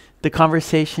read the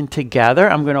conversation together.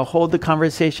 I'm going to hold the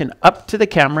conversation up to the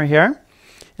camera here,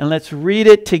 and let's read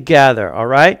it together, all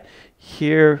right?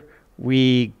 Here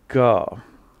we go.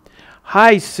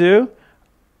 Hi, Sue.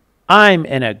 I'm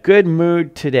in a good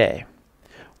mood today.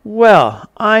 Well,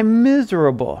 I'm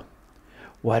miserable.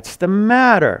 What's the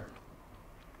matter?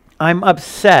 I'm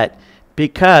upset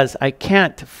because I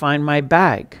can't find my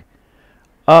bag.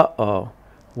 Uh-oh,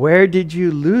 where did you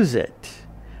lose it?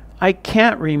 I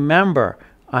can't remember.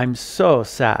 I'm so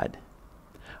sad.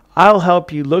 I'll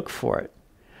help you look for it.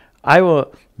 I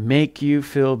will make you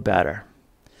feel better.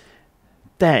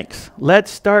 Thanks. Let's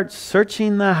start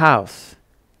searching the house.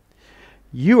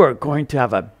 You are going to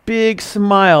have a big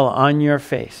smile on your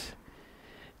face.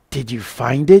 Did you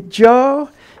find it, Joe?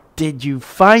 Did you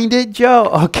find it, Joe?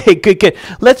 Okay, good, good.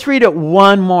 Let's read it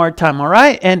one more time, all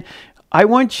right? And I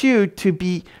want you to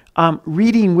be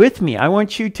reading with me. I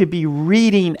want you to be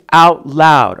reading out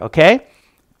loud, okay?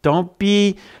 Don't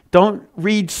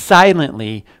read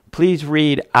silently. Please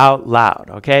read out loud,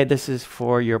 okay? This is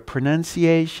for your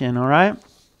pronunciation, all right?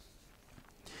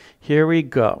 Here we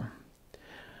go.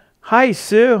 Hi,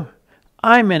 Sue.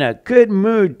 I'm in a good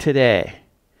mood today.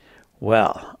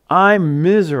 Well, I'm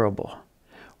miserable.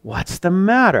 What's the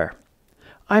matter?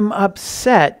 I'm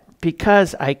upset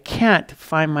because I can't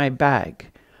find my bag.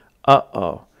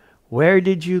 Uh-oh, where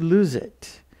did you lose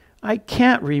it? I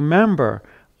can't remember.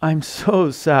 I'm so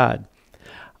sad.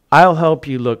 I'll help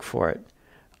you look for it.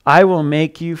 I will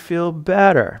make you feel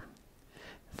better.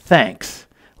 Thanks.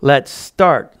 Let's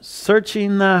start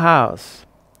searching the house.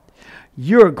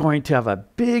 You're going to have a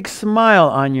big smile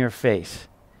on your face.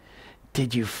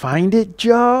 Did you find it,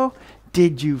 Joe?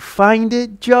 Did you find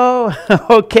it, Joe?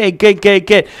 Okay, good, good,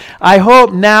 good. I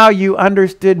hope now you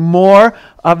understood more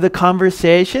of the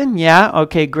conversation. Yeah?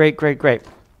 Okay, great, great, great.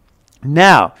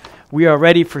 Now, we are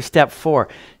ready for step 4,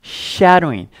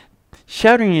 shadowing.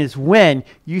 Shadowing is when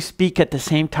you speak at the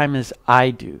same time as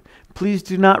I do. Please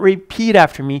do not repeat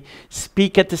after me.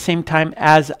 Speak at the same time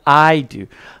as I do.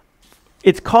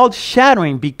 It's called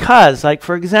shadowing because, like,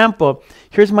 for example,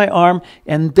 here's my arm,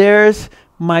 and there's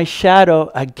my shadow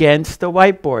against the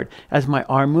whiteboard. As my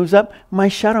arm moves up, my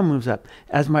shadow moves up.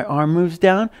 As my arm moves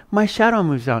down, my shadow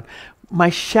moves down.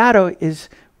 My shadow is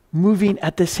moving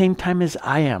at the same time as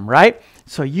I am, right?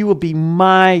 So you will be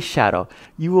my shadow.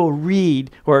 You will read,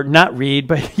 or not read,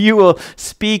 but you will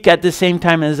speak at the same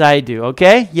time as I do,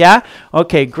 okay? Yeah?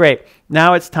 Okay, great.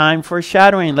 Now it's time for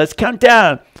shadowing. Let's count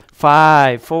down.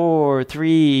 5, 4,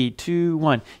 3, 2,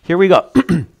 1. Here we go.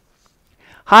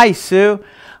 Hi, Sue.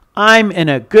 I'm in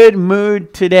a good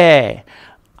mood today.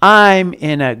 I'm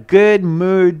in a good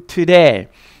mood today.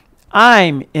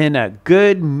 I'm in a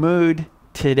good mood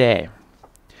today.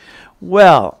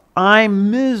 Well,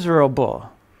 I'm miserable.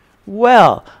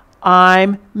 Well,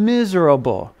 I'm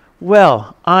miserable.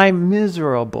 Well, I'm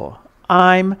miserable.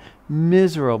 I'm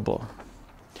miserable.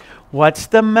 What's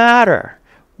the matter?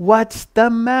 What's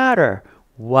the matter?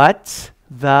 What's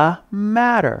the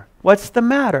matter? What's the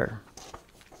matter?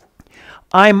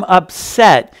 I'm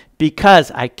upset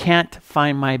because I can't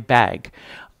find my bag.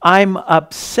 I'm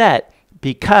upset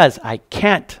because I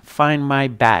can't find my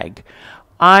bag.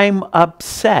 I'm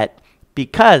upset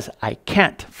because I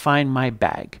can't find my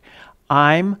bag.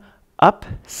 I'm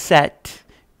upset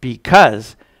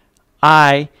because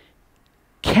I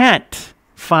can't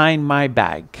find my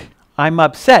bag. I'm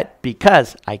upset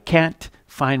because I can't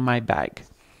find my bag.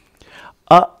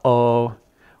 Uh-oh,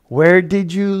 where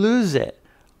did you lose it?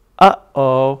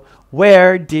 Uh-oh,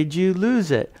 where did you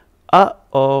lose it?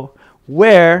 Uh-oh,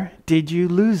 where did you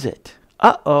lose it?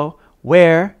 Uh-oh,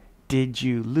 where did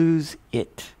you lose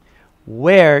it?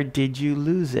 Where did you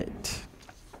lose it?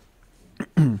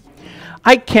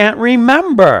 I can't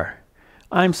remember.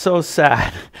 I'm so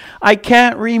sad. I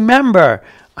can't remember.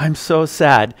 I'm so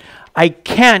sad. I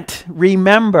can't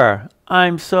remember.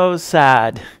 I'm so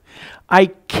sad. I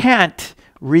can't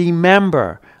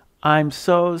remember. I'm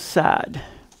so sad.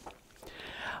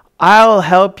 I'll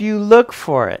help you look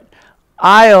for it.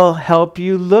 I'll help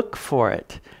you look for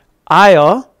it.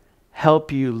 I'll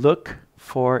help you look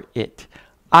for it.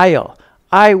 I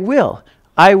will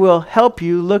help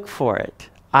you look for it.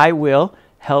 I will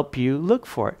help you look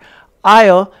for it.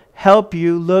 I'll help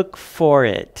you look for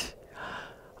it.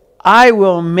 I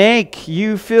will make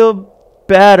you feel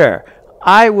better.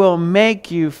 I will make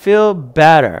you feel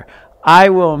better. I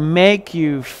will make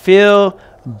you feel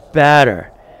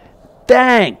better.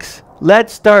 Thanks.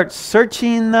 Let's start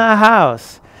searching the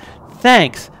house.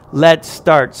 Thanks. Let's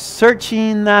start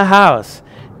searching the house.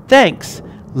 Thanks.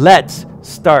 Let's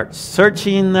start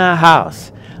searching the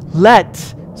house.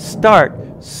 Let's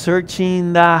start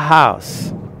searching the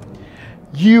house.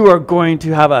 You are going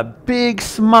to have a big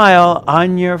smile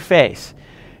on your face.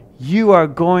 You are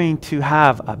going to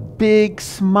have a big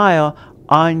smile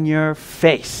on your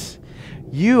face.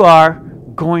 You are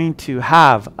going to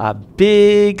have a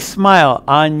big smile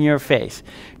on your face.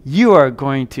 You are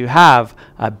going to have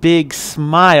a big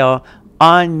smile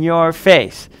on your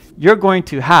face. You're going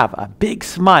to have a big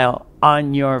smile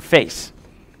on your face.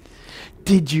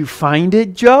 Did you find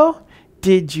it, Joe?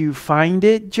 Did you find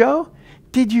it, Joe?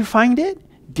 Did you find it?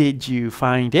 Did you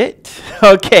find it?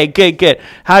 Okay, good, good.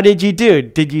 How did you do?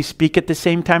 Did you speak at the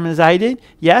same time as I did?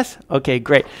 Yes? Okay,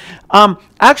 great.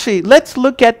 Actually, let's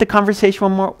look at the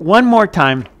conversation one more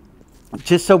time,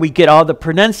 just so we get all the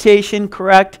pronunciation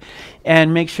correct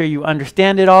and make sure you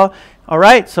understand it all. All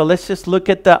right, so let's just look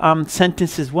at the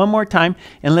sentences one more time,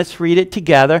 and let's read it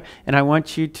together. And I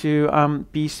want you to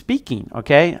be speaking,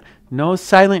 okay? No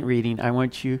silent reading. I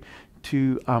want you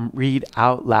to read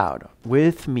out loud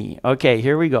with me. Okay,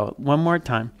 here we go. One more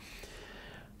time.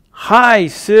 Hi,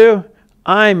 Sue.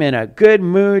 I'm in a good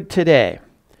mood today.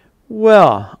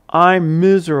 Well, I'm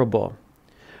miserable.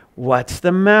 What's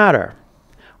the matter?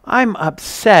 I'm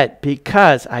upset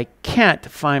because I can't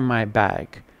find my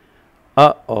bag.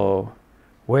 Uh-oh,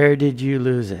 where did you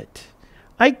lose it?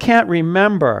 I can't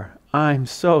remember. I'm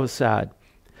so sad.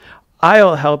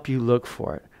 I'll help you look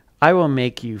for it. I will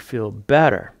make you feel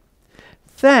better.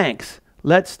 Thanks.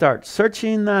 Let's start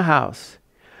searching the house.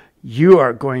 You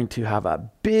are going to have a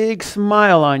big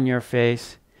smile on your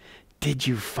face. Did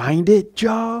you find it,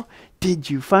 Joe?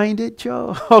 Did you find it,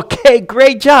 Joe? Okay,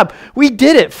 great job. We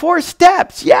did it. 4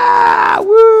 steps. Yeah,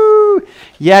 woo.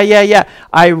 Yeah.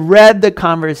 I read the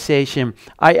conversation.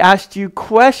 I asked you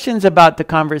questions about the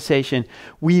conversation.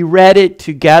 We read it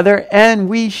together and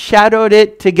we shadowed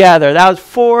it together. That was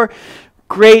 4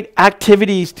 great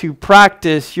activities to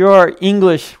practice your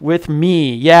English with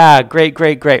me. Yeah, great.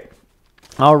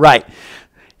 All right.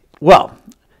 Well,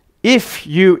 if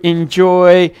you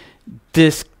enjoy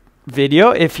this video,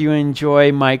 if you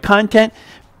enjoy my content,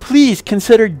 please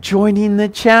consider joining the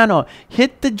channel.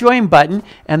 Hit the join button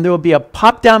and there will be a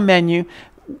pop-down menu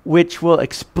which will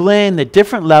explain the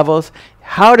different levels,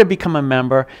 how to become a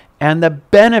member, and the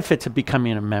benefits of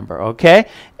becoming a member, okay?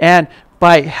 And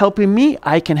by helping me,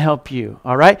 I can help you,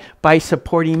 all right? By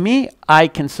supporting me, I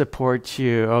can support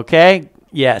you, okay?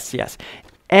 Yes.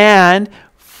 And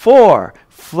for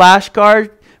flashcards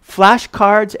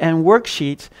and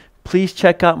worksheets, please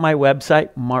check out my website,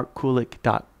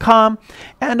 markkulek.com.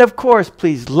 And of course,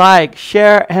 please like,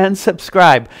 share, and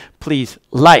subscribe. Please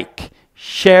like,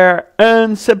 share,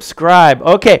 and subscribe.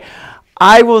 Okay,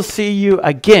 I will see you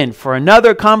again for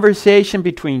another conversation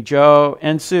between Joe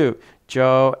and Sue.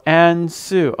 Joe and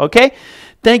Sue. Okay,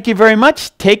 thank you very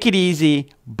much. Take it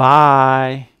easy.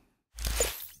 Bye.